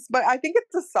means, but I think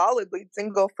it's a solid lead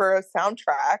single for a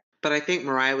soundtrack. But I think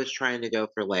Mariah was trying to go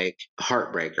for like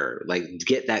Heartbreaker, like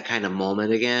get that kind of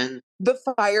moment again. The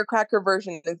Firecracker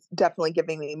version is definitely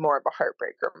giving me more of a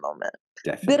Heartbreaker moment.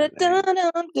 Definitely.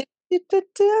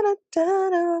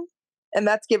 And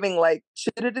that's giving like,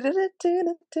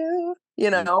 you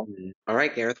know. All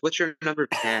right, Gareth, what's your number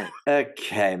 10?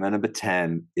 Okay, my number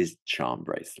 10 is Charm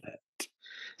Bracelet.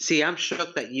 See, I'm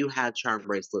shook that you had Charm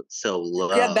Bracelet so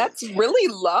low. Yeah, that's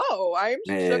really low. I'm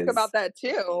shook about that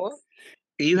too.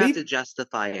 You have to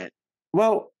justify it.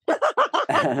 Well,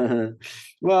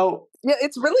 well, yeah,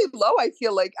 it's really low. I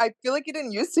feel like it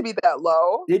didn't used to be that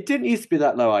low. It didn't used to be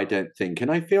that low, I don't think, and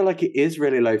I feel like it is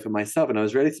really low for myself. And I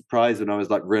was really surprised when I was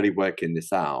like really working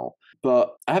this out.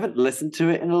 But I haven't listened to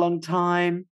it in a long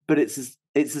time. But it's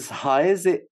as high as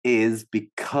it is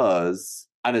because,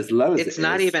 and as low as it's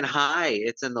not even high.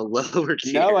 It's in the lower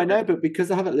tier. No, I know, but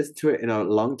because I haven't listened to it in a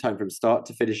long time, from start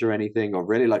to finish or anything, or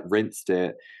really like rinsed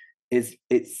it,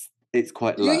 it's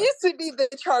quite low. You used to be the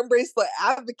Charm Bracelet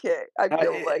advocate, I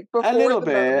feel like. Before the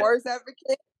Memoirs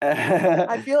advocate.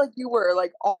 I feel like you were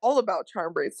like all about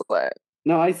Charm Bracelet.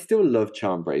 No, I still love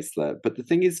Charm Bracelet. But the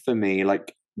thing is for me,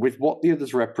 like with what the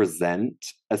others represent,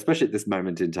 especially at this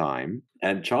moment in time,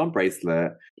 and Charm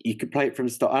Bracelet, you can play it from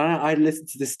start. I listen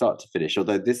to this start to finish,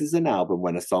 although this is an album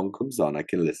when a song comes on, I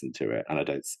can listen to it and I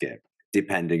don't skip.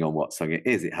 Depending on what song it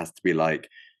is, it has to be like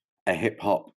a hip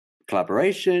hop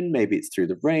collaboration, maybe it's Through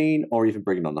the Rain, or even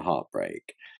Bringing on the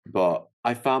Heartbreak. But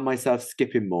I found myself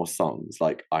skipping more songs,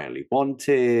 like I Only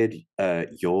Wanted,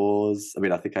 Yours. I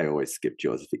mean, I think I always skipped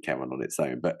Yours if it came on its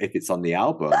own, but if it's on the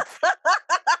album,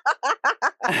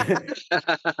 and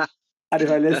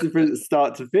if I listen from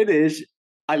start to finish,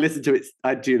 I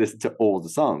do listen to all the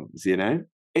songs, you know?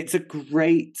 It's a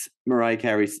great Mariah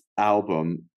Carey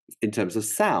album in terms of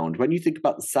sound. When you think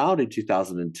about the sound in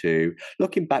 2002,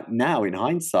 looking back now in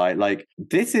hindsight, like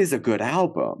this is a good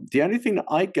album. The only thing that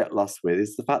I get lost with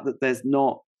is the fact that there's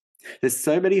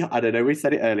so many, I don't know, we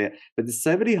said it earlier, but there's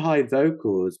so many high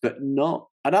vocals, but not,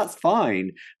 and that's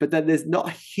fine, but then there's not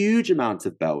a huge amount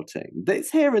of belting.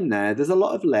 It's here and there, there's a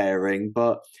lot of layering,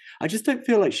 but I just don't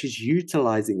feel like she's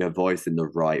utilizing her voice in the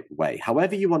right way,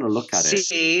 however you want to look at it.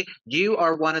 See, you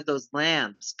are one of those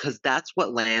lambs, because that's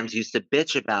what lambs used to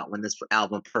bitch about when this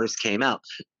album first came out.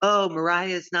 Oh,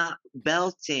 Mariah's not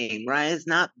belting. Mariah's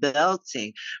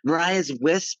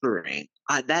whispering.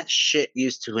 That shit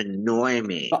used to annoy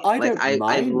me. But I don't mind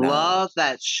I that. love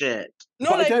that shit.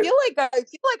 No, and I feel like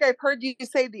I've heard you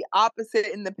say the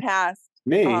opposite in the past.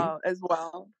 Me as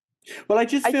well. Well, I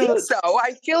think so.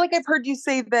 I feel like I've heard you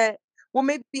say that. Well,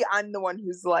 maybe I'm the one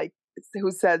who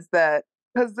says that,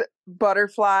 because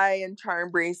Butterfly and Charm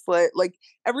Bracelet, like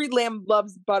every lamb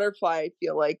loves Butterfly, I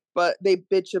feel like, but they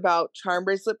bitch about Charm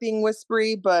Bracelet being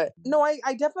whispery. But no,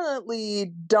 I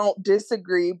definitely don't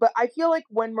disagree. But I feel like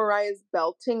when Mariah's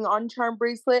belting on Charm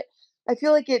Bracelet, I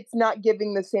feel like it's not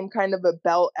giving the same kind of a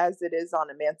belt as it is on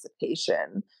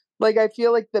Emancipation. Like, I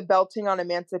feel like the belting on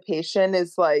Emancipation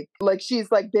is like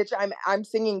she's like, bitch, I'm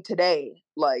singing today.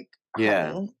 Like,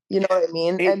 yeah, honey, you know what I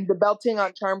mean? And the belting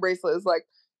on Charm Bracelet is like,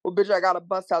 well, bitch, I gotta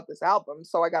bust out this album,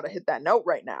 so I gotta hit that note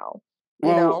right now.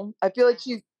 You know? I feel like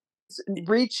she's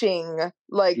reaching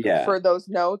for those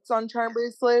notes on Charm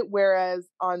Bracelet, whereas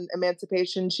on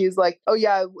Emancipation, she's like, oh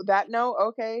yeah, that note,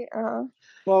 okay.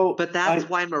 Well, but that's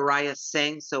why Mariah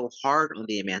sang so hard on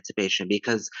the Emancipation,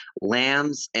 because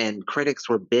lambs and critics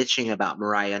were bitching about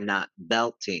Mariah not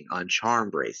belting on Charm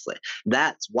Bracelet.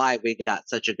 That's why we got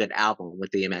such a good album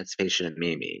with the Emancipation of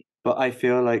Mimi. But I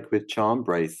feel like with Charm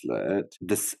Bracelet,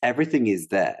 everything is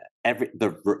there.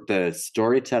 The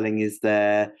storytelling is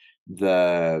there.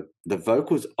 the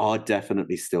vocals are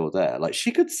definitely still there. Like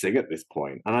she could sing at this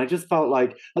point, and I just felt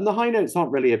like, and the high notes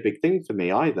aren't really a big thing for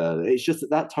me either. It's just at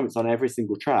that time it's on every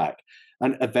single track,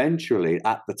 and eventually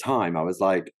at the time I was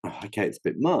like, oh, okay, it's a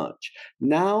bit much.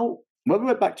 Now when we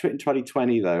went back to it in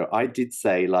 2020, though, I did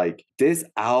say, like, this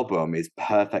album is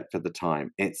perfect for the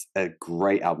time. It's a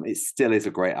great album. It still is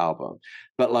a great album.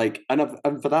 But, like, and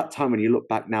for that time, when you look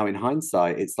back now in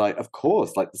hindsight, it's like, of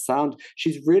course, like the sound,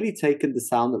 she's really taken the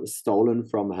sound that was stolen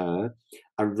from her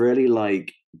and really,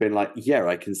 like, been like, yeah,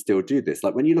 I can still do this.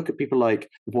 Like when you look at people like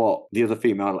what the other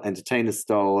female entertainers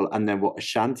stole and then what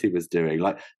Ashanti was doing,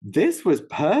 like this was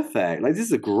perfect. Like this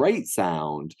is a great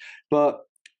sound. But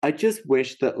I just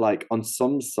wish that, like, on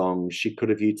some songs she could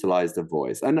have utilized her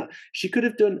voice, and she could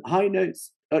have done high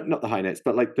notes, not the high notes,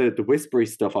 but like the whispery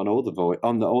stuff on all the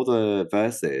all the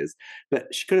verses.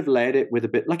 But she could have layered it with a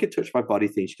bit, like a Touch My Body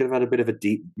thing. She could have had a bit of a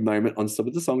deep moment on some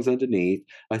of the songs underneath.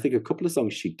 I think a couple of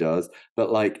songs she does,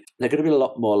 but like there could have been a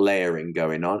lot more layering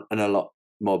going on and a lot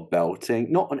more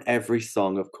belting. Not on every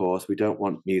song, of course. We don't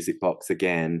want Music Box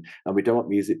again, and we don't want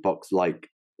Music Box like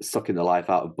sucking the life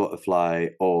out of Butterfly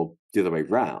or the other way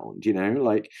round, you know?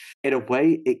 Like, in a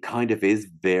way, it kind of is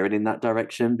veering in that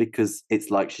direction because it's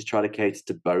like she's trying to cater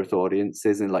to both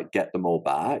audiences and like get them all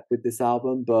back with this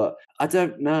album. But I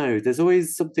don't know. There's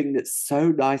always something that's so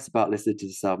nice about listening to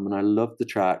this album, and I love the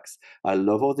tracks. I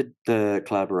love all the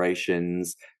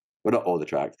collaborations. Well, not all the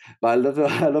tracks, but I love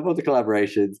I love all the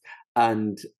collaborations.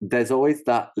 And there's always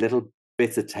that little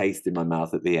bitter taste in my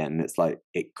mouth at the end. It's like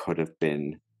it could have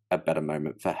been a better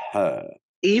moment for her.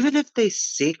 Even if they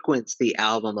sequence the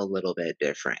album a little bit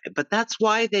different. But that's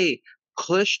why they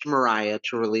pushed Mariah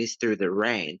to release Through the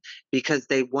Rain, because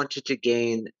they wanted to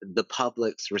gain the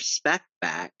public's respect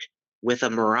back with a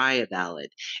Mariah ballad.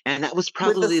 And that was With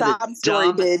the probably sob story,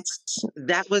 bitch.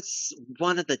 that was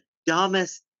one of the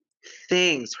dumbest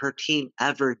things her team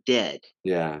ever did.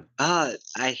 Yeah.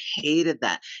 I hated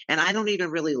that. And I don't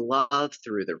even really love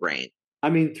Through the Rain. I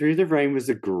mean, Through the Rain was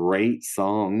a great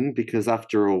song because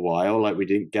after a while, like, we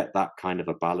didn't get that kind of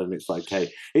a ballad. And it's like,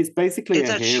 hey, it's basically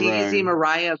It's a a hero. cheesy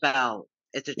Mariah ballad.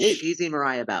 It's a cheesy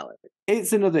Mariah ballad.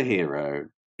 It's another hero.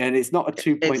 And it's not a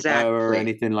 2.0 Exactly. or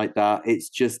anything like that. It's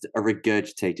just a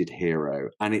regurgitated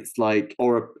hero. And it's like,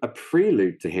 or a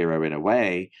prelude to hero in a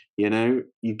way. You know,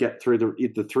 you get through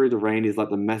the Through the Rain is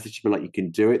like the message to be like, you can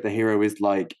do it. The hero is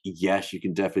like, yes, you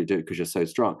can definitely do it because you're so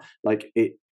strong. Like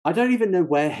it. I don't even know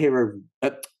where Hero.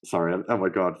 Sorry, oh my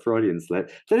God, Freudian slip.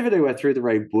 I don't even know where Through the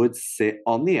Rain would sit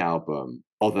on the album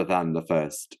other than the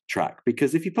first track.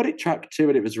 Because if you put it track 2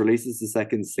 and it was released as the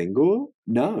second single,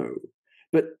 no.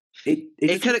 But you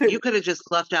could have just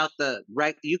left out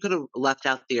you could have left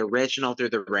out the original Through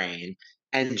the Rain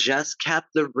and just kept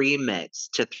the remix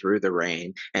to Through the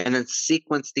Rain and then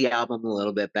sequence the album a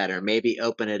little bit better. Maybe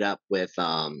open it up with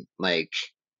like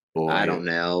Boy, I don't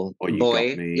know, or You Boy.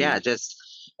 Got Me. Yeah,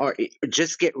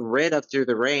 just get rid of Through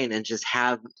the Rain and just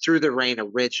have Through the Rain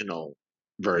original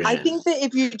version. I think that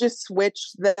if you just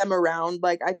switch them around,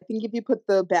 like I think if you put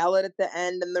the ballad at the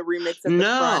end and the remix at the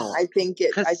front, I think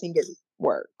it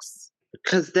works.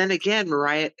 Because then again,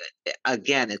 Mariah,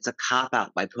 it's a cop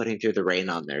out by putting Through the Rain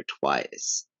on there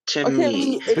twice. To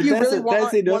me, if you really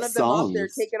want one of them songs off there,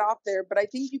 take it off there. But I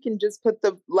think you can just put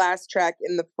the last track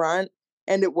in the front,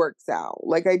 and it works out.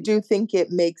 Like I do think it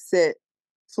makes it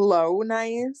flow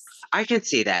nice. I can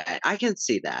see that.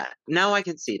 Now I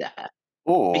can see that.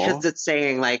 Or because it's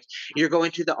saying like you're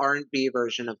going to the R&B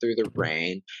version of Through the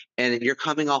Rain and you're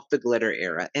coming off the glitter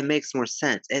era. It makes more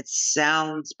sense. It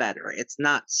sounds better. It's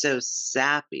not so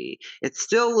sappy. It's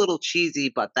still a little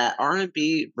cheesy, but that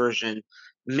R&B version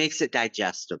makes it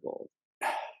digestible.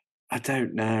 I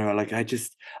don't know. Like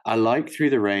I like Through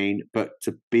the Rain, but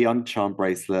to be on Charm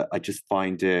Bracelet, I just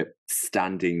find it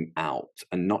standing out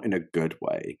and not in a good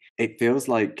way. It feels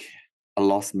like a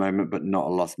lost moment, but not a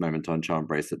lost moment on Charm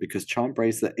Bracelet, because Charm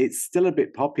Bracelet, it's still a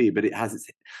bit poppy, but it has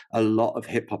a lot of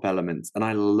hip hop elements. And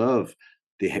I love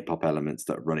the hip hop elements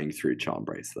that are running through Charm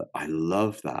Bracelet. I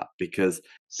love that because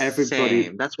everybody.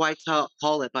 Same. That's why I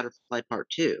call it Butterfly Part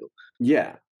 2.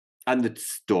 Yeah. And the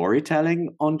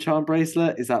storytelling on Charm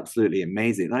Bracelet is absolutely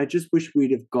amazing. And I just wish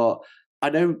we'd have got. I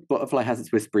know Butterfly has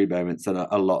its whispery moments and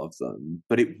a lot of them,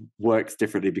 but it works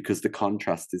differently because the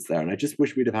contrast is there. And I just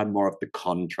wish we'd have had more of the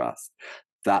contrast.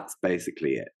 That's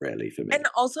basically it, really, for me. And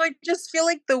also, I just feel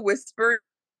like the whispering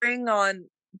on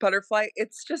Butterfly,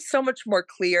 it's just so much more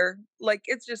clear. Like,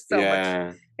 it's just so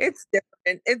much. It's different.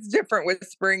 It's different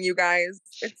whispering, you guys.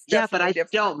 It's but I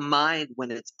don't mind when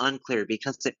it's unclear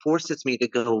because it forces me to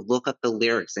go look up the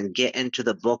lyrics and get into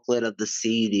the booklet of the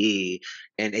CD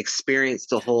and experience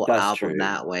the whole album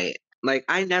that way. Like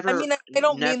I I never, mean, I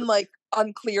don't never. mean like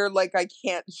unclear, like I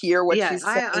can't hear what Yeah, she's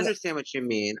I saying. understand what you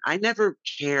mean. I never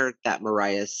cared that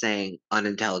Mariah sang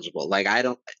unintelligible. Like I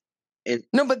don't. It,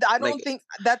 No, but I like don't think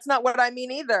that's not what I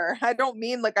mean either. I don't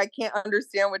mean like I can't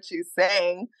understand what she's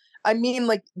saying. I mean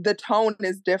like the tone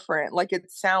is different. Like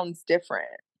it sounds different.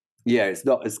 Yeah, it's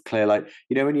not as clear. Like,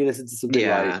 when you listen to something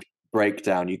yeah. like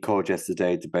Breakdown, You Called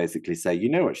Yesterday to basically say, you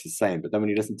know what she's saying. But then when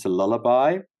you listen to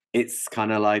Lullaby, it's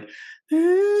kind of like,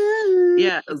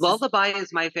 Yeah, it's just Lullaby is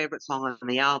my favorite song on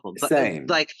the album. But same.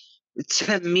 like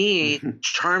to me,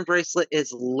 Charm Bracelet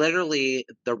is literally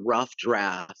the rough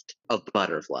draft of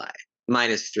Butterfly,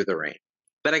 minus Through the Rain.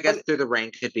 But I guess But Through the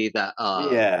Rain could be the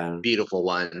yeah, beautiful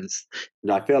ones.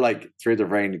 no, I feel like Through the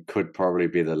Rain could probably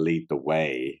be the Lead the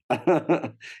Way.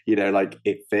 Like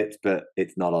it fits, but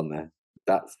it's not on there.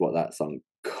 That's what that song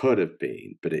could have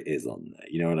been, but it is on there.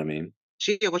 You know what I mean?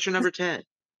 Chia, what's your number 10?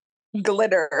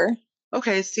 Glitter.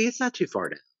 Okay, see, it's not too far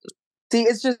down. See,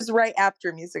 it's just right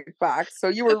after Music Box. So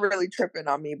you were really tripping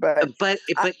on me, but I,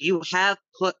 But you have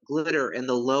put Glitter in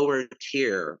the lower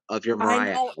tier of your I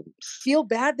Mariah know. albums. Feel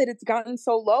bad that it's gotten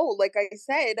so low. Like I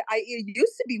said, it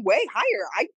used to be way higher.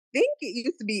 I think it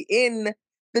used to be in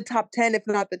the top 10, if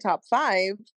not the top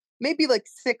 5, maybe like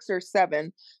 6 or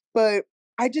 7. But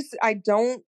I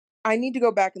don't. I need to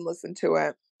go back and listen to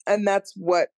it, and that's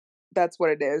what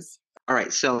it is. All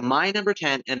right, so my number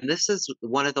 10, and this is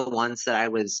one of the ones that I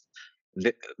was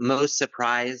most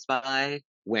surprised by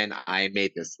when I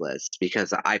made this list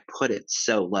because I put it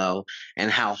so low and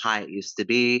how high it used to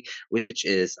be, which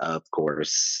is, of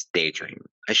course, Daydream.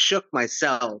 I shook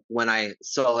myself when I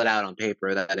saw it out on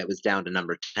paper that it was down to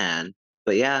number 10.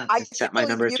 But yeah, I it's at my feel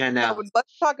number you 10 now. know,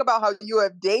 let's talk about how you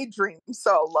have daydream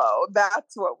so low.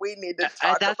 That's what we need to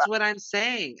talk That's about. what I'm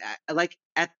saying. Like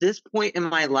at this point in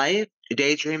my life,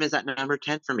 Daydream is at number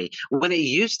 10 for me. When it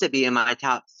used to be in my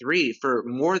top 3 for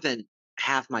more than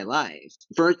half my life,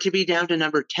 for it to be down to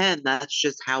number 10, that's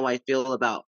just how I feel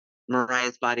about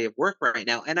Mariah's body of work right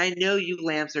now. And I know you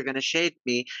lamps are going to shade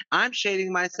me. I'm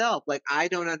shading myself. Like I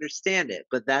don't understand it,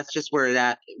 but that's just where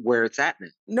it's at now.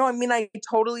 No, I mean I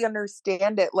totally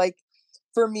understand it. Like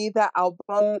for me, that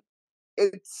album,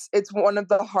 it's one of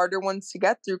the harder ones to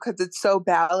get through because it's so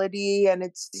ballady and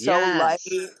it's so light.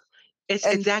 Yes. It's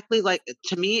And exactly like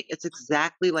to me, it's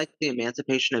exactly like the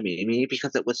Emancipation of Mimi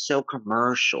because it was so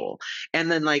commercial. And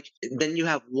then you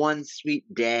have One Sweet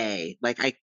Day.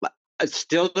 I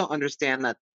still don't understand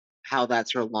that how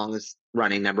that's her longest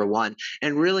running number one.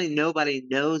 And really nobody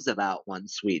knows about One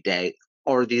Sweet Day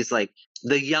or these like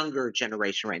the younger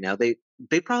generation right now. They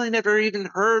probably never even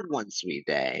heard One Sweet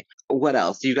Day. What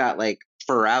else? You got like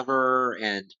Forever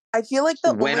and I feel like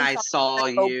the When only I song Saw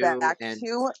I go You back and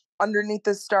to Underneath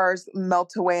the Stars,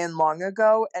 Melt Away and Long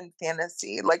Ago, and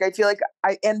Fantasy. Like I feel like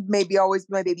and maybe Always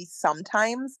My Baby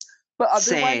sometimes, but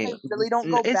otherwise I same. really don't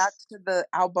go back It's to the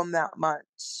album that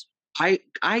much.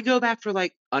 I go back for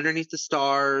like Underneath the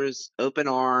Stars, Open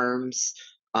Arms,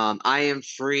 I Am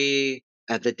Free,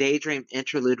 the Daydream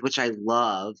interlude, which I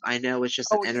love. I know it's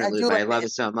just an Oh, I interlude, do but I like love the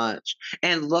it so much.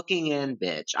 And Looking In,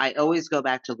 bitch. I always go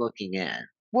back to Looking In.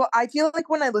 Well, I feel like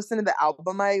when I listen to the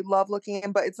album, I love Looking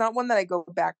In, but it's not one that I go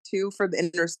back to for the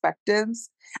introspectives.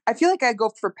 I feel like I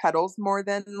go for Petals more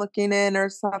than Looking In or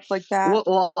stuff like that.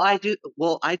 I do.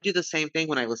 Well, I do the same thing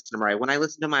when I listen to Mariah. When I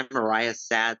listen to my Mariah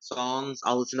sad songs,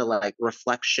 I'll listen to like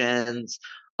Reflections,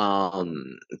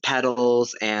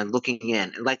 Petals, and Looking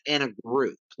In, like in a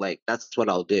group. Like that's what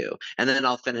I'll do, and then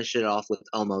I'll finish it off with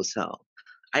Almost Home.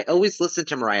 I always listen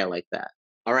to Mariah like that.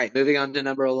 All right, moving on to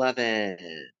number 11.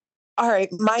 All right,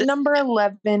 my number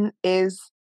 11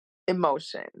 is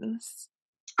Emotions.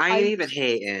 I ain't I even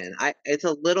hating. It's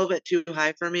a little bit too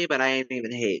high for me, but I ain't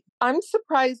even hating. I'm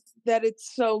surprised that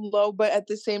it's so low, but at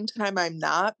the same time I'm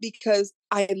not because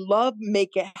I love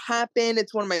Make It Happen.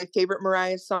 It's one of my favorite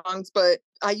Mariah songs, but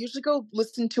I usually go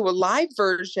listen to a live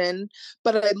version,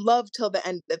 but I love Till the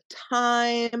End of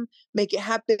Time, Make It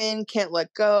Happen, Can't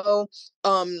Let Go,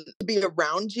 Be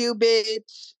Around You,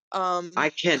 bitch. I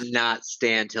cannot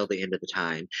stand Till the End of the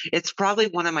Time. It's probably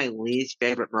one of my least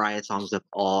favorite Mariah songs of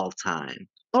all time.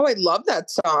 Oh, I love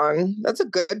that song. That's a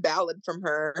good ballad from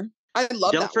her. I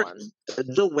love Don't that for one.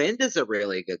 The Wind is a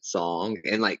really good song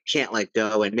and like Can't Let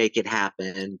Go and Make It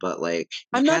Happen, but like you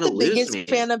I'm not kind of the lose biggest me.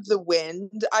 fan of The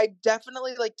Wind. I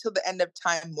definitely like Till the End of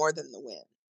Time more than The Wind.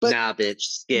 But Nah, bitch,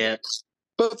 skip.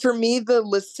 but for me, the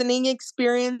listening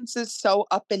experience is so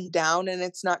up and down and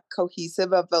it's not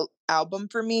cohesive of an album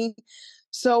for me.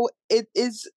 So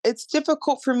it's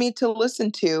difficult for me to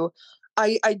listen to.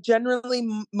 I generally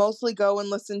mostly go and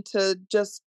listen to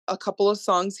just a couple of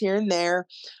songs here and there.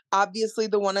 Obviously,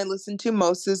 the one I listen to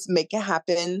most is Make It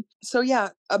Happen. So yeah,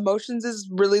 Emotions is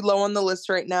really low on the list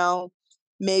right now.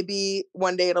 Maybe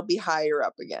one day it'll be higher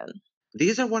up again.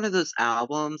 These are one of those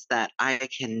albums that I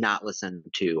cannot listen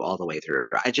to all the way through.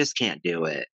 I just can't do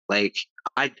it. Like,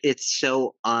 it's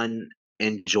so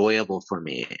unenjoyable for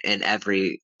me in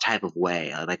every type of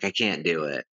way. Like, I can't do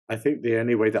it. I think the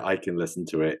only way that I can listen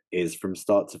to it is from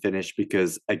start to finish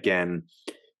because, again,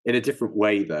 in a different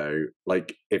way though,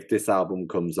 like if this album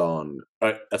comes on,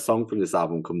 a song from this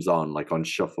album comes on, like on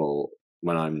shuffle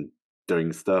when I'm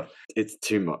doing stuff, it's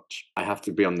too much. I have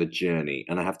to be on the journey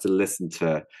and I have to listen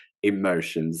to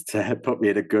Emotions to put me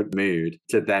in a good mood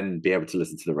to then be able to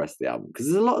listen to the rest of the album. Because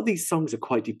there's a lot of these songs are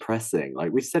quite depressing.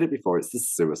 Like we've said it before, it's the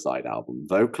suicide album,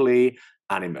 vocally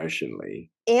and emotionally.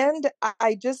 And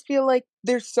I just feel like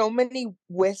there's so many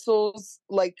whistles,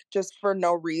 like just for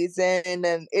no reason.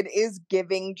 And it is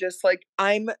giving just like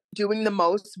I'm doing the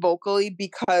most vocally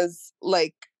because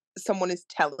like someone is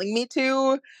telling me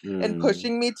to and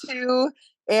pushing me to.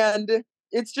 And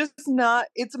it's just not,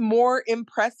 it's more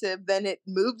impressive than it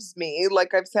moves me.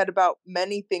 Like I've said about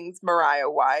many things Mariah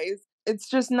wise. It's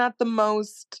just not the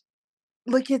most,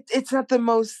 like it's not the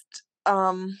most,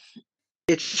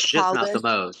 it's just not the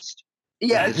most.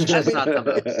 Yeah, it's just not the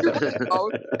most. It's doing the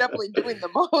most. Definitely doing the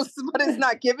most, but it's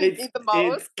not giving me the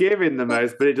most. It's giving the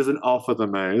most, but it doesn't offer the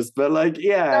most. But like,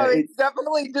 yeah, no, it's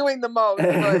definitely doing the most, but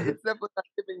it's definitely not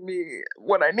giving me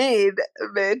what I need,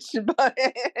 bitch. But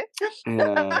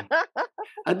yeah.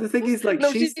 And the thing is, like,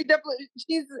 no, she's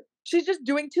just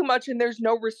doing too much, and there's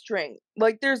no restraint.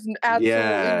 Like, there's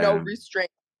absolutely no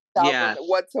restraint. Yeah,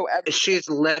 whatsoever. She's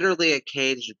literally a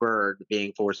caged bird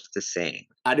being forced to sing.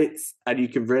 And you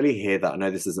can really hear that. I know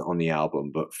this isn't on the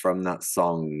album, but from that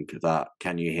song, that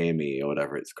 "Can You Hear Me" or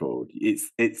whatever it's called,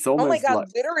 it's almost oh my god, like,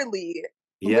 literally,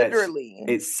 yeah, literally,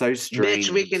 it's so strange.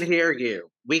 Bitch, we can hear you.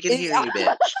 We can hear you,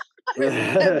 bitch.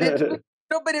 Bitch.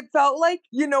 No, but it felt like,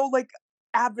 like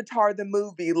Avatar the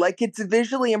movie. Like it's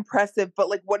visually impressive, but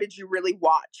like, what did you really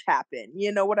watch happen?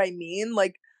 You know what I mean?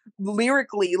 Like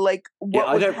lyrically, like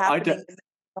what was happening.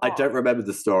 I don't remember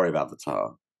the story of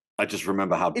Avatar. I just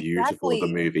remember how beautiful the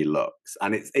movie looks.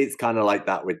 And it's kind of like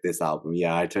that with this album.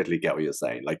 Yeah, I totally get what you're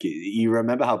saying. Like you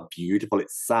remember how beautiful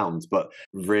it sounds, but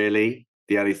really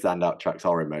the only standout tracks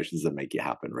are Emotions that make it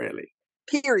happen, really.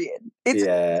 Period. It's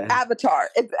Avatar.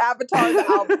 It's Avatar the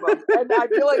album. And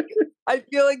I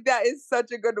feel like that is such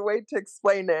a good way to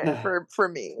explain it for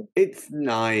me. It's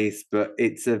nice, but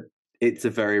it's a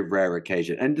very rare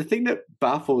occasion. And the thing that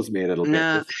baffles me a little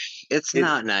bit. It's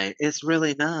not nice. It's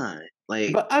really not.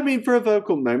 Like, but I mean, for a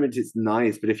vocal moment, it's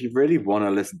nice. But if you really want to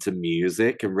listen to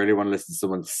music and really want to listen to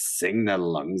someone sing their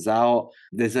lungs out,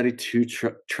 there's only two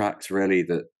tracks really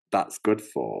that's good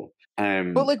for.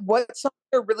 But like, what songs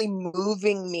are really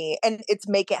moving me? And it's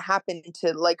Make It Happen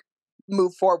to like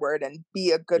move forward and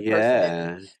be a good person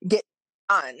and get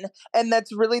on. And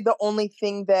that's really the only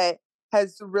thing that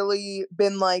has really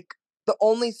been like the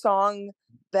only song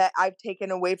that I've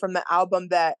taken away from the album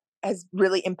that has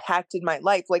really impacted my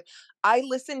life. Like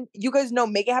you guys know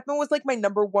Make It Happen was like my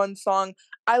number one song.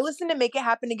 I listened to Make It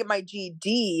Happen to get my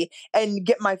GED and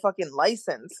get my fucking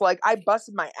license. Like I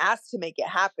busted my ass to make it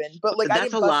happen. But like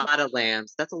that's a lot of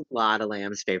Lamb's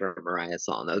favorite Mariah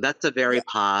song though. That's a very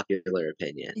popular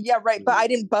opinion. Yeah, right. But I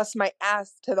didn't bust my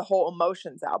ass to the whole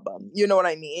Emotions album. You know what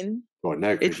I mean? Well,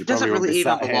 no, it doesn't really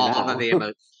even belong on the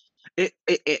Emotions.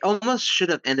 It almost should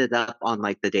have ended up on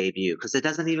like the debut because it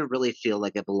doesn't even really feel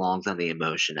like it belongs on the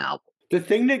Emotion album. The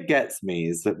thing that gets me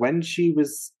is that when she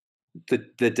was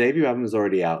the debut album was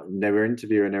already out and they were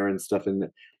interviewing her and stuff, and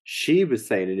she was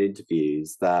saying in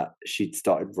interviews that she'd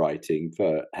started writing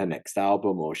for her next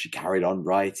album, or she carried on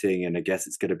writing, and I guess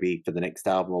it's going to be for the next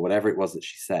album or whatever it was that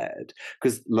she said,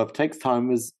 because Love Takes Time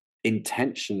was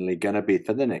intentionally going to be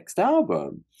for the next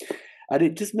album. And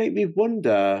it just made me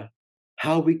wonder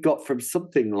how we got from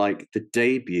something like the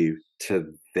debut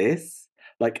to this.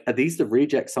 Like, are these the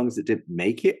reject songs that didn't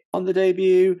make it on the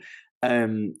debut?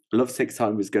 Love Takes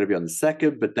Time was going to be on the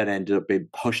second, but then ended up being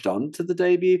pushed on to the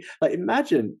debut. Like,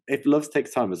 imagine if Love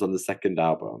Takes Time was on the second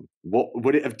album. What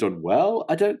would it have done well?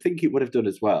 I don't think it would have done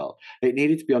as well. It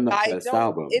needed to be on that first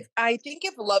album. I think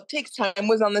if Love Takes Time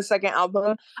was on the second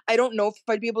album, I don't know if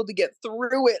I'd be able to get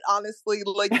through it, honestly.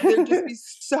 Like, there'd just be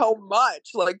so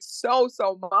much. Like, so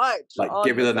much. Like,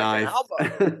 give it a knife.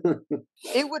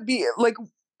 It would be, like,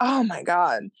 oh my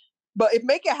God. But if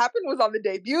Make It Happen was on the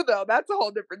debut, though, that's a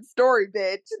whole different story,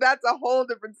 bitch. That's a whole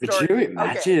different story. Could you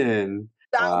imagine?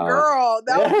 Okay. That girl,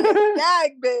 that would be a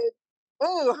gag, bitch.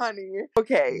 Oh, honey.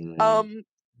 Okay.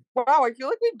 Wow, I feel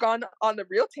like we've gone on a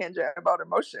real tangent about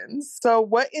emotions. So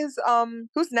what is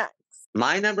who's next?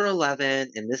 My number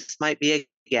 11, and this might be a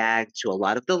gag to a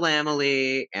lot of the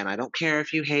Lamely, and I don't care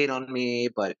if you hate on me,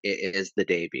 but it is the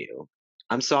debut.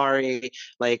 I'm sorry,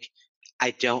 like,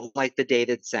 I don't like the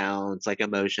dated sounds, like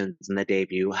emotions in the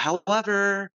debut.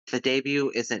 However, the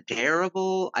debut isn't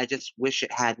terrible. I just wish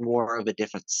it had more of a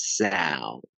different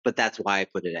sound. But that's why I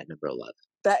put it at number 11.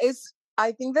 That is,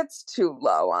 I think that's too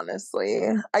low, honestly.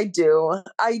 I do.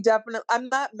 I'm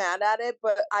not mad at it,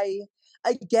 but I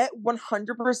get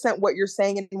 100% what you're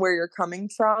saying and where you're coming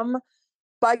from.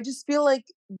 But I just feel like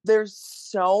there's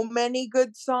so many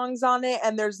good songs on it,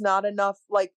 and there's not enough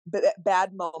like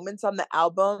bad moments on the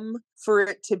album for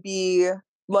it to be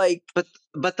like. But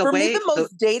the For me, way the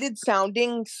most dated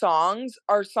sounding songs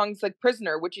are songs like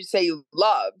 "Prisoner," which you say you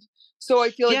love. So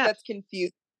I feel like yeah, that's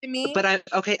confusing to me. but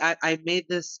I made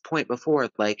this point before.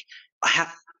 Like,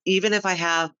 even if I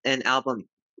have an album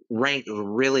ranked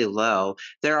really low,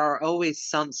 there are always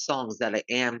some songs that I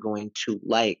am going to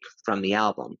like from the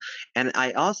album. And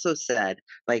I also said,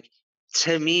 like,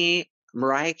 to me,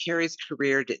 Mariah Carey's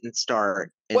career didn't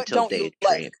start What until don't you like?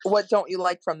 Daydream. What don't you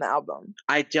like from the album?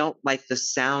 I don't like the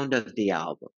sound of the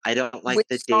album. I don't like Which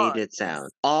the songs? dated sound.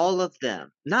 All of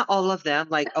them. Not all of them.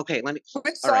 Like, okay, let me.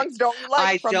 Which All right. songs don't you like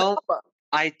I from the don't album?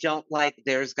 I don't like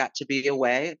There's Got to Be a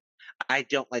Way. I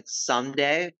don't like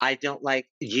Someday. I don't like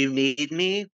You Need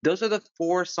Me. Those are the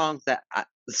four songs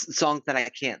songs that I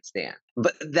can't stand.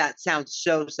 But that sounds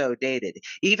so dated.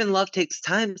 Even Love Takes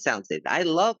Time sounds dated. I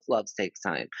love Love Takes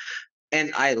Time.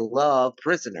 And I love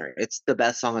Prisoner. It's the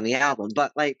best song on the album.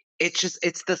 But like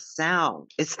it's the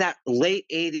sound. It's that late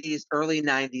 80s, early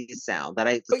 90s sound that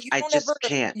But I just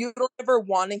can't. you don't ever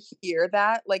want to hear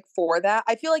that, like for that.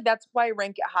 I feel like that's why I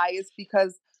rank it highest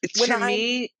because when To I'm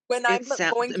me, when it I'm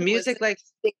sounds going to listen music like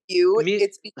to you, mu-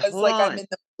 it's because hold like I'm on. in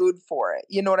the mood for it.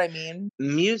 You know what I mean?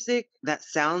 Music that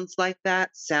sounds like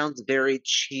that sounds very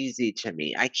cheesy to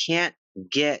me. I can't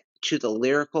get to the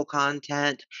lyrical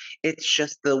content. It's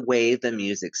just the way the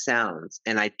music sounds,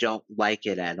 and I don't like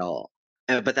it at all.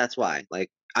 But that's why. Like,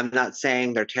 I'm not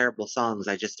saying they're terrible songs.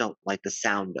 I just don't like the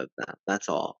sound of them. That's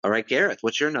all. All right, Gareth,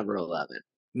 what's your number 11?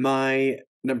 My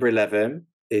number 11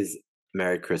 is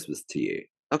Merry Christmas to You.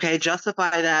 Okay,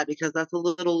 justify that because that's a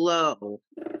little low.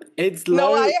 It's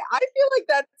No, low. I feel like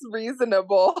that's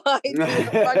reasonable. I do.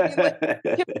 I mean, like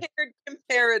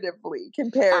comparatively.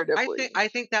 I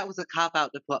think that was a cop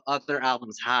out to put other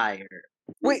albums higher.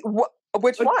 Wait,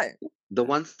 which one? The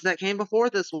ones that came before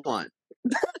this one.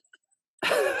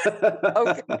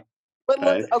 Okay. But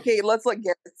let's let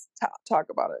Gareth talk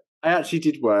about it. I actually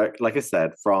did work, like I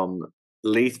said, from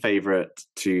least favorite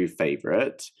to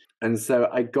favorite. And so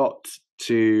I got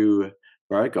to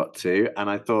where I got to, and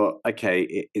I thought,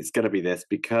 okay, it's going to be this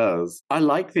because I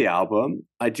like the album.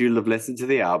 I do love listening to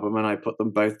the album, and I put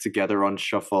them both together on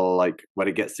shuffle, like when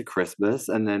it gets to Christmas.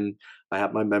 And then I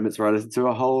have my moments where I listen to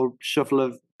a whole shuffle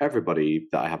of everybody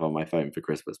that I have on my phone for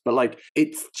Christmas. But like,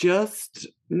 it's just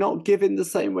not given the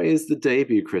same way as the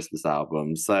debut Christmas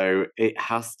album. So it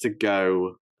has to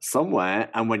go somewhere.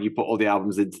 And when you put all the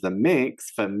albums into the mix,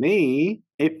 for me,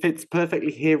 it fits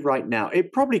perfectly here right now.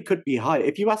 It probably could be higher.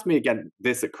 If you ask me again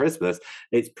this at Christmas,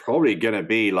 it's probably going to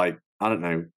be like, I don't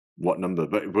know what number,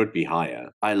 but it would be higher.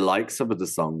 I like some of the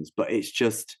songs, but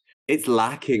it's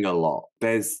lacking a lot.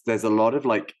 There's a lot of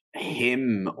like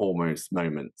hymn almost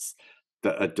moments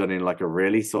that are done in like a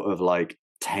really sort of like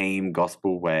tame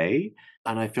gospel way.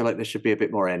 And I feel like there should be a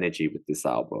bit more energy with this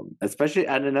album, especially,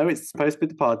 and I know it's supposed to be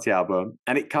the party album,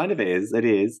 and it kind of is,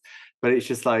 but it's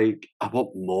just like, I want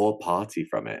more party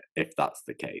from it, if that's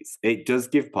the case. It does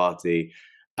give party,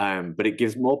 but it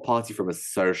gives more party from a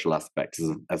social aspect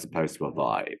as opposed to a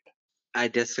vibe. I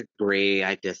disagree.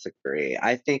 I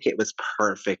think it was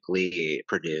perfectly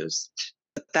produced.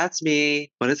 But that's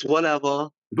me, but it's whatever.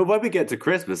 But when we get to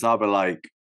Christmas, I'll be like,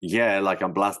 yeah, like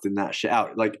I'm blasting that shit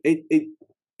out. Like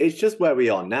it's just where we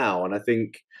are now. And I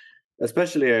think,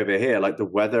 especially over here, like the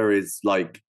weather is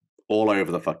like all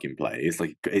over the fucking place.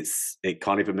 Like it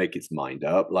can't even make its mind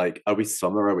up. Like, are we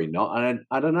summer? Are we not? And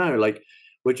I don't know. Like,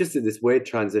 we're just in this weird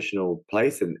transitional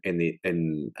place in the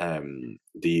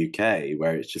UK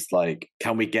where it's just like,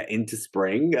 can we get into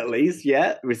spring at least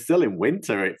yet? We're still in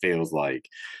winter, it feels like.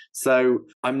 So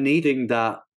I'm needing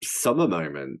that summer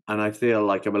moment, and I feel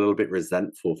like I'm a little bit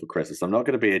resentful for Christmas. I'm not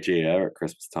going to be a Gia at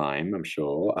Christmas time, I'm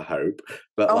sure, I hope.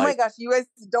 But oh like, my gosh, you guys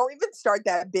don't even start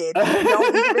that, bitch.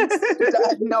 Don't even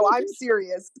start. No, I'm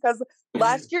serious. Because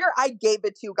last year I gave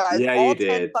it to you guys. Yeah, all you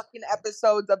 10 did. fucking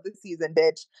episodes of the season,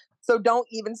 bitch. So don't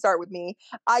even start with me.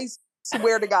 I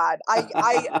Swear to God.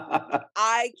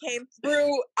 I came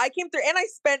through and I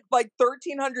spent like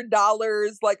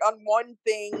 $1,300 like on one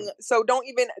thing. So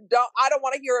I don't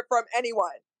want to hear it from anyone.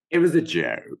 It was a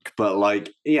joke, but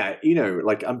like, yeah,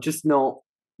 like I'm just not.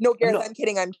 No, I'm Gareth, not. I'm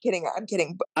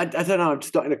kidding. I don't know. I'm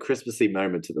just not in a Christmassy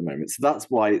moment at the moment, so that's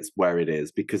why it's where it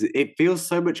is, because it feels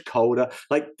so much colder.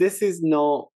 Like, this is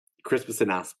not Christmas in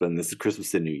Aspen. This is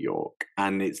Christmas in New York,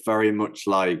 and it's very much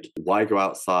like, why go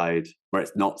outside where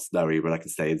it's not snowy when I can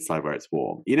stay inside where it's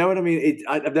warm? You know what I mean?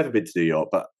 I've never been to New York,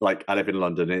 but like, I live in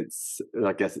London.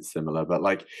 I guess it's similar, but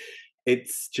like,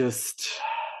 it's just.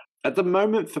 At the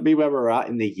moment, for me, where we're at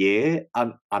in the year,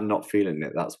 I'm not feeling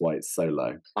it. That's why it's so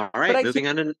low. All But right, I moving think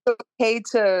on to it's okay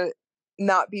to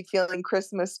not be feeling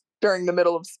Christmas during the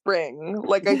middle of spring.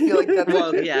 Like, I feel like that's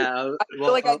well, yeah, I feel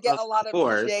well, like I get a lot of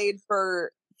course. shade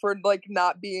for like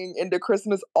not being into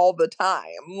Christmas all the time.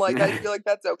 Like, I feel like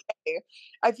that's okay.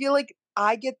 I feel like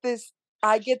I get this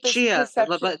Chia,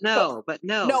 perception. but no,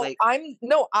 No, like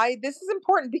this is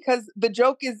important because the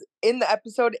joke is in the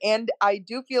episode and I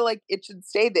do feel like it should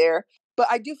stay there. But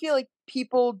I do feel like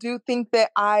people do think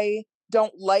that I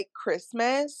don't like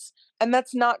Christmas, and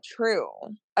that's not true.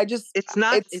 it's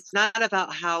not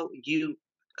about how you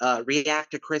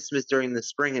react to Christmas during the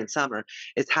spring and summer.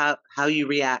 It's how you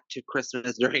react to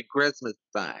Christmas during Christmas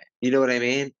time. You know what I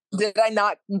mean? Did I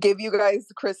not give you guys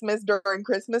Christmas during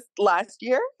Christmas last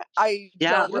year? I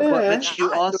Yeah, don't remember Yeah. but you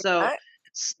not doing that.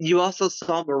 also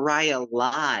saw Mariah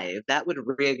live. That would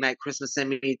reignite Christmas in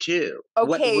me too.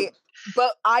 Okay,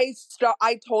 but I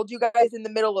told you guys in the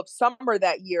middle of summer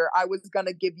that year I was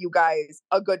gonna give you guys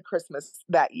a good Christmas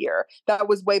that year. That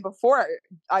was way before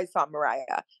I saw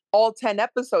Mariah. All 10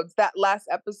 episodes. That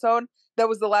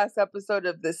was the last episode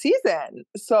of the season.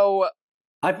 So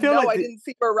I feel no, like I didn't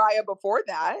see Mariah before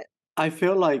that. I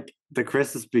feel like the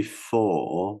Christmas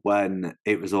before, when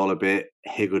it was all a bit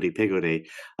higgledy-piggledy,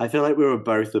 I feel like we were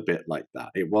both a bit like that.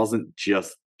 It wasn't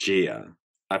just Gia.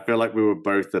 I feel like we were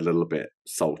both a little bit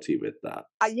salty with that.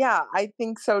 Yeah, I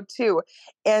think so too.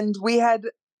 And we had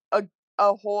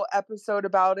a whole episode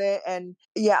about it. And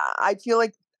yeah, I feel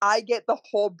like I get the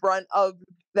whole brunt of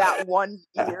that one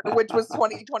year, which was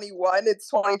 2021. It's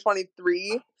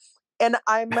 2023. And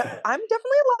I'm definitely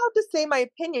allowed to say my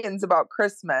opinions about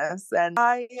Christmas. And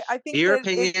I think your that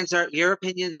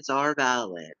opinions are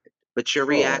valid, but your Oh.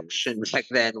 reaction back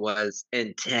then was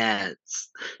intense.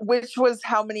 which was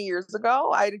how many years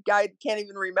ago? I can't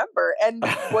even remember. And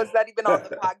was that even on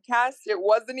the podcast? It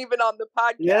wasn't even on the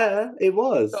podcast. Yeah, it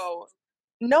was. So,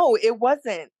 no, it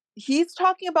wasn't. He's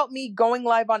talking about me going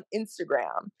live on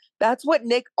Instagram. That's what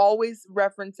Nick always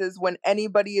references when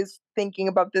anybody is thinking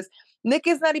about this. Nick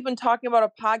is not even talking about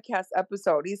a podcast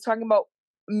episode. He's talking about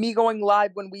me going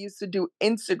live when we used to do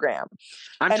Instagram.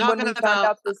 I'm And talking when we about found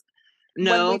out this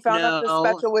when we found out the no.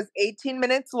 special was 18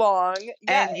 minutes long.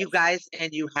 And you Yes. guys,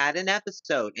 and you had an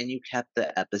episode, and you kept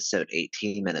the episode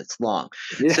 18 minutes long.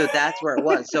 Yeah. So that's where it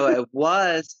was. So it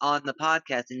was on the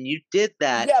podcast, and you did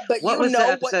that. Yeah, but What you was the know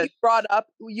what episode? you brought up.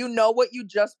 You know what you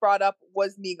just brought up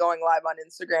was me going live on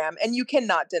Instagram, and you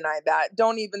cannot deny that.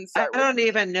 Don't even I start with don't me.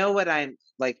 even know what I'm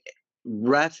like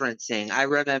referencing. I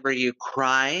remember you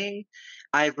crying.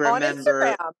 I On remember.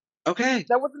 Instagram. Okay.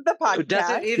 That wasn't the Does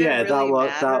it podcast. even Yeah, really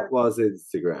matter? that was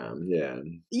Instagram. Yeah.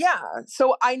 Yeah.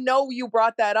 So I know you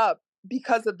brought that up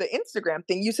because of the Instagram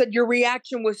thing. You said your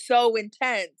reaction was so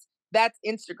intense. That's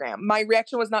Instagram. My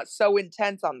reaction was not so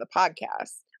intense on the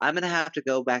podcast. I'm gonna have to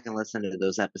go back and listen to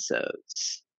those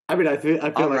episodes. I mean, I feel All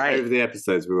like right. over the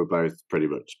episodes we were both pretty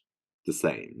much the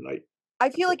same. Like, I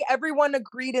feel like everyone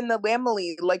agreed in the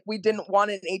family, like we didn't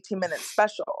want an 18-minute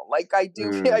special. Like I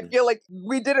feel like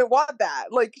we didn't want that.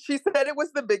 Like she said it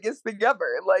was the biggest thing ever.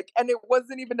 Like, and it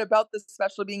wasn't even about the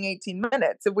special being 18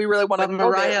 minutes. If we really want to But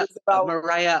go there, it was about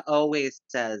Mariah always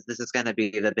says this is gonna be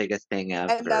the biggest thing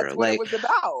ever. and that's what it was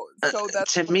about. So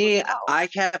that's to what it me, was about. I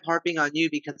kept harping on you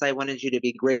because I wanted you to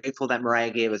be grateful that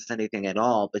Mariah gave us anything at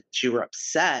all, but you were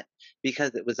upset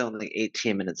because it was only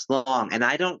 18 minutes long. And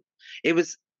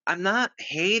I'm not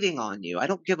hating on you. I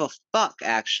don't give a fuck,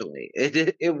 actually.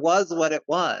 It was what it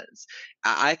was.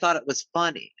 I thought it was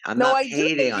funny. I'm No, not I do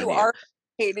hating think on you you. are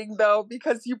hating though,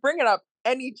 because you bring it up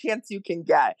any chance you can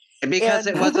get. Because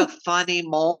And it was a funny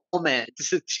moment,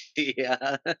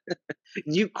 Gia.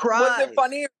 You cried. was it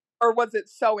funny or was it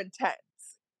so intense?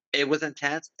 It was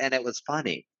intense and it was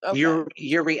funny. Okay.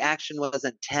 Your reaction was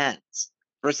intense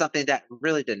for something that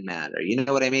really didn't matter. You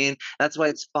know what I mean? That's why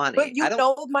it's funny. But you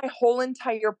know, my whole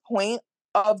entire point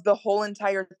of the whole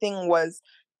entire thing was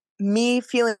me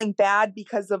feeling bad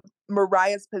because of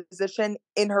Mariah's position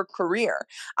in her career.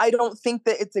 I don't think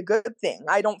that it's a good thing.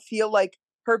 I don't feel like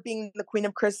her being the Queen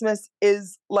of Christmas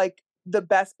is like the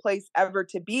best place ever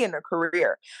to be in a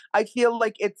career. I feel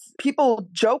like it's people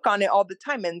joke on it all the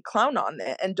time and clown on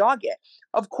it and dog it.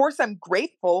 Of course, I'm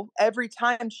grateful every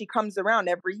time she comes around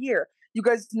every year. You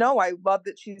guys know I love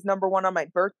that she's number one on my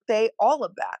birthday, all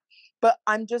of that. But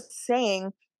I'm just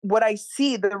saying what I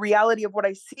see, the reality of what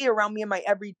I see around me in my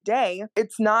everyday,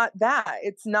 it's not that.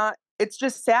 It's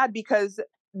just sad because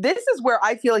this is where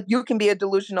I feel like you can be a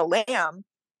delusional lamb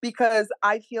because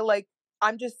I feel like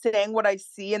I'm just saying what I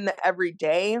see in the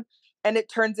everyday and it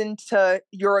turns into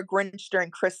you're a Grinch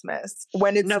during Christmas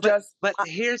when it's No, but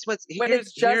here's what's when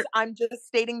it's just I'm just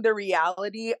stating the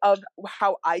reality of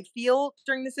how I feel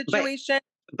during the but situation.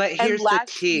 but And here's the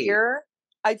last tea. year,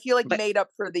 I feel like But made up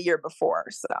for the year before.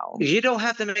 So you don't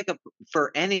have to make up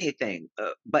for anything.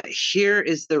 But here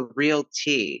is the real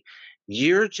tea.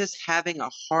 You're just having a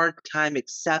hard time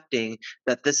accepting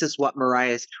that this is what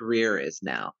Mariah's career is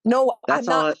now. no, I'm That's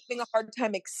not all. having a hard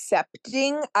time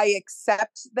accepting. I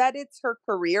accept that it's her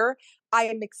career. I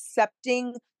am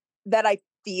accepting that I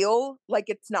feel like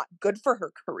it's not good for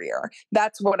her career.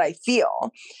 That's what I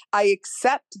feel. I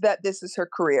accept that this is her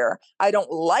career. I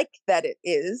don't like that it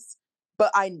is,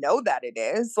 but I know that it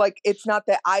is. Like, it's not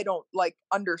that I don't like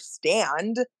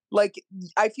understand. Like,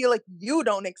 I feel like you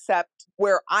don't accept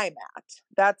where I'm at.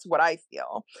 That's what I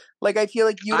feel. Like, I feel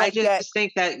like you I don't get. just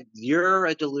think that you're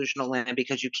a delusional lamb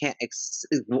because you can't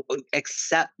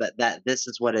accept that this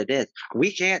is what it is.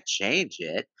 We can't change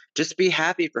it. Just be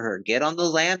happy for her. Get on the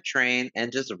lamb train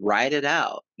and just ride it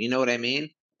out. You know what I mean?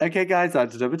 Okay, guys, on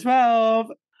to number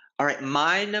 12. All right,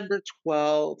 my number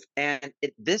 12, and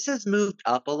this has moved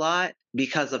up a lot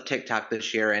because of TikTok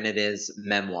this year, and it is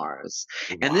Memoirs.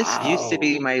 And Wow. this used to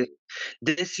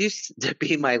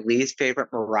be my least favorite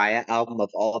Mariah album of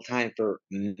all time for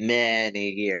many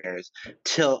years,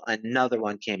 till another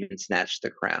one came and snatched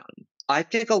the crown. I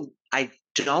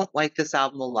don't like this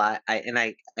album a lot. I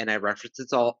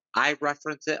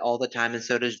reference it all the time, and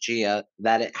so does Gia,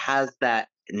 that it has that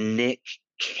Nick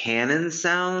Cannon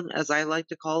sound, as I like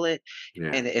to call it, Yeah.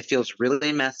 and it feels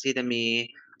really messy to me.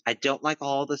 I don't like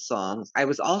all the songs. I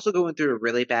was also going through a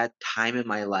really bad time in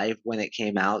my life when it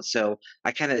came out, so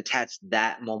I kind of attached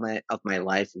that moment of my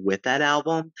life with that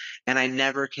album, and I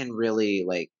never can really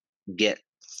like get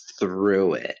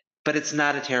through it. But it's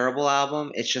not a terrible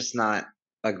album. It's just not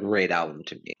a great album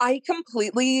to me. I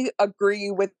completely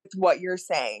agree with what you're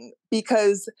saying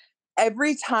because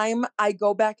every time I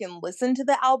go back and listen to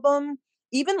the album,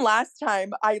 even last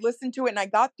time I listened to it and I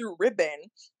got through Ribbon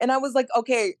and I was like,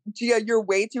 okay, Gia, you're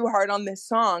way too hard on this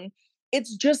song.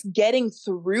 It's just getting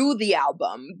through the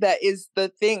album that is the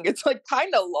thing. It's like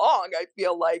kind of long, I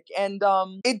feel like. And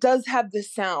it does have the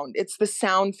sound. It's the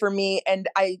sound for me. And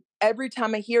every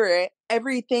time I hear it,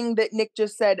 everything that Nick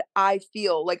just said, I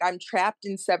feel like I'm trapped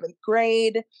in 7th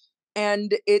grade.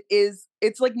 And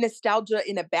it's like nostalgia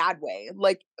in a bad way.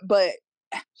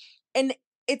 And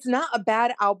it's not a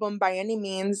bad album by any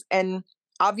means. And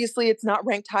obviously it's not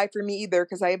ranked high for me either,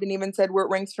 because I haven't even said where it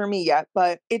ranks for me yet,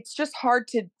 but it's just hard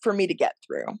for me to get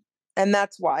through. And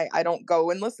that's why I don't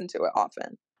go and listen to it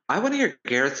often. I want to hear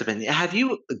Garrett's opinion.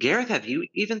 Gareth, have you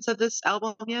even said this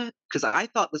album yet? Because I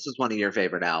thought this was one of your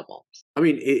favorite albums. I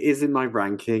mean, it is in my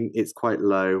ranking. It's quite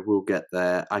low. We'll get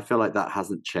there. I feel like that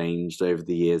hasn't changed over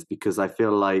the years because I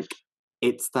feel like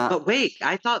it's that. But wait,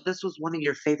 I thought this was one of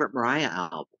your favorite Mariah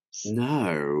albums.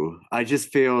 No, I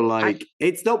just feel like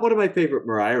it's not one of my favorite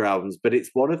Mariah albums, but it's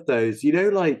one of those,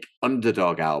 like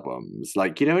underdog albums.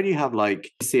 Like, when you have you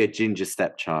see a ginger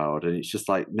stepchild and it's just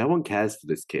like, no one cares for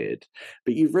this kid,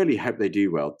 but you really hope they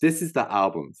do well. This is that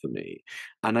album for me.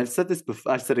 And I've said this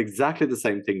before, I've said exactly the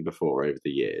same thing before over the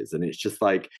years. And it's just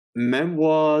like,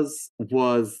 Memoirs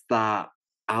was that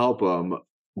album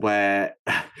where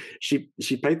she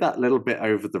played that little bit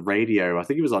over the radio. I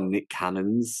think it was on Nick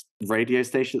Cannon's radio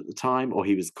station at the time, or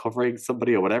he was covering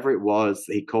somebody or whatever it was.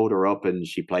 He called her up and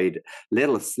she played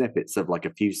little snippets of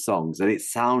a few songs, and it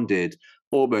sounded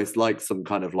almost like some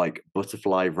kind of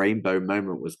butterfly rainbow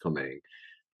moment was coming.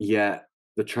 Yet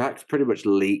the tracks pretty much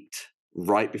leaked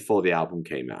right before the album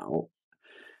came out.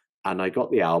 And I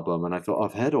got the album and I thought,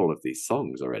 I've heard all of these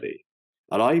songs already.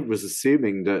 And I was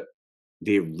assuming that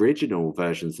the original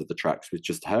versions of the tracks with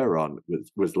just her on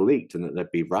was leaked and that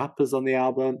there'd be rappers on the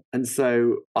album. And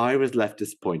so I was left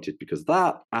disappointed because of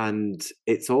that. And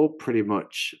it's all pretty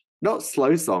much not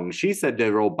slow songs. She said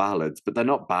they're all ballads, but they're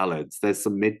not ballads. There's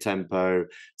some mid-tempo,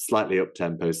 slightly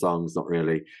up-tempo songs, not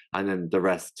really. And then the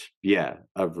rest,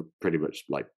 are pretty much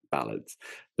ballads.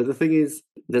 But the thing is,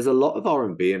 there's a lot of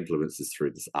R&B influences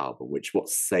through this album, which what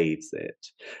saves it.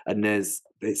 And it's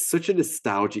such a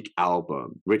nostalgic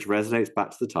album, which resonates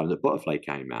back to the time that Butterfly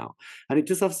came out. And it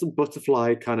does have some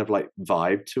Butterfly kind of like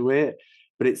vibe to it,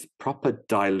 but it's proper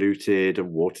diluted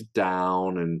and watered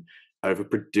down and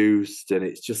overproduced, and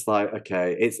it's just like,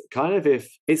 okay, it's kind of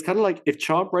like if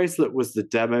Charm Bracelet was the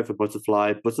demo for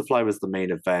Butterfly, Butterfly was the main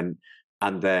event,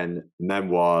 and then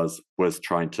Memoirs was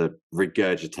trying to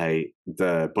regurgitate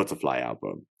the Butterfly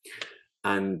album.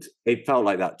 And it felt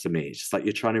like that to me. It's just like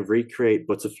you're trying to recreate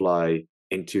Butterfly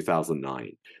in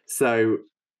 2009. So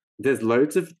there's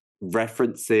loads of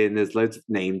referencing, there's loads of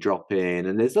name dropping,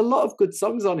 and there's a lot of good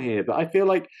songs on here. But I feel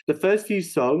like the first few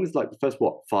songs, like the first,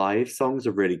 5 songs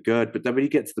are really good. But then when you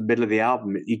get to the middle of the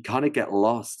album, you kind of get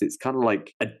lost. It's kind of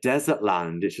like a desert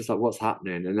land. It's just like, what's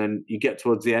happening? And then you get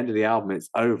towards the end of the album,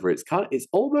 it's over. It's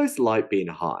almost like being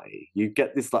high. You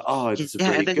get this like, oh, this is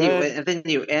really good. And then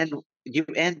you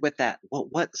end with that.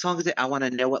 What song is it? I Want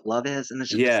to Know What Love Is, and it's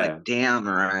just like, damn,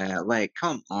 Mariah, like,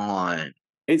 come on.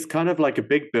 It's kind of like a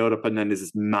big build up, and then there's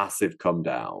this massive come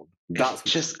down. That's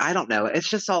just, I don't know. It's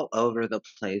just all over the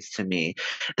place to me.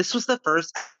 This was the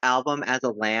first album as a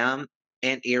Lamb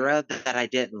and era that I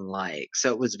didn't like.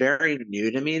 So it was very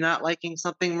new to me not liking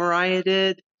something Mariah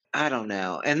did. I don't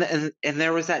know. And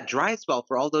there was that dry spell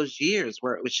for all those years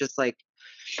where it was just like,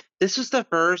 this was the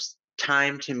first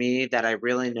time to me that I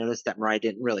really noticed that Mariah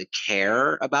didn't really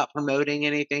care about promoting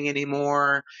anything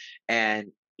anymore. And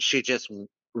she just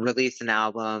released an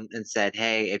album and said,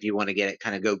 hey, if you want to get it,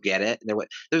 kind of go get it. And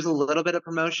there's a little bit of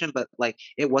promotion, but like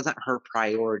it wasn't her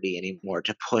priority anymore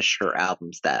to push her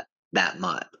albums that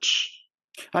much.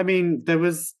 I mean,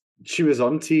 she was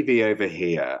on TV over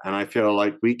here, and I feel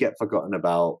like we get forgotten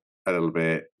about a little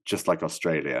bit, just like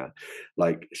Australia.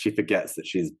 Like she forgets that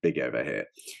she's big over here.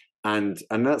 And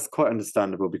that's quite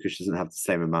understandable because she doesn't have the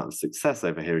same amount of success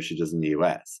over here as she does in the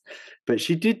US. But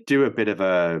she did do a bit of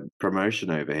a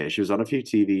promotion over here. She was on a few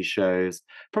TV shows,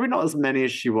 probably not as many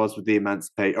as she was with the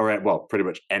Emancipate, or well, pretty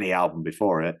much any album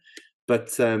before it.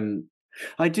 But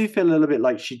I do feel a little bit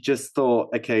like she just thought,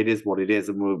 okay, it is what it is,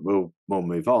 and we'll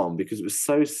move on, because it was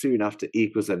so soon after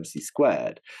equals MC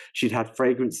squared. She'd had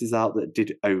fragrances out that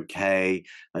did okay,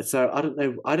 and so I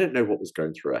don't know what was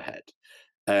going through her head.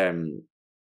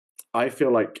 I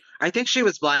feel like I think she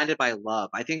was blinded by love.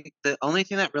 I think the only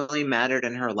thing that really mattered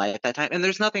in her life at that time, and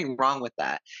there's nothing wrong with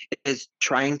that, is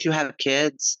trying to have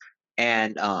kids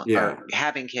and or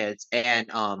having kids and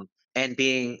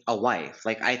being a wife.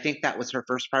 Like I think that was her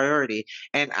first priority.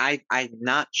 And I'm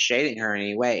not shading her in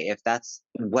any way. If that's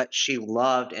what she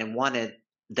loved and wanted,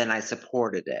 then I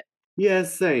supported it. Yeah,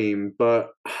 same.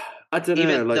 But I don't know.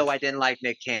 Even though I didn't like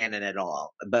Nick Cannon at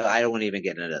all, but I don't even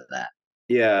get into that.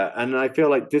 Yeah, and I feel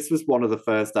like this was one of the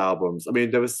first albums. I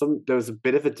mean, there was a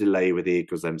bit of a delay with E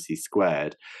equals MC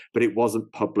squared, but it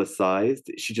wasn't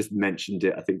publicized. She just mentioned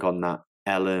it, I think, on that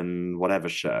Ellen whatever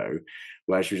show,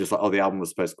 where she was just like, oh, the album was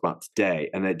supposed to come out today,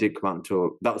 and it did come out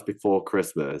until, that was before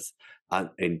Christmas,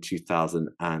 in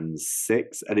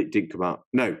 2006, and it did come out,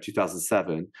 no,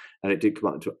 2007, and it did come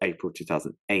out until April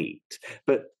 2008.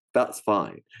 But that's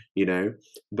fine, you know?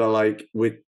 But like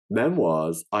with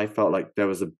Memoirs, I felt like it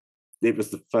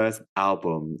was the first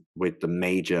album with the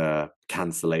major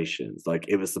cancellations. Like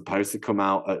it was supposed to come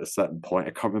out at a certain point.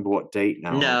 I can't remember what date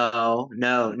now.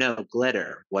 No.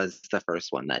 Glitter was the first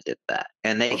one that did that.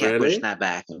 And they kept pushing that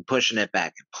back and pushing it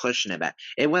back and pushing it back.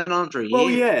 It went on for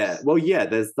years. Well, yeah,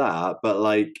 there's that. But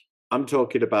like, I'm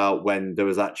talking about when there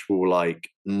was actual like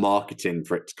marketing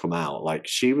for it to come out. Like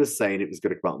she was saying it was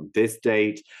going to come out on this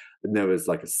date. And there was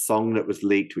like a song that was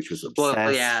leaked, which was Obsessed.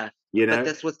 Well, yeah. You know? But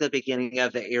this was the beginning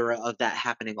of the era of that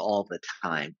happening all the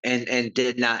time, and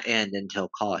did not end until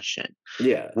Caution.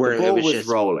 Yeah, where it was just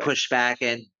rolling. Pushback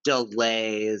and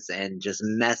delays and just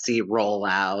messy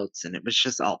rollouts, and it was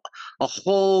just a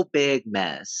whole big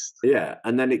mess. Yeah,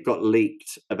 and then it got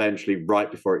leaked eventually right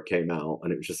before it came out,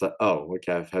 and it was just like, oh,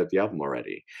 okay, I've heard the album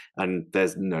already, and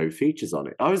there's no features on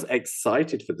it. I was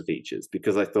excited for the features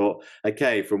because I thought,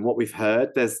 okay, from what we've heard,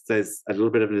 there's a little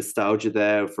bit of nostalgia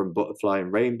there from Butterfly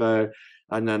and Rainbow.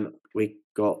 And then we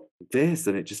got this,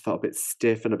 and it just felt a bit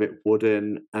stiff and a bit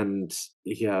wooden. And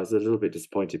yeah, I was a little bit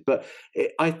disappointed. But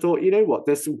I thought, you know what?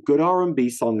 There's some good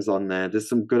R&B songs on there. There's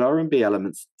some good R&B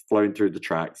elements flowing through the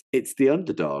tracks. It's the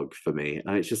underdog for me,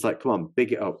 and it's just like, come on,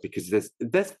 big it up, because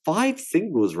there's 5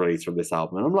 singles released from this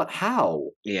album, and I'm like, how?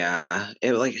 Yeah,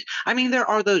 there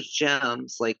are those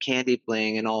gems like Candy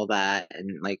Bling and all that, and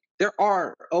like there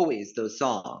are always those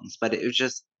songs, but it was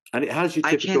just. And it has your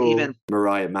I can't typical even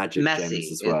Mariah magic gems messy.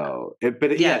 as well.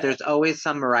 But Yeah, yeah, there's always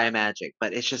some Mariah magic,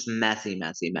 but it's just messy,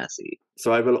 messy, messy.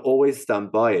 so I will always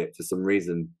stand by it for some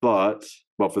reason, but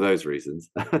well, for those reasons.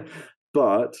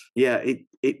 But yeah,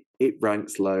 it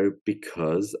ranks low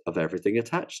because of everything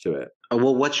attached to it. Oh,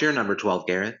 well, what's your number 12,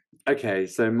 Garrett? Okay,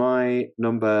 so my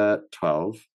number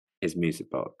 12 is Music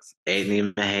Box. Ain't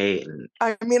even hating.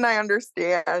 I mean, I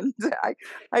understand.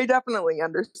 I definitely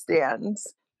understand.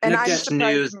 And I'm Again,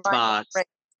 Snooze box.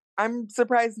 I'm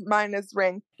surprised mine is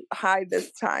ranked high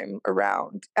this time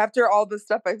around after all the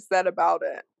stuff I've said about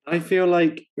it. I feel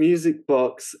like Music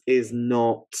Box is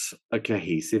not a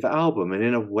cohesive album, and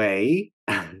in a way,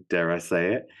 dare I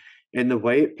say it, in the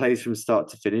way it plays from start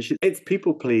to finish, it's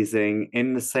people pleasing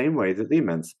in the same way that the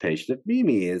Emancipation of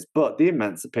Mimi is. But the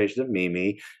Emancipation of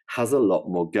Mimi has a lot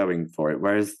more going for it.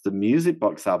 Whereas the Music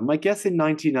Box album, I guess in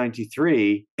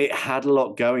 1993, it had a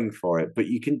lot going for it, but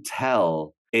you can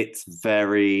tell it's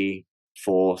very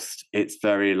forced. It's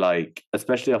very like,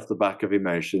 especially off the back of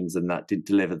Emotions, and that didn't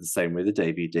deliver the same way the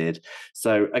debut did.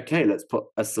 So, okay, let's put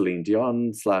a Celine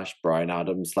Dion / Bryan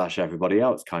Adams / everybody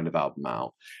else kind of album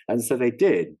out. And so they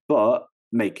did, but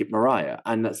make it Mariah.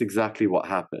 And that's exactly what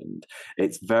happened.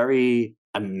 It's very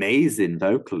amazing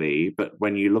vocally, but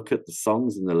when you look at the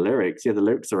songs and the lyrics, yeah, the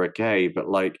lyrics are okay, but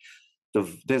like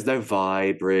there's no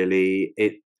vibe really.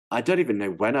 I don't even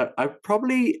know when I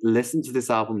probably listened to this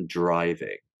album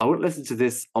driving. I wouldn't listen to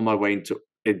this on my way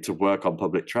into work on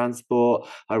public transport.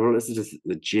 I wouldn't listen to this at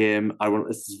the gym. I wouldn't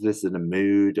listen to this in a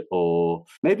mood, or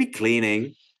maybe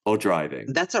cleaning or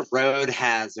driving. That's a road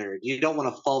hazard. You don't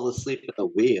want to fall asleep at the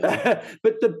wheel.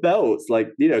 But the belts, like,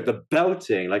 the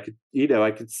belting, like,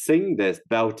 I could sing this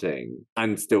belting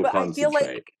and still But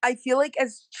concentrate. I feel like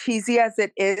as cheesy as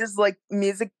it is, like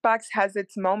Music Box has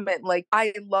its moment. Like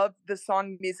I love the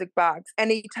song Music Box.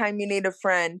 Anytime You Need a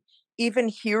Friend, even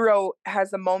Hero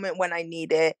has a moment when I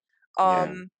need it.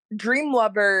 Yeah. Dream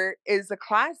Lover is a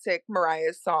classic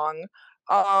Mariah song.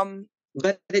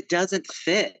 But it doesn't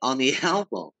fit on the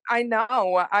album. I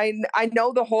know. I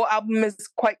know the whole album is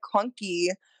quite clunky.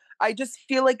 I just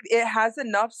feel like it has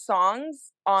enough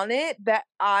songs on it that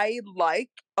I like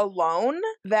alone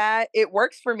that it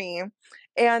works for me.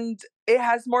 And it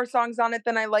has more songs on it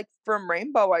than I like from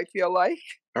Rainbow, I feel like.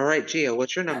 All right, Gia,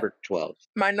 what's your number 12?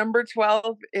 My number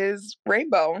 12 is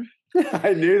Rainbow.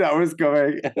 I knew that was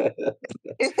coming.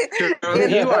 Girl,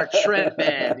 you are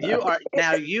tripping.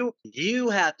 You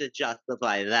have to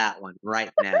justify that one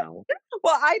right now.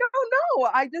 Well, I don't know.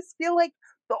 I just feel like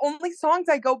the only songs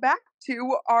I go back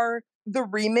to are the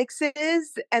remixes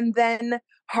and then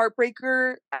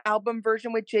Heartbreaker album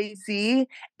version with Jay-Z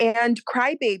and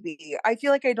Crybaby. I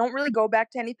feel like I don't really go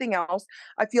back to anything else.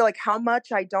 I feel like How Much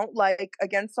I don't like,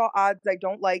 Against All Odds I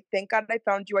don't like, Thank God I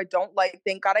Found You I don't like,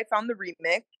 Thank God I Found the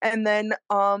Remix. And then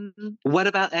what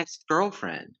about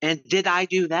Ex-Girlfriend? And Did I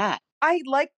Do That? I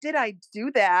like Did I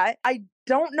Do That? I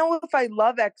don't know if I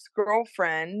love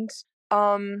Ex-Girlfriend.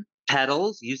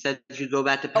 Petals? You said you go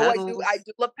back to Petals? I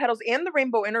do love Petals and the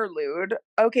Rainbow Interlude.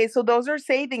 Okay, so those are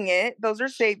saving it.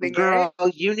 Girl,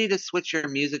 you need to switch your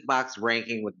Music Box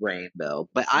ranking with Rainbow.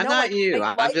 But I'm not you.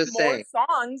 I'm just saying.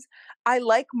 Songs. I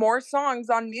like more songs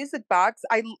on Music Box.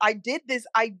 I did this.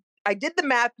 I did the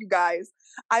math, you guys.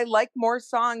 I like more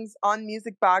songs on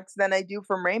Music Box than I do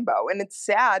from Rainbow, and it's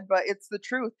sad, but it's the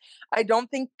truth. I don't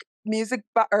think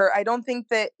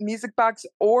that Music Box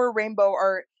or Rainbow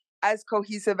are as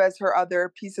cohesive as her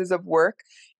other pieces of work.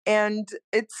 And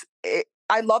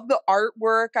I love the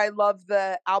artwork. I love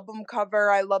the album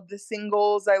cover. I love the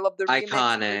singles. I love the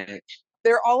iconic. Remixes.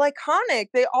 They're all iconic.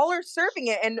 They all are serving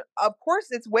it. And of course,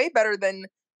 it's way better than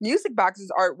Music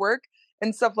Box's artwork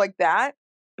and stuff like that.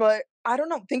 But I don't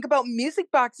know. Think about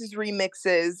Music Box's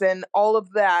remixes and all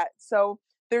of that. So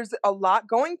there's a lot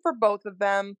going for both of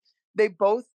them. They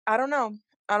both, I don't know,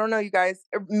 you guys.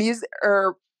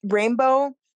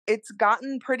 Rainbow, it's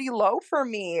gotten pretty low for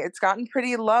me. It's gotten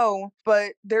pretty low,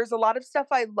 but there's a lot of stuff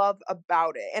I love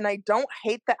about it. And I don't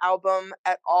hate the album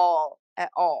at all.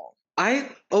 I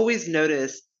always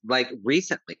noticed, like,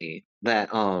 recently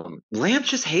that Lambs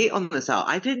just hate on this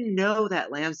album. I didn't know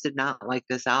that Lambs did not like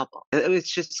this album. It was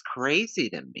just crazy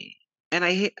to me. And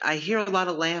I hear a lot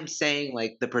of Lambs saying,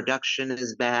 like, the production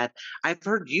is bad. I've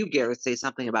heard you, Garrett, say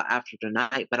something about After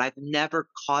Tonight, but I've never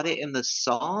caught it in the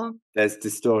song. There's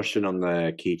distortion on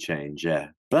the key change, yeah.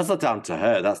 But that's not down to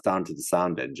her. That's down to the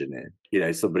sound engineer.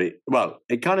 Well,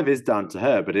 it kind of is down to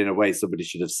her, but in a way, somebody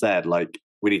should have said, like,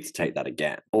 we need to take that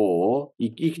again. Or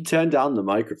you can turn down the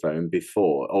microphone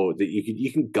before, or that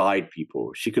you can guide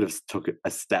people. She could have took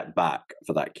a step back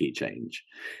for that key change.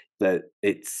 That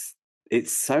it's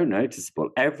it's so noticeable.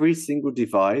 Every single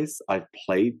device I've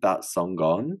played that song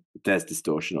on, there's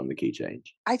distortion on the key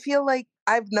change. I feel like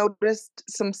I've noticed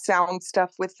some sound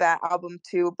stuff with that album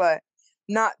too, but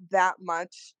not that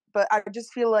much. But I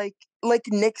just feel like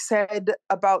Nick said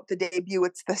about the debut,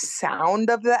 it's the sound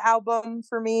of the album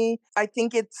for me. I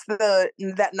think it's that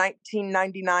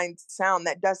 1999 sound,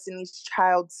 that Destiny's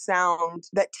Child sound,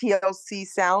 that TLC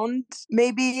sound,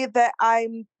 maybe, that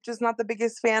I'm just not the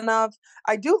biggest fan of.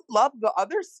 I do love the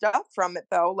other stuff from it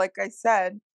though, like I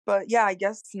said. But yeah, I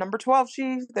guess number 12,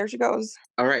 there she goes.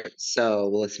 All right, so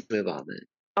let's move on then.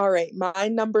 All right, my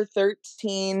number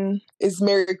 13 is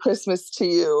Merry Christmas to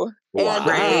You. And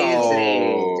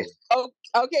Crazy. oh,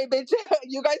 okay, bitch,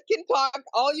 you guys can talk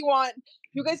all you want.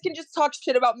 You guys can just talk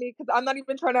shit about me because I'm not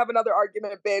even trying to have another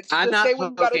argument, bitch. I'm just not say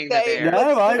what you gotta poking the say. bear.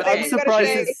 No, I'm say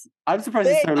surprised. I'm surprised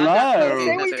it's so I'm not low. poking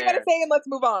Say what you gotta say and let's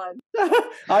move on.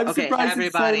 I'm Okay, surprised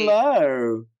everybody. it's so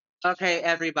low. Okay,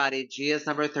 everybody, Gia's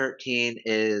number 13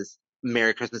 is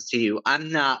Merry Christmas to You.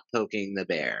 I'm not poking the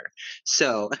bear.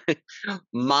 So,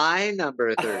 my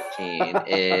number 13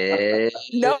 is...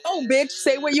 No, bitch,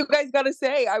 say what you guys gotta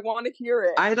say. I want to hear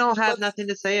it. I don't have nothing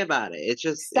to say about it. It's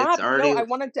just, Stop. it's already... No, I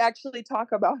wanted to actually talk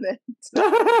about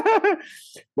it.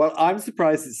 Well, I'm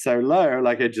surprised it's so low,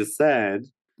 like I just said,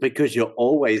 because you're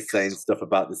always saying stuff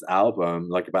about this album,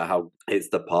 like about how it's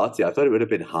the party. I thought it would have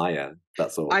been higher.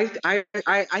 That's all. I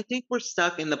think we're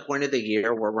stuck in the point of the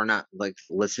year where we're not like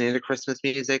listening to Christmas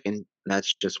music, and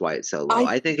that's just why it's so low.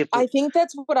 I think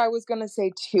that's what I was gonna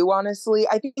say too, honestly.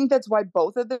 I think that's why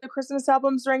both of the Christmas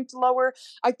albums ranked lower.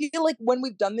 I feel like when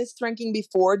we've done this ranking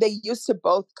before, they used to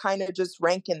both kind of just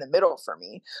rank in the middle for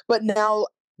me. But now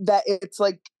that it's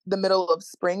like the middle of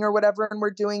spring or whatever and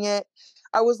we're doing it,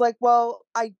 I was like, well,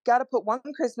 I gotta put one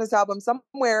Christmas album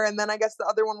somewhere, and then I guess the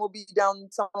other one will be down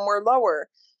somewhere lower.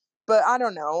 But I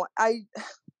don't know. I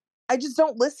just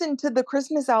don't listen to the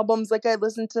Christmas albums like I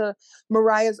listen to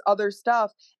Mariah's other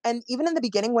stuff. And even in the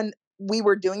beginning when we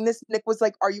were doing this, Nick was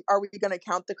like, are we going to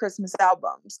count the Christmas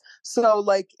albums? So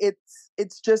like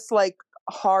it's just like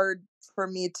hard for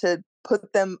me to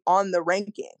put them on the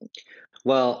ranking.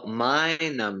 Well, my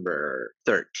number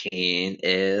 13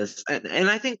 is, and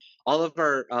I think all of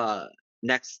our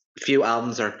next few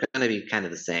albums are going to be kind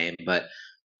of the same, but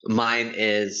mine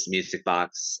is Music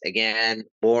Box. Again,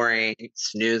 boring,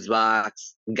 snooze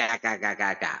box, ga ga ga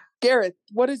ga ga. Gareth,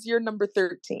 what is your number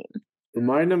 13?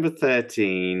 My number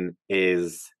 13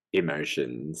 is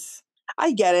Emotions.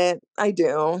 I get it. I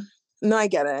do. No, I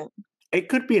get it. It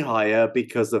could be higher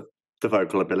because of the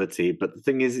vocal ability, but the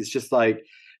thing is, it's just like,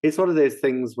 it's one of those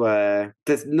things where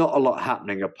there's not a lot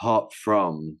happening apart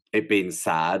from it being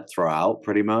sad throughout,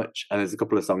 pretty much. And there's a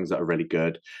couple of songs that are really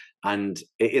good. And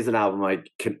it is an album I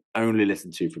can only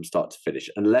listen to from start to finish,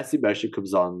 unless Emotion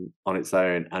comes on its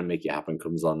own and Make It Happen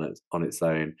comes on its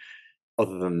own.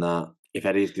 Other than that, if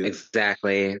Eddie's good,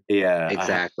 Exactly. yeah,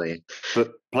 Exactly.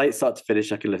 But play it start to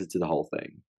finish, I can listen to the whole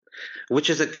thing. Which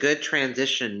is a good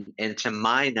transition into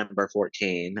my number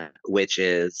 14, which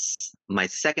is my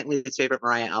second least favorite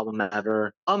Mariah album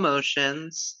ever,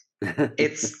 Emotions.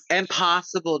 It's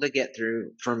impossible to get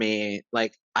through for me.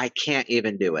 Like, I can't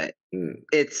even do it.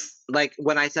 It's like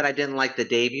when I said I didn't like the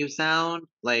debut sound,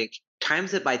 like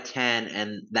times it by 10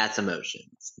 and that's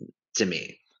Emotions to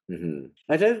me. Mm-hmm.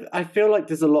 I feel like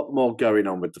there's a lot more going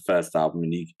on with the first album,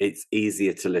 and it's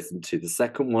easier to listen to. The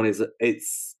second one is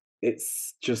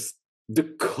it's just the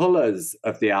colors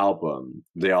of the album,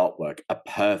 the artwork are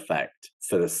perfect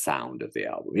for the sound of the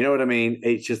album. You know what I mean?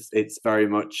 It's very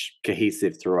much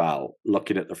cohesive throughout.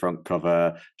 Looking at the front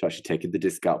cover, to actually taking the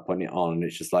disc out, putting it on, and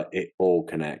it's just like it all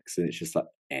connects, and it's just like,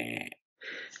 eh.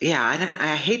 Yeah,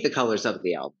 I hate the colors of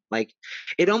the album. Like,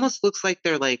 it almost looks like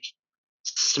they're like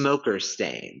smoker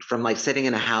stained from like sitting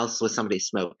in a house with somebody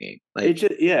smoking. Like,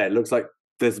 it looks like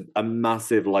there's a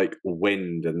massive like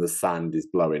wind and the sand is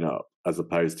blowing up, as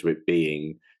opposed to it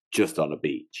being just on a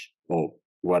beach or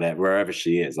whatever, wherever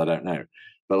she is. I don't know.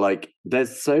 But like,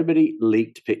 there's so many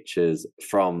leaked pictures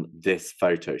from this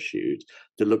photo shoot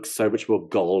that look so much more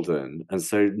golden and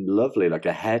so lovely. Like,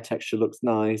 a hair texture looks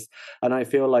nice. And I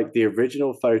feel like the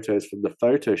original photos from the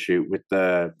photo shoot with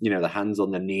the, the hands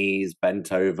on the knees,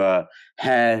 bent over,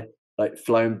 hair like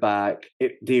flown back.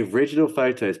 The original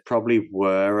photos probably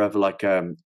were of like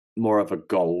more of a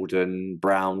golden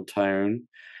brown tone.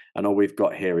 And all we've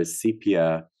got here is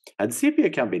sepia. And sepia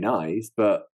can be nice,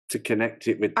 but to connect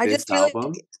it with this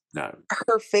album, no.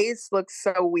 Her face looks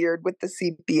so weird with the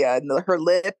sepia and her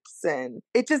lips, and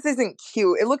it just isn't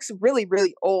cute. It looks really,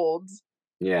 really old.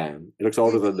 Yeah, it looks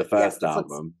older than the first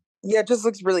album. It just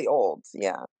looks really old.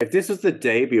 Yeah. If this was the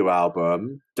debut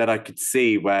album, then I could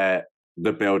see where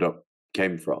the build-up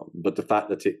came from. But the fact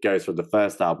that it goes from the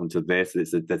first album to this,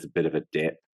 there's a bit of a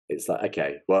dip. It's like,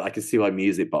 okay, well, I can see why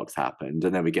Music Box happened,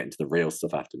 and then we get into the real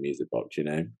stuff after Music Box, you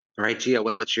know? All right, Gia,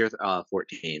 what's your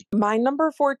 14? My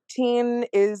number 14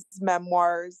 is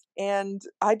Memoirs, and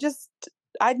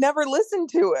I'd never listened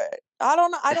to it. I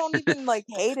don't even like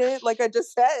hate it, like I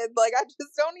just said. Like I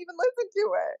just don't even listen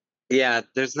to it. Yeah,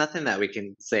 there's nothing that we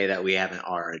can say that we haven't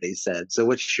already said. So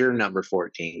what's your number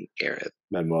 14, Gareth?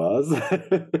 Memoirs.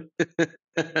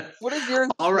 What is yours?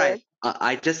 All right. Nick?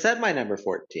 I just said my number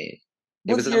 14. It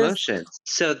What's was yours? Emotions.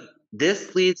 So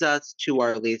this leads us to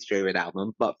our least favorite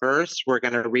album. But first, we're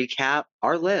going to recap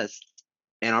our list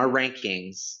and our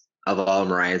rankings of all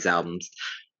Mariah's albums.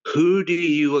 Who do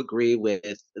you agree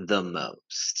with the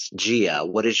most? Gia,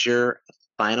 what is your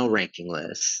final ranking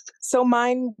list? So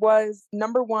mine was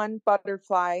number 1,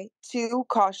 Butterfly, 2,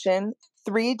 Caution,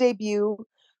 3, Debut,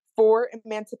 4,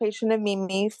 Emancipation of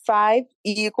Mimi, 5,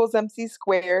 E equals MC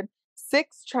squared,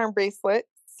 6, Charm Bracelet,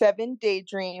 7,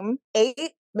 Daydream, 8,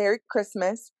 Merry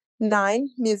Christmas, 9,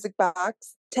 Music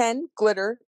Box, 10,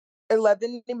 Glitter,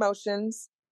 11, Emotions,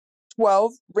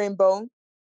 12, Rainbow,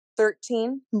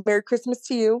 13, Merry Christmas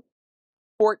to You,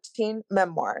 14,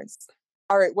 Memoirs.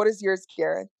 All right, what is yours,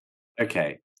 Gareth?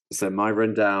 Okay, so my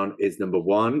rundown is number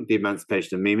 1, The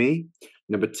Emancipation of Mimi.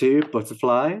 Number 2,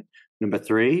 Butterfly. Number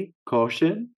 3,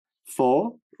 Caution.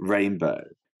 4, Rainbow.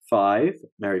 5,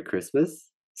 Merry Christmas.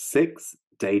 6,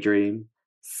 Daydream.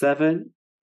 7,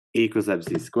 equals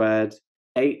MC squared.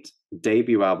 8,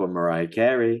 debut album Mariah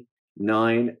Carey.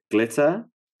 9, Glitter.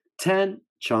 10,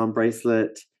 Charm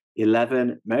Bracelet.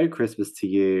 11, Merry Christmas to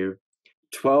You.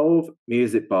 12,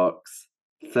 Music Box.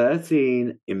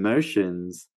 13,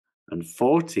 Emotions. And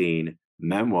 14,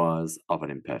 Memoirs of an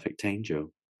Imperfect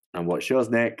Angel. And what's yours,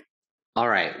 Nick? All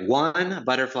right. 1,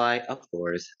 Butterfly, of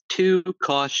course. 2,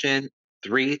 Caution.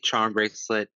 3, Charm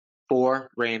Bracelet.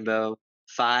 4, Rainbow.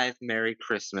 5, Merry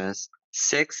Christmas.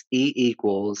 6, E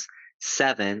equals.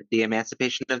 7, The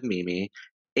Emancipation of Mimi.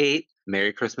 8,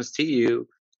 Merry Christmas to You.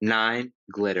 9,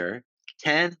 Glitter.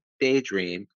 10,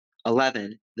 Daydream.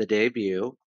 11, The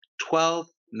Debut. 12,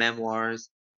 Memoirs.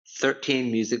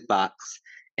 13, Music Box.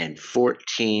 And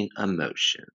 14,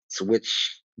 Emotions,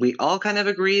 which we all kind of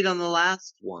agreed on the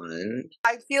last one.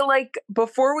 I feel like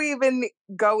before we even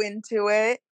go into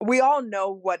it, we all know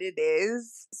what it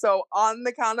is. So on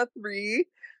the count of 3,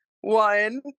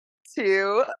 1,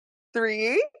 2,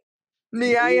 3.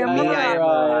 Me, I am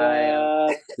Mariah.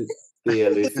 The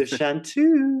elusive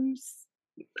Chanteuse.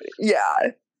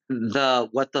 Yeah. The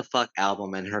What the Fuck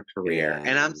album in her career. Yeah.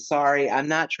 And I'm sorry, I'm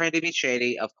not trying to be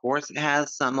shady. Of course, it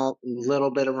has some little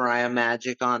bit of Mariah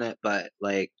magic on it, but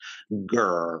like,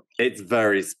 girl. It's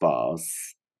very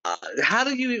sparse. How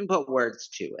do you even put words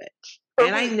to it? Or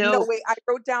And wait, I know. No, wait, I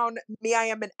wrote down Me, I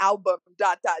Am an album, ...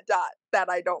 that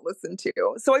I don't listen to.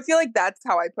 So I feel like that's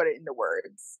how I put it into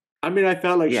words. I mean, I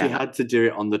felt like Yeah. she had to do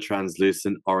it on the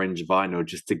translucent orange vinyl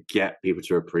just to get people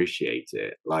to appreciate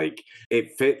it. Like,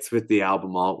 it fits with the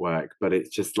album artwork, but it's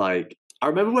just like, I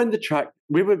remember when the track,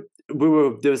 there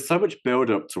was so much build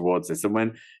up towards this. And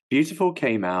when Beautiful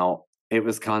came out, it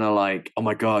was kind of like, oh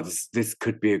my God, this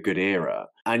could be a good era.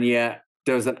 And yet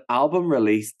there was an album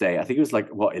release date. I think it was like,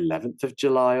 11th of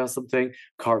July or something?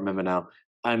 Can't remember now.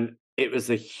 And it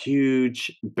was a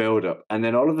huge build up. And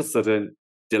then all of a sudden,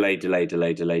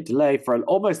 delay for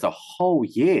almost a whole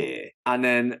year. And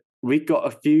then we got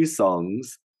a few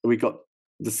songs. We got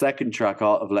the second track,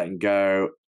 Art of Letting Go,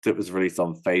 that was released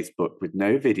on Facebook with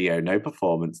no video, no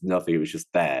performance, nothing. It was just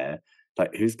there.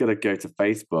 Like, who's going to go to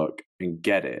Facebook and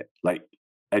get it? Like,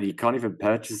 and you can't even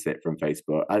purchase it from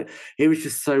Facebook. It was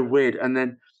just so weird. And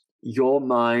then Your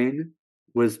Mine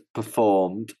was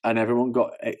performed and everyone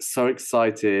got so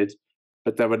excited.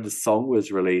 But then when the song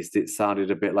was released, it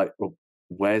sounded a bit like, well,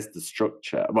 where's the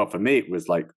structure? Well, for me, it was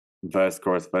like verse,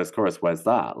 chorus, where's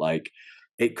that? Like,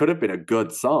 it could have been a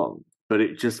good song, but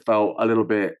it just felt a little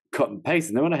bit cut and paste.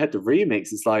 And then when I heard the remix,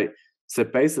 it's like, so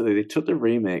basically they took the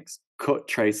remix, cut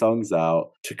Trey songs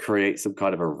out to create some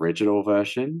kind of original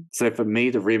version. So for me,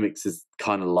 the remix is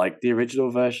kind of like the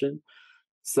original version.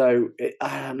 So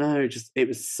I don't know, just it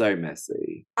was so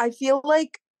messy. I feel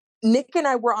like Nick and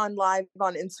I were on live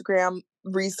on Instagram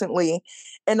recently,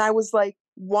 and I was like,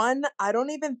 1, I don't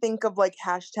even think of like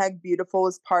 #beautiful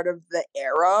as part of the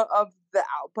era of the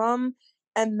album.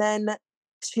 And then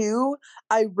 2,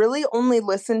 I really only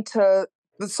listened to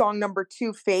the song number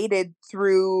 2, Faded,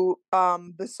 through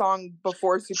the song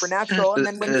before Supernatural. And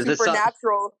then when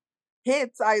Supernatural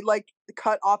hits, I like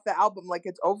cut off the album like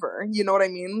it's over. You know what I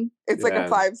mean? It's like a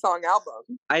 5-song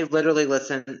album. I literally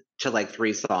listened to like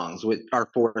 3 songs, or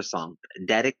 4 songs.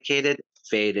 Dedicated,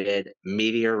 Faded,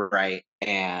 Meteorite,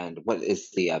 and what is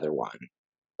the other one?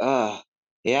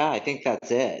 Yeah, I think that's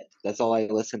it. That's all I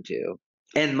listen to.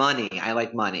 And Money. I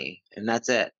like Money, and that's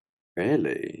it.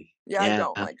 Really? Yeah, I Yeah.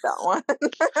 don't like that one.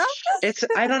 It's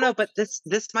I don't know, but this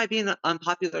might be an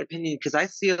unpopular opinion because I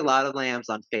see a lot of lambs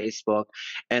on Facebook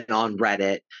and on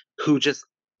Reddit who just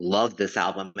love this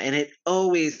album, and it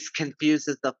always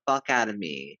confuses the fuck out of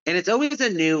me. And it's always a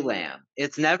new lamb.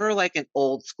 It's never like an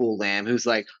old school lamb who's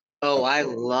like, "Oh, Of I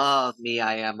course. love Me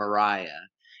I Am Mariah."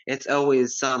 It's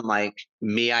always some like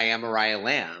Me I Am Mariah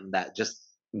lamb that just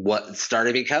what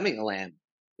started becoming a lamb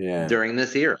Yeah. during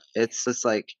this era. It's just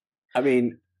like I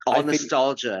mean, all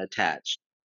nostalgia attached.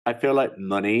 I feel like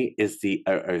Money is the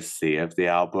OOC of the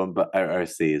album, but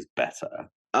OOC is better.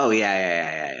 Oh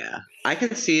yeah. I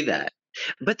can see that.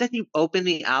 But then you open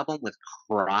the album with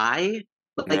Cry?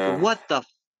 Like Yeah. what the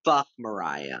fuck,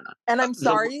 Mariah? And I'm The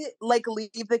sorry, like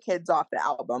leave the kids off the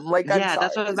album. Like I'm Yeah,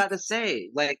 that's what I was sorry. about to say.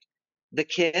 Like the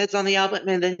kids on the album,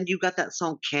 and then you got that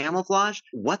song Camouflage.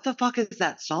 What the fuck is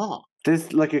that song?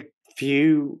 There's like a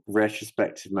few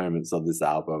retrospective moments on this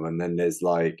album, and then there's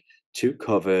like 2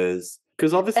 covers.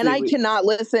 Because obviously, And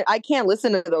I can't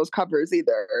listen to those covers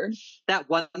either. That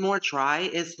One More Try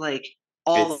is like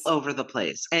all It's- over the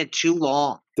place and too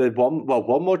long.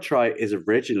 One More Try is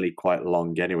originally quite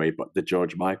long anyway, but the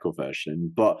George Michael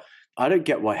version. But I don't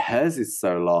get why hers is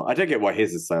so long. I don't get why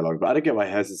his is so long, but I don't get why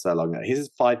hers is so long. His is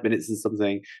 5 minutes and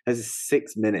something. Hers is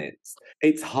 6 minutes.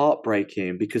 It's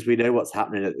heartbreaking because we know what's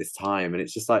happening at this time, and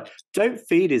it's just like, don't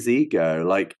feed his ego.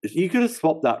 Like, you could have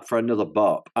swapped that for another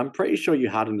bop. I'm pretty sure you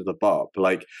had another bop.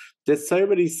 Like, there's so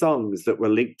many songs that were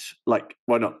leaked, like,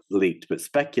 well, not leaked, but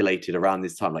speculated around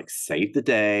this time, like Save the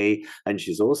Day. And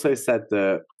she's also said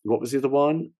that, what was the other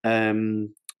one?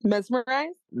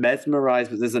 Mesmerized,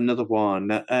 but there's another one.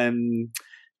 What's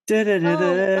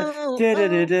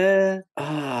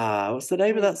the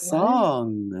name of that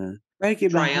song?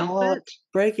 Breaking my heart. Triumphant?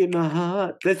 Breaking my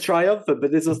heart. There's Triumphant, but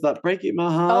there's also that Breaking my Oh,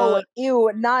 heart. ew,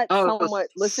 not Oh, somewhat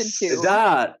listened to.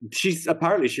 That she's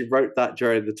apparently she wrote that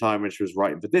during the time when she was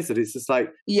writing for this, and it's just like,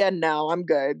 Yeah, no, I'm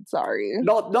good. Sorry.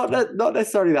 not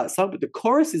necessarily that song, but the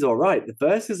chorus is all right. The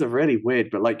verses are really weird,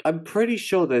 but like I'm pretty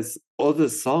sure there's other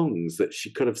songs that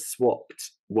she could have swapped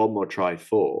One More Try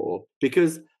for,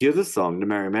 because the other song, the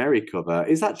Mary Mary cover,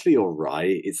 is actually all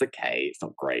right. It's okay. It's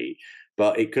not great,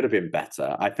 but it could have been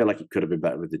better. I feel like it could have been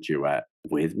better with the duet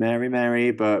with Mary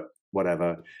Mary, but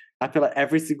whatever. I feel like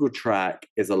every single track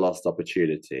is a lost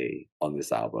opportunity on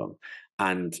this album.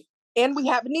 And we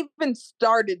haven't even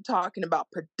started talking about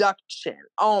production.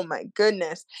 Oh my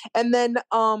goodness. And then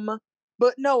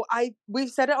but no, we've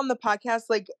said it on the podcast,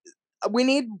 like we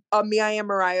need a Me I Am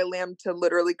Mariah Lamb to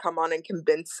literally come on and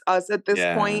convince us at this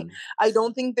point. I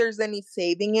don't think there's any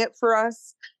saving it for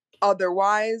us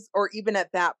otherwise, or even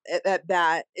at that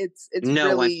it's no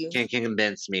really one can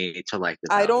convince me to like this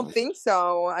I album. don't think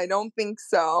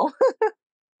so.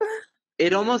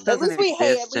 It almost At doesn't least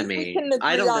exist to we me. can agree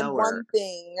I don't on know one her.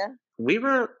 thing. We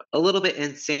were a little bit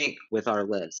in sync with our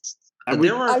lists. And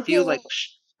there were a I few feel- like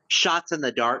shots in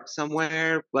the dark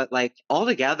somewhere, but like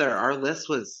altogether, our list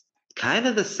was kind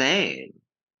of the same.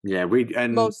 yeah,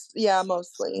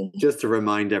 mostly. Just to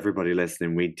remind everybody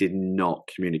listening, we did not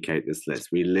communicate this list.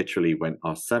 We literally went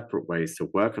our separate ways to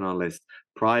work on our list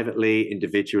privately,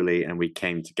 individually, and we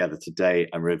came together today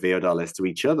and revealed our list to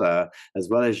each other as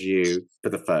well as you for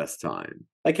the first time.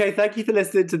 Okay, thank you for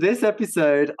listening to this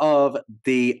episode of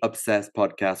the Obsessed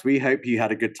podcast. We hope you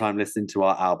had a good time listening to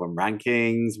our album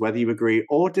rankings. Whether you agree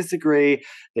or disagree,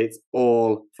 it's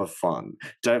all for fun.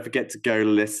 Don't forget to go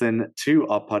listen to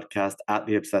our podcast at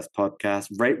the Obsessed Podcast,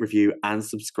 rate, review, and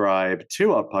subscribe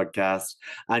to our podcast.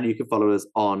 And you can follow us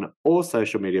on all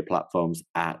social media platforms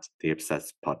at the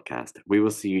Obsessed Podcast. We will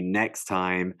see you next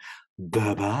time.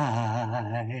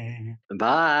 Bye-bye.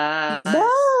 Bye.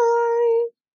 Bye.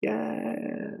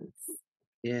 Yes.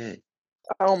 Yeah.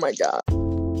 Oh my God.